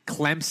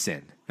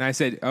 "Clemson." And I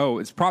said, "Oh,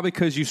 it's probably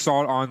because you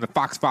saw it on the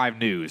Fox 5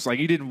 News. Like,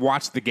 you didn't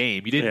watch the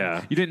game. You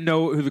didn't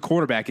know who the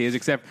quarterback is,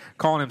 except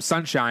calling him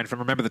Sunshine from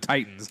Remember the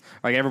Titans,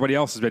 like everybody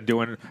else has been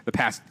doing the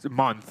past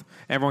month.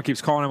 Everyone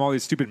keeps calling him all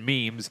these stupid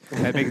memes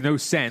that make no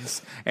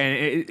sense.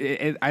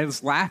 And I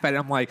just laugh at it.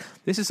 I'm like,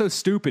 this is so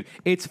stupid.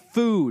 It's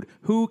food.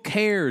 Who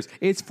cares?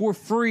 It's for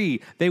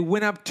free. They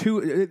went up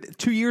 2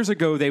 years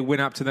ago. They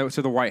went up to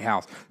the White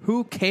House.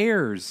 Who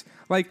cares?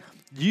 Like."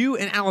 You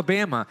and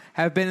Alabama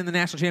have been in the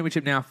national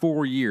championship now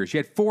 4 years. You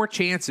had 4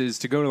 chances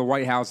to go to the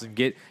White House and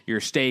get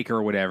your steak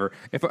or whatever.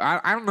 If I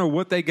don't know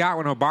what they got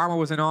when Obama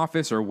was in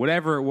office or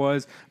whatever it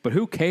was, but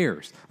who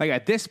cares? Like,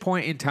 at this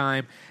point in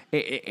time,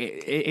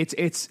 it's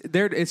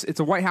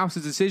a White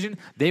House's decision.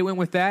 They went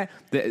with that.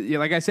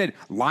 Like I said,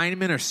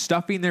 linemen are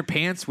stuffing their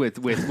pants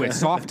with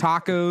soft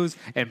tacos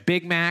and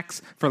Big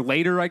Macs for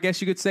later, I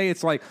guess you could say.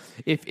 It's like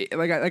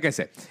like I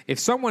said, if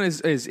someone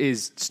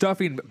is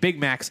stuffing Big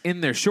Macs in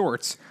their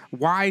shorts,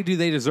 why do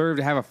they deserve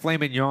to have a filet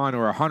mignon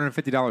or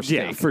 $150 steak?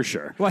 Yeah, for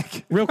sure.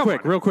 Like, real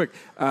quick.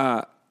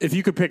 If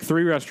you could pick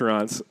 3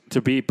 restaurants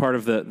to be part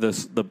of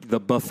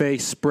the buffet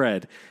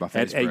spread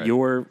at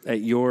your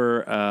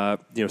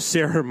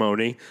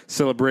ceremony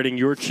celebrating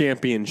your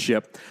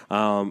championship,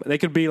 they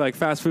could be like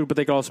fast food, but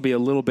they could also be a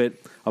little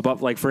bit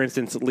above. Like, for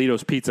instance,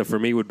 Lito's Pizza for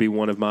me would be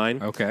one of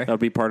mine. Okay, that would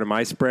be part of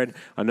my spread.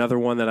 Another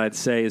one that I'd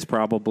say is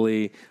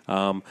probably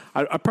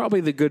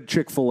probably the good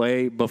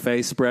Chick-fil-A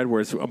buffet spread,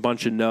 where it's a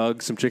bunch of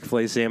nugs, some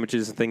Chick-fil-A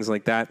sandwiches, and things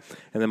like that.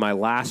 And then my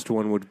last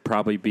one would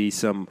probably be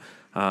some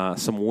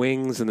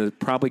wings, and there's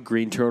probably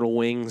green turtle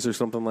wings or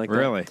something like that.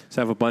 Really?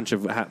 So I have a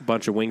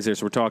bunch of wings there.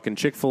 So we're talking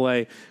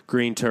Chick-fil-A,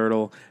 green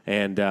turtle,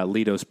 and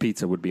Lito's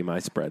Pizza would be my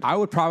spread. I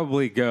would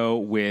probably go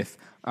with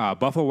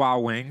Buffalo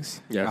Wild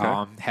Wings.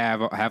 Yeah, okay.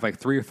 Have like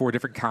 3 or 4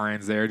 different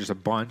kinds there, just a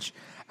bunch.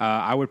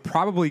 I would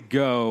probably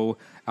go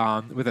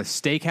with a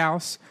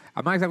steakhouse.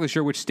 I'm not exactly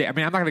sure which steak. I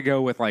mean, I'm not going to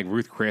go with like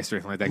Ruth Chris or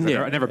anything like that.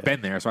 Yeah, I've never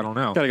been there, so I don't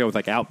know. Got to go with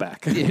like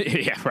Outback.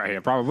 Yeah, right. Yeah,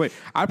 probably.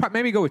 I'd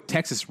maybe go with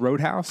Texas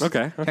Roadhouse.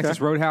 Okay.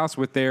 Texas Roadhouse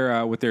with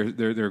their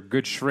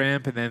good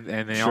shrimp,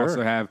 and they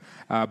also have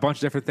a bunch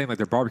of different things, like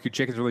their barbecue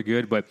chicken's really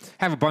good. But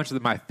have a bunch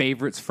of my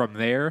favorites from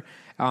there.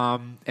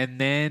 And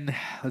then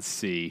let's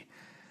see.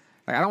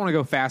 I don't want to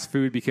go fast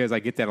food because I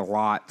get that a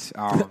lot,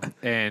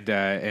 and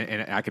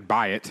I can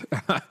buy it.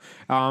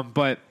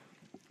 But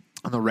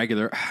on the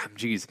regular,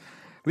 geez.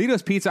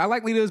 Lito's Pizza. I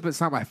like Lito's, but it's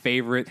not my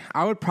favorite.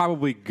 I would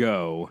probably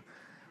go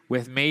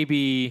with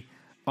maybe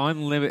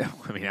unlimited.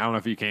 I mean, I don't know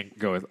if you can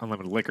go with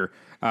unlimited liquor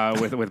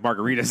with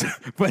margaritas,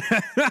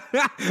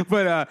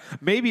 but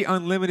maybe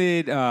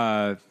unlimited.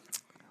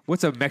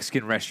 What's a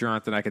Mexican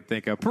restaurant that I could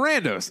think of?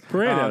 Parandos.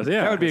 Yeah.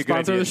 That would be a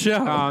good sponsor of the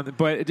show.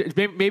 But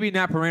maybe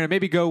not Parando.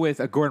 Maybe go with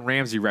a Gordon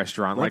Ramsay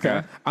restaurant, like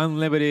a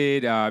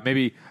unlimited,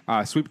 maybe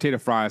sweet potato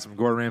fries from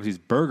Gordon Ramsay's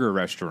burger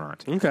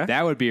restaurant. Okay.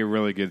 That would be a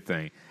really good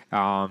thing.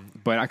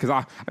 But because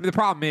I mean, the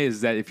problem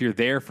is that if you're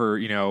there for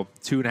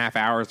 2.5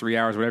 hours, 3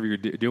 hours, whatever you're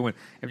doing,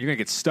 I mean, you're gonna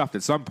get stuffed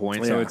at some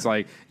point. Yeah. So it's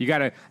like you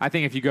gotta. I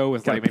think if you go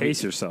with like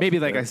pace yourself, maybe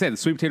like I said, the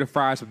sweet potato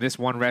fries from this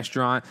one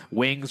restaurant,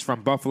 wings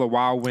from Buffalo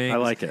Wild Wings. I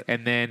like it,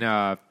 and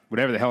then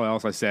whatever the hell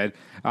else I said.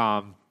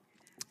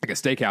 Like a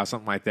steakhouse,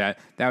 something like that.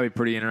 That would be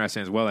pretty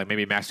interesting as well. Like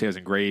maybe mashed potatoes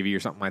and gravy or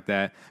something like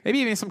that. Maybe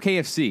even some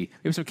KFC.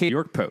 Maybe some New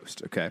York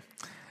Post. Okay,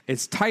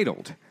 it's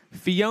titled.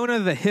 Fiona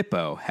the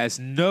Hippo has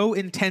no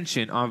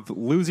intention of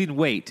losing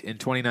weight in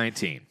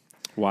 2019.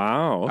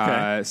 Wow.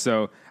 Okay.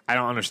 So I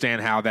don't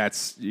understand how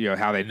that's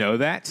how they know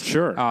that.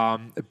 Sure.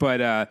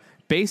 But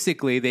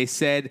basically, they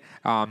said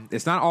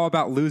it's not all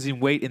about losing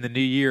weight in the new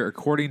year,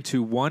 according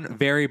to one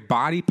very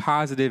body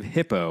positive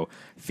hippo.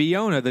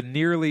 Fiona,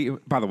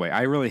 by the way,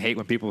 I really hate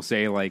when people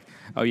say like,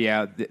 "Oh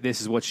yeah,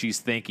 this is what she's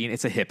thinking."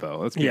 It's a hippo.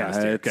 Let's be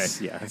honest. Okay.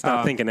 Yeah, it's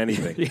not thinking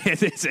anything.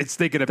 It's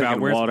thinking about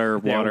water.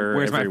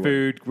 Where's everywhere. my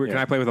food? Where can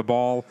I play with a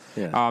ball?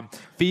 Yeah.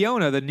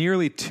 Fiona, the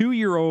nearly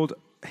 2-year-old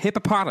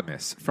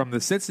hippopotamus from the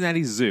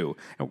Cincinnati Zoo.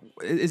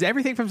 Is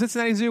everything from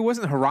Cincinnati Zoo?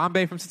 Wasn't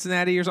Harambe from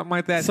Cincinnati or something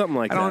like that? Something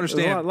like that. I don't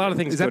understand. A lot of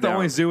things Is that go the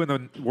only down. zoo in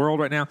the world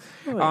right now?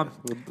 The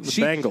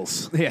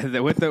Bengals. Yeah,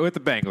 with the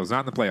Bengals,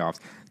 not in the playoffs.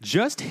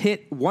 Just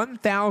hit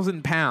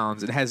 1,000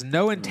 pounds and has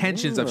no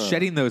intentions of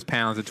shedding those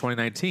pounds in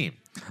 2019.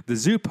 The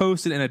zoo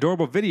posted an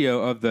adorable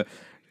video of the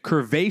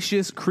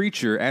curvaceous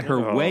creature at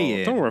her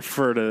weigh-in. Don't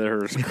refer to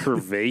her as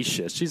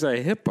curvaceous. She's a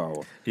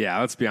hippo. Yeah,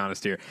 let's be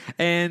honest here.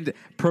 And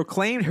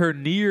proclaimed her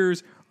New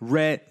Year's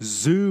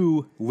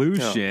resolution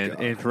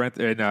in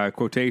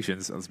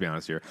quotations. Let's be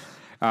honest here.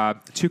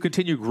 To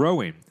continue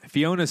growing.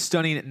 Fiona's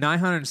stunning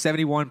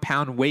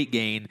 971-pound weight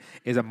gain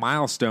is a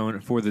milestone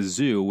for the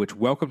zoo, which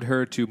welcomed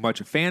her to much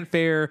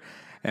fanfare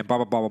and blah,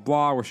 blah, blah, blah,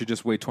 blah, where she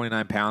just weighed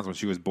 29 pounds when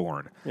she was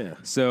born. Yeah.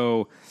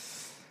 So...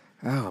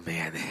 Oh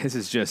man, this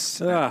is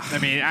just. I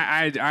mean,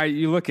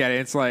 you look at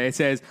it. It's like it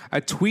says a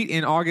tweet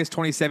in August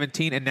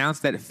 2017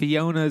 announced that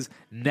Fiona's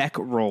neck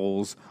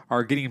rolls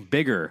are getting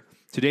bigger.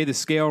 Today, the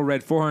scale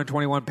read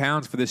 421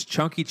 pounds for this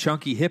chunky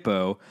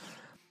hippo.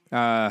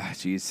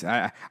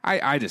 Jeez,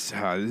 I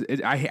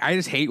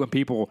just hate when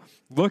people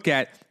look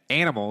at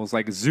animals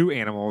like zoo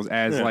animals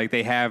as like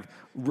they have.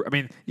 I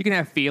mean, you can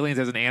have feelings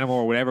as an animal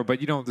or whatever, but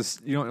you don't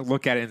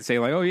look at it and say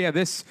like, oh yeah,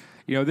 this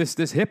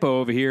hippo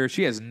over here,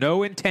 she has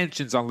no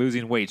intentions on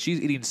losing weight.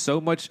 She's eating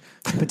so much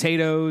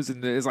potatoes,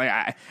 and it's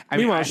like,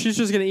 Meanwhile, she's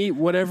just going to eat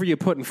whatever you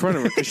put in front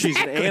of her because she's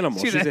an animal.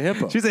 She's a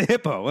hippo. She's a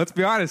hippo. Let's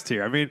be honest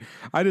here. I mean,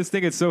 I just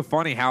think it's so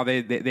funny how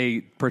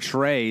they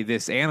portray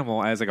this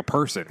animal as like a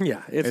person.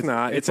 Yeah, it's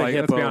not. It's like, a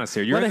hippo. Let's be honest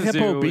here. You're Let at a the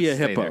hippo zoo, be a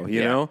stay hippo. there.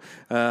 You know,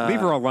 leave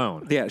her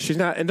alone. Yeah, she's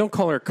not, and don't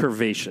call her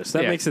curvaceous.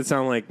 That makes it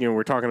sound like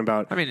we're talking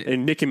about. I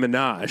mean, Nicki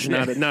Minaj,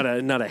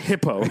 not a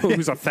hippo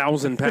who's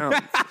 1,000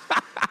 pounds.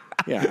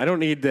 Yeah, I don't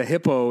need the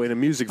hippo in a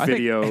music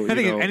video. I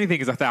think if anything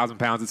is 1,000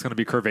 pounds, it's going to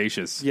be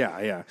curvaceous.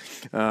 Yeah.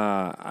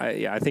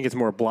 I think it's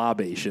more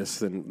blobaceous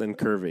than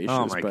curvaceous.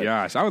 Oh my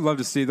gosh, I would love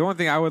to see. The one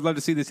thing I would love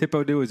to see this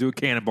hippo do is do a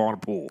cannonball in a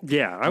pool.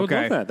 Yeah, I would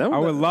love that. I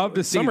would love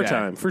to see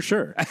summertime that. for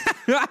sure.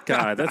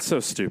 God, that's so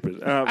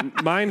stupid.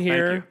 Mine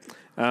here.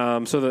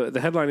 So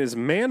the headline is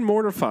 "Man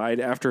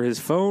mortified after his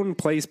phone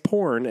plays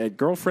porn at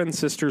girlfriend's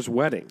sister's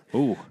wedding."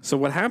 Ooh. So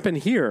what happened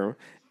here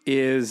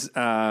is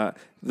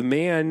the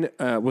man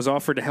was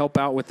offered to help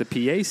out with the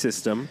PA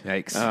system.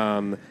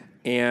 Yikes.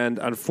 And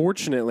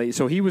unfortunately,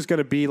 so he was going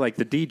to be like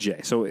the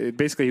DJ. So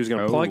basically, he was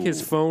going to plug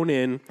his phone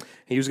in.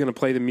 He was going to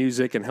play the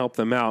music and help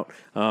them out.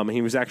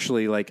 He was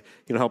actually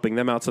helping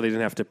them out so they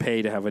didn't have to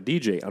pay to have a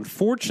DJ.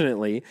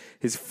 Unfortunately,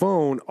 his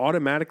phone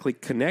automatically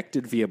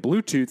connected via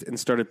Bluetooth and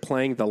started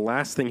playing the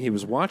last thing he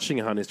was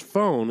watching on his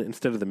phone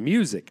instead of the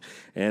music.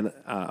 And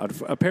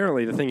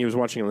apparently, the thing he was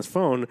watching on his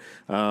phone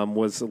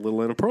was a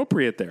little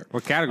inappropriate there.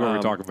 What category are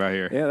we talking about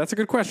here? Yeah, that's a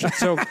good question.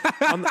 So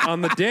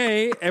on the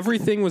day,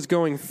 everything was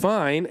going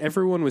fine.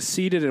 Everyone was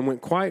seated and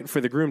went quiet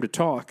for the groom to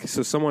talk.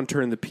 So someone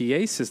turned the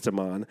PA system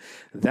on.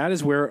 That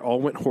is where it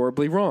all went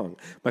horribly wrong.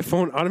 My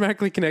phone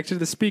automatically connected to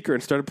the speaker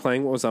and started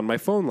playing what was on my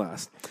phone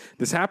last.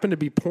 This happened to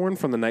be porn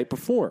from the night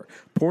before.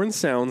 Porn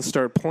sounds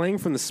started playing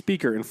from the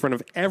speaker in front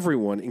of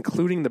everyone,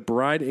 including the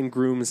bride and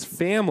groom's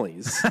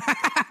families.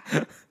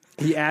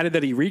 He added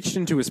that he reached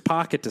into his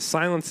pocket to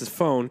silence his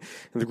phone,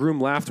 and the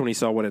groom laughed when he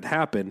saw what had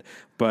happened.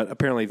 But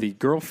apparently the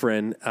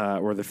girlfriend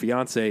or the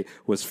fiance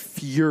was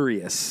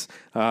furious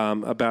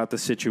about the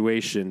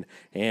situation,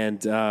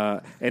 and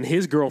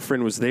his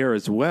girlfriend was there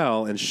as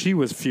well, and she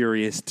was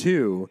furious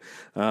too.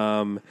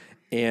 And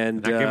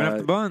not giving up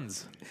the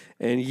buns.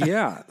 And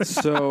yeah,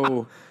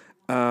 so.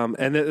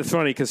 And it's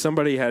funny because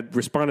somebody had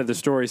responded to the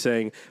story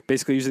saying,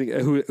 basically using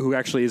who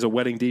actually is a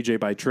wedding DJ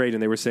by trade,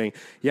 and they were saying,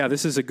 yeah,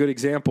 this is a good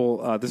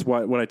example. This is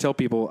what I tell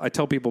people. I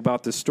tell people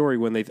about this story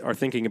when they are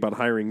thinking about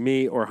hiring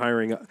me or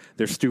hiring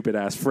their stupid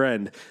ass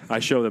friend. I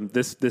show them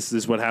this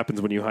is what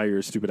happens when you hire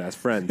your stupid ass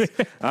friends.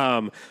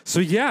 So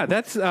yeah,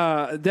 that's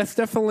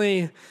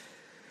definitely.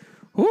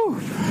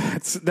 Whew.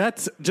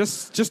 That's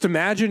just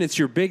imagine it's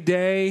your big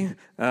day.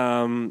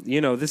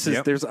 This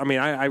is there's. I mean,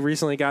 I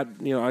recently got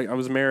I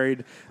was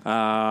married.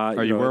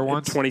 You were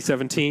once?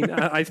 2017.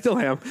 I still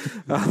am.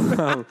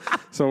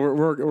 So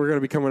we're going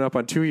to be coming up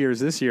on 2 years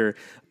this year.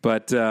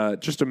 But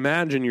just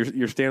imagine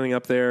you're standing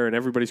up there and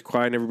everybody's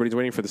quiet and everybody's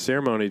waiting for the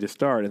ceremony to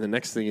start, and the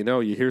next thing you know,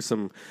 you hear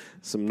some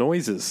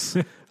noises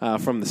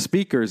from the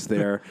speakers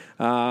there.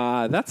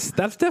 That's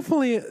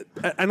definitely,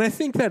 and I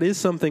think that is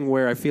something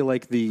where I feel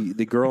like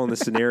the girl in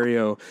the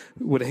scenario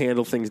would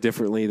handle things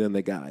differently than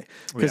the guy.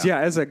 Because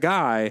as a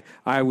guy,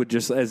 I would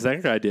just, as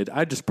that guy did,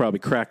 I'd just probably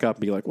crack up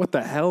and be like, "What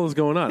the hell is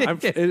going on?"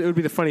 It would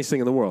be the funniest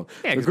thing in the world.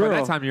 Yeah, because by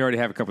that time you already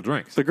have a couple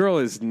drinks. The girl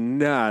is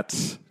not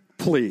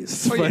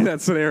pleased by that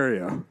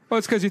scenario. Well,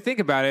 it's because you think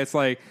about it. It's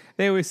like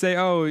they always say,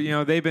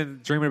 they've been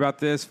dreaming about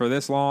this for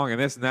this long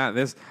and this and that and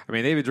this. I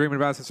mean, they've been dreaming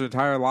about this their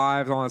entire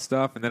lives, all that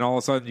stuff. And then all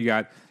of a sudden you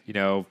got,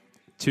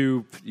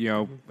 two,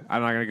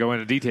 I'm not going to go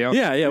into detail.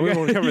 Yeah, we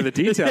won't cover the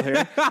detail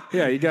here.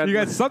 Yeah, you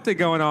got something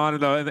going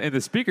on in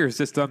the speaker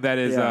system that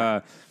is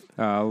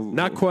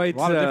Not quite a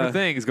lot of different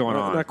things going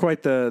on. Not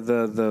quite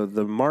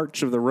the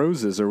March of the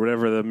Roses or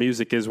whatever the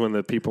music is when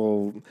the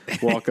people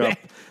walk up.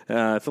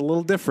 It's a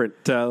little different.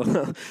 Well,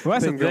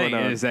 that's the thing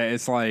is that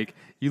it's like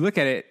you look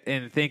at it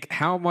and think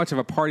how much of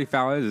a party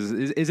foul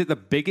is it the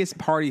biggest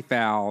party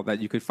foul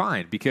that you could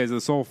find? Because of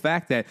the sole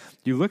fact that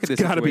you look at this,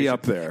 it's got to be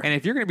up there. And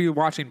if you're going to be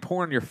watching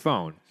porn on your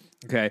phone.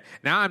 Okay,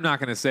 now I'm not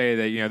going to say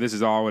that this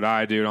is all what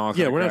I do and all.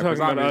 Yeah, we're not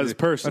talking about us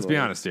personally. Let's be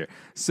honest here.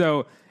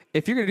 So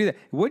if you're going to do that,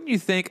 wouldn't you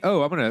think,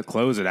 oh, I'm going to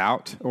close it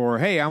out, or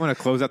hey, I'm going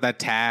to close out that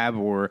tab,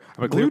 or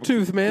I'm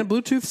Bluetooth, man,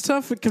 Bluetooth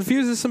stuff it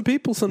confuses some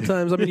people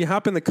sometimes. I mean, you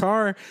hop in the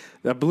car,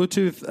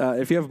 Bluetooth.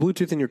 If you have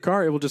Bluetooth in your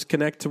car, it will just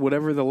connect to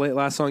whatever the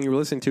last song you were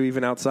listening to,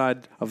 even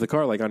outside of the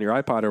car, like on your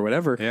iPod or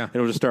whatever. Yeah,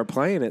 it'll just start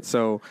playing it.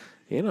 So.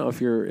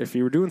 If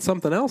you were doing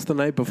something else the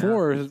night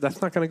before,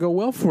 that's not going to go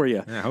well for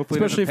you. Yeah, hopefully,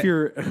 especially if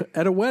you're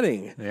at a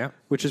wedding,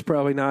 which is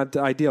probably not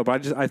ideal.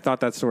 But I thought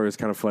that story was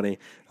kind of funny.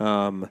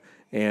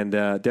 And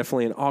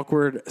definitely an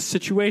awkward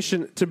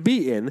situation to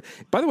be in.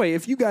 By the way,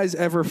 if you guys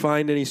ever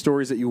find any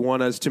stories that you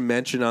want us to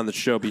mention on the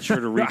show, be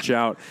sure to reach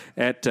out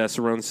at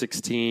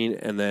Cerrone16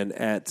 and then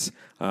at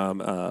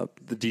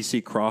the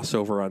DC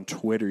Crossover on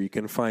Twitter. You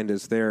can find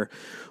us there.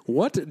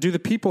 What do the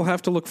people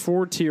have to look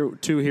forward to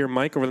here,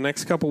 Mike, over the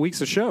next couple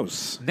weeks of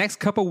shows? Next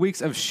couple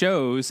weeks of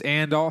shows,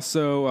 and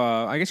also,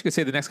 I guess you could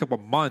say the next couple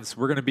of months,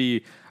 we're going to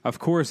be, of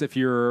course, if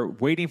you're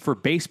waiting for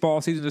baseball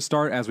season to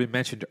start, as we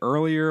mentioned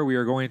earlier, we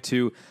are going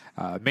to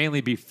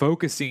mainly be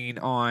focusing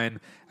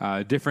on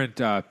different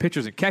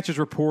pitchers and catchers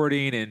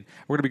reporting, and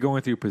we're going to be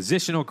going through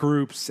positional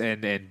groups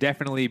and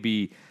definitely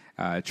be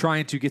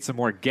trying to get some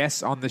more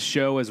guests on the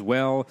show as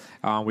well.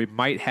 We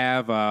might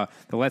have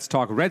the Let's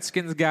Talk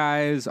Redskins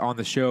guys on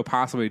the show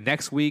possibly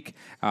next week,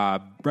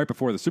 right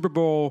before the Super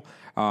Bowl.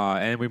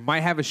 And we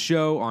might have a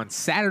show on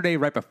Saturday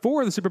right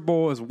before the Super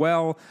Bowl as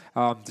well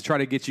to try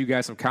to get you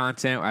guys some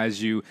content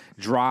as you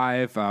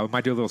drive. We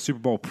might do a little Super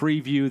Bowl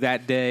preview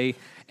that day.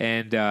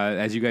 And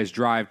as you guys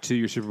drive to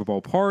your Super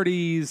Bowl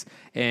parties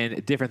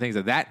and different things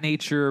of that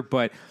nature.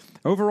 But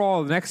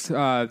overall, the next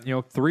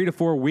 3 to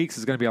 4 weeks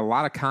is going to be a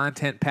lot of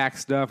content-packed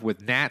stuff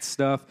with Nats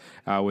stuff,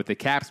 with the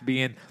Caps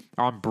being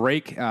on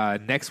break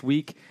next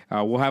week.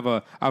 We'll have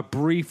a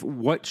brief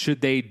what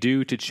should they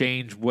do to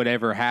change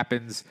whatever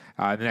happens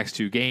in the next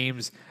two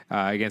games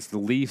against the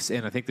Leafs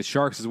and I think the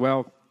Sharks as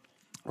well.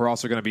 We're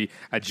also going to be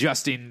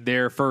adjusting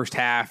their first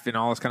half and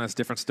all this kind of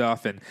different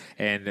stuff. And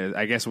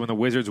I guess when the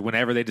Wizards,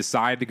 whenever they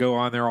decide to go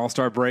on their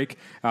All-Star break,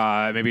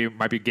 maybe it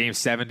might be Game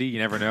 70. You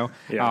never know.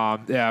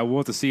 We'll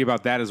have to see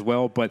about that as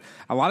well. But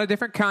a lot of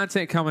different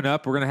content coming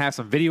up. We're going to have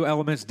some video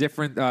elements,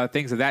 different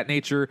things of that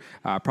nature.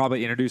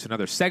 Probably introduce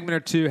another segment or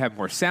two, have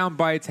more sound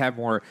bites, have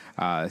more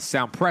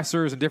sound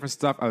pressers and different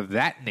stuff of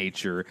that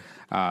nature.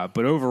 But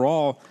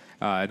overall,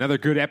 another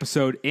good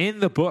episode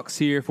in the books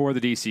here for the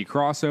DC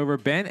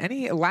Crossover. Ben,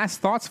 any last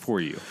thoughts for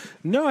you?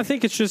 No, I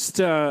think it's just,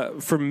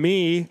 for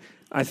me,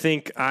 I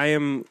think I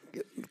am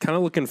kind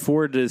of looking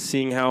forward to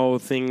seeing how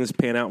things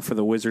pan out for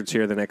the Wizards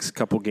here the next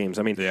couple games.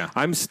 I mean,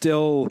 I'm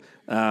still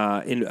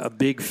in a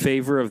big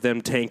favor of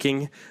them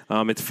tanking.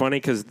 It's funny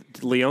because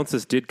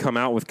Leonsis did come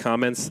out with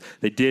comments.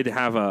 They did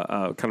have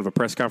a kind of a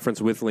press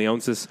conference with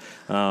Leonsis,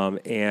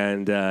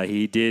 and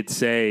he did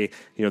say,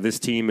 this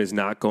team is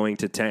not going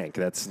to tank.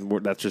 That's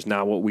just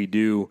not what we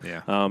do,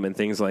 and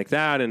things like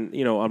that. And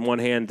on one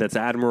hand, that's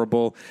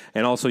admirable,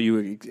 and also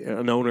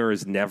an owner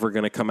is never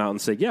going to come out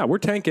and say, "Yeah, we're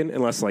tanking,"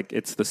 unless like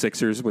it's the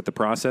Sixers with the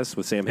process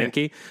with Sam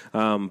Hinkie.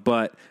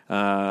 But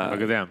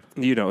look at them.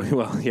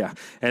 Well, yeah,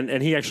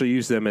 and he actually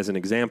used them as an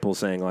example,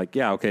 saying like,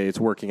 yeah, okay, it's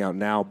working out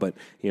now, but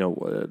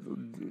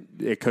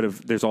it could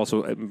have. There's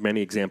also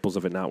many examples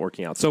of it not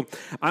working out. So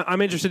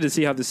I'm interested to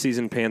see how this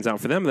season pans out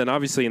for them. And then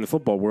obviously in the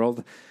football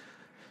world,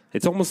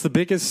 it's almost the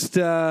biggest,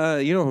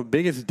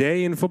 biggest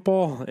day in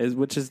football,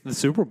 which is the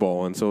Super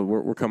Bowl. And so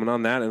we're coming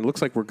on that, and it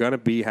looks like we're going to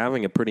be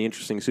having a pretty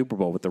interesting Super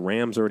Bowl with the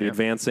Rams already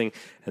advancing.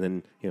 And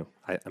then,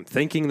 I'm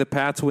thinking the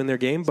Pats win their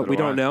game, but we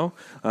don't know.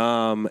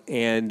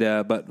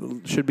 But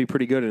should be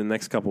pretty good in the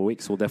next couple of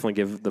weeks. We'll definitely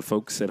give the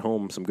folks at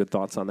home some good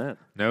thoughts on that.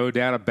 No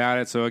doubt about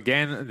it. So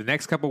again, the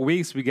next couple of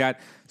weeks, we got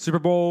Super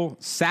Bowl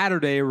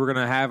Saturday. We're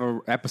going to have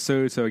an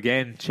episode. So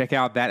again, check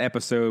out that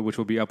episode, which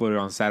will be uploaded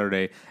on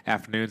Saturday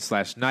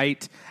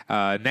afternoon/night.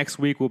 Next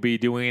week, we'll be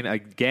doing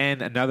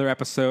again another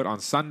episode on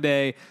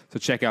Sunday. So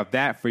check out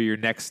that for your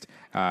next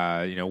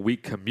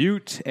week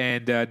commute,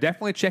 and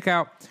definitely check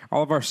out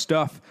all of our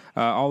stuff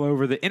all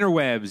over the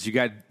interwebs. You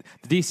got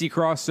the DC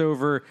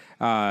Crossover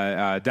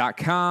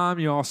 .com.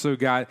 You also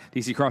got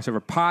DC Crossover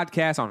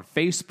Podcast on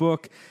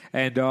Facebook,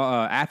 and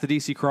at the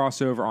DC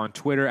Crossover on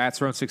Twitter, at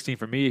Cerrone16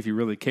 for me, if you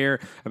really care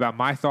about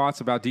my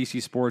thoughts about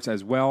DC sports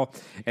as well.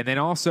 And then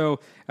also,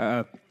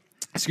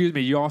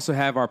 you also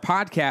have our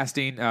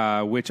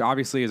podcasting, which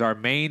obviously is our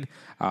main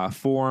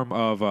form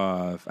of,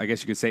 I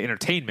guess you could say,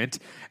 entertainment,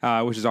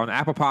 which is on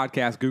Apple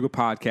Podcasts, Google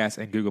Podcasts,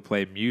 and Google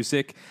Play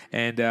Music.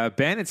 And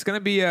Ben, it's going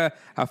to be a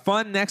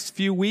fun next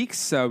few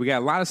weeks. We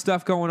got a lot of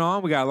stuff going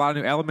on. We got a lot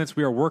of new elements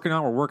we are working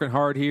on. We're working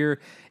hard here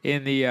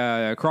in the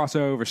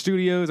Crossover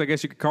Studios, I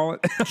guess you could call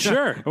it.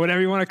 Sure. Whatever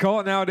you want to call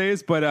it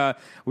nowadays. But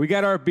we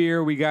got our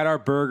beer. We got our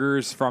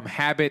burgers from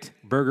Habit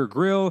Burger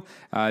Grill.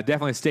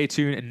 Definitely stay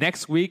tuned.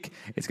 Next week,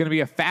 it's going to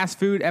be a fast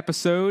food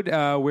episode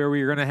where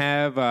we're going to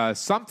have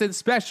something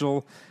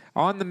special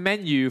on the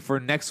menu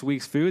for next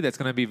week's food that's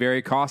going to be very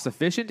cost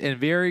efficient and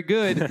very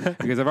good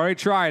because I've already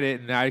tried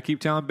it, and I keep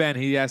telling Ben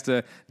he has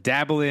to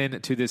dabble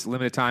into this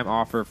limited time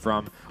offer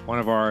from one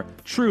of our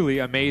truly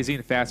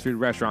amazing fast food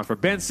restaurants. For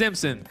Ben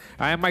Simpson,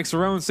 I am Mike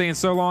Cerrone saying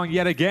so long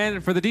yet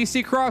again for the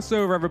DC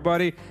Crossover,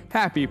 everybody.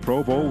 Happy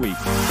Pro Bowl week.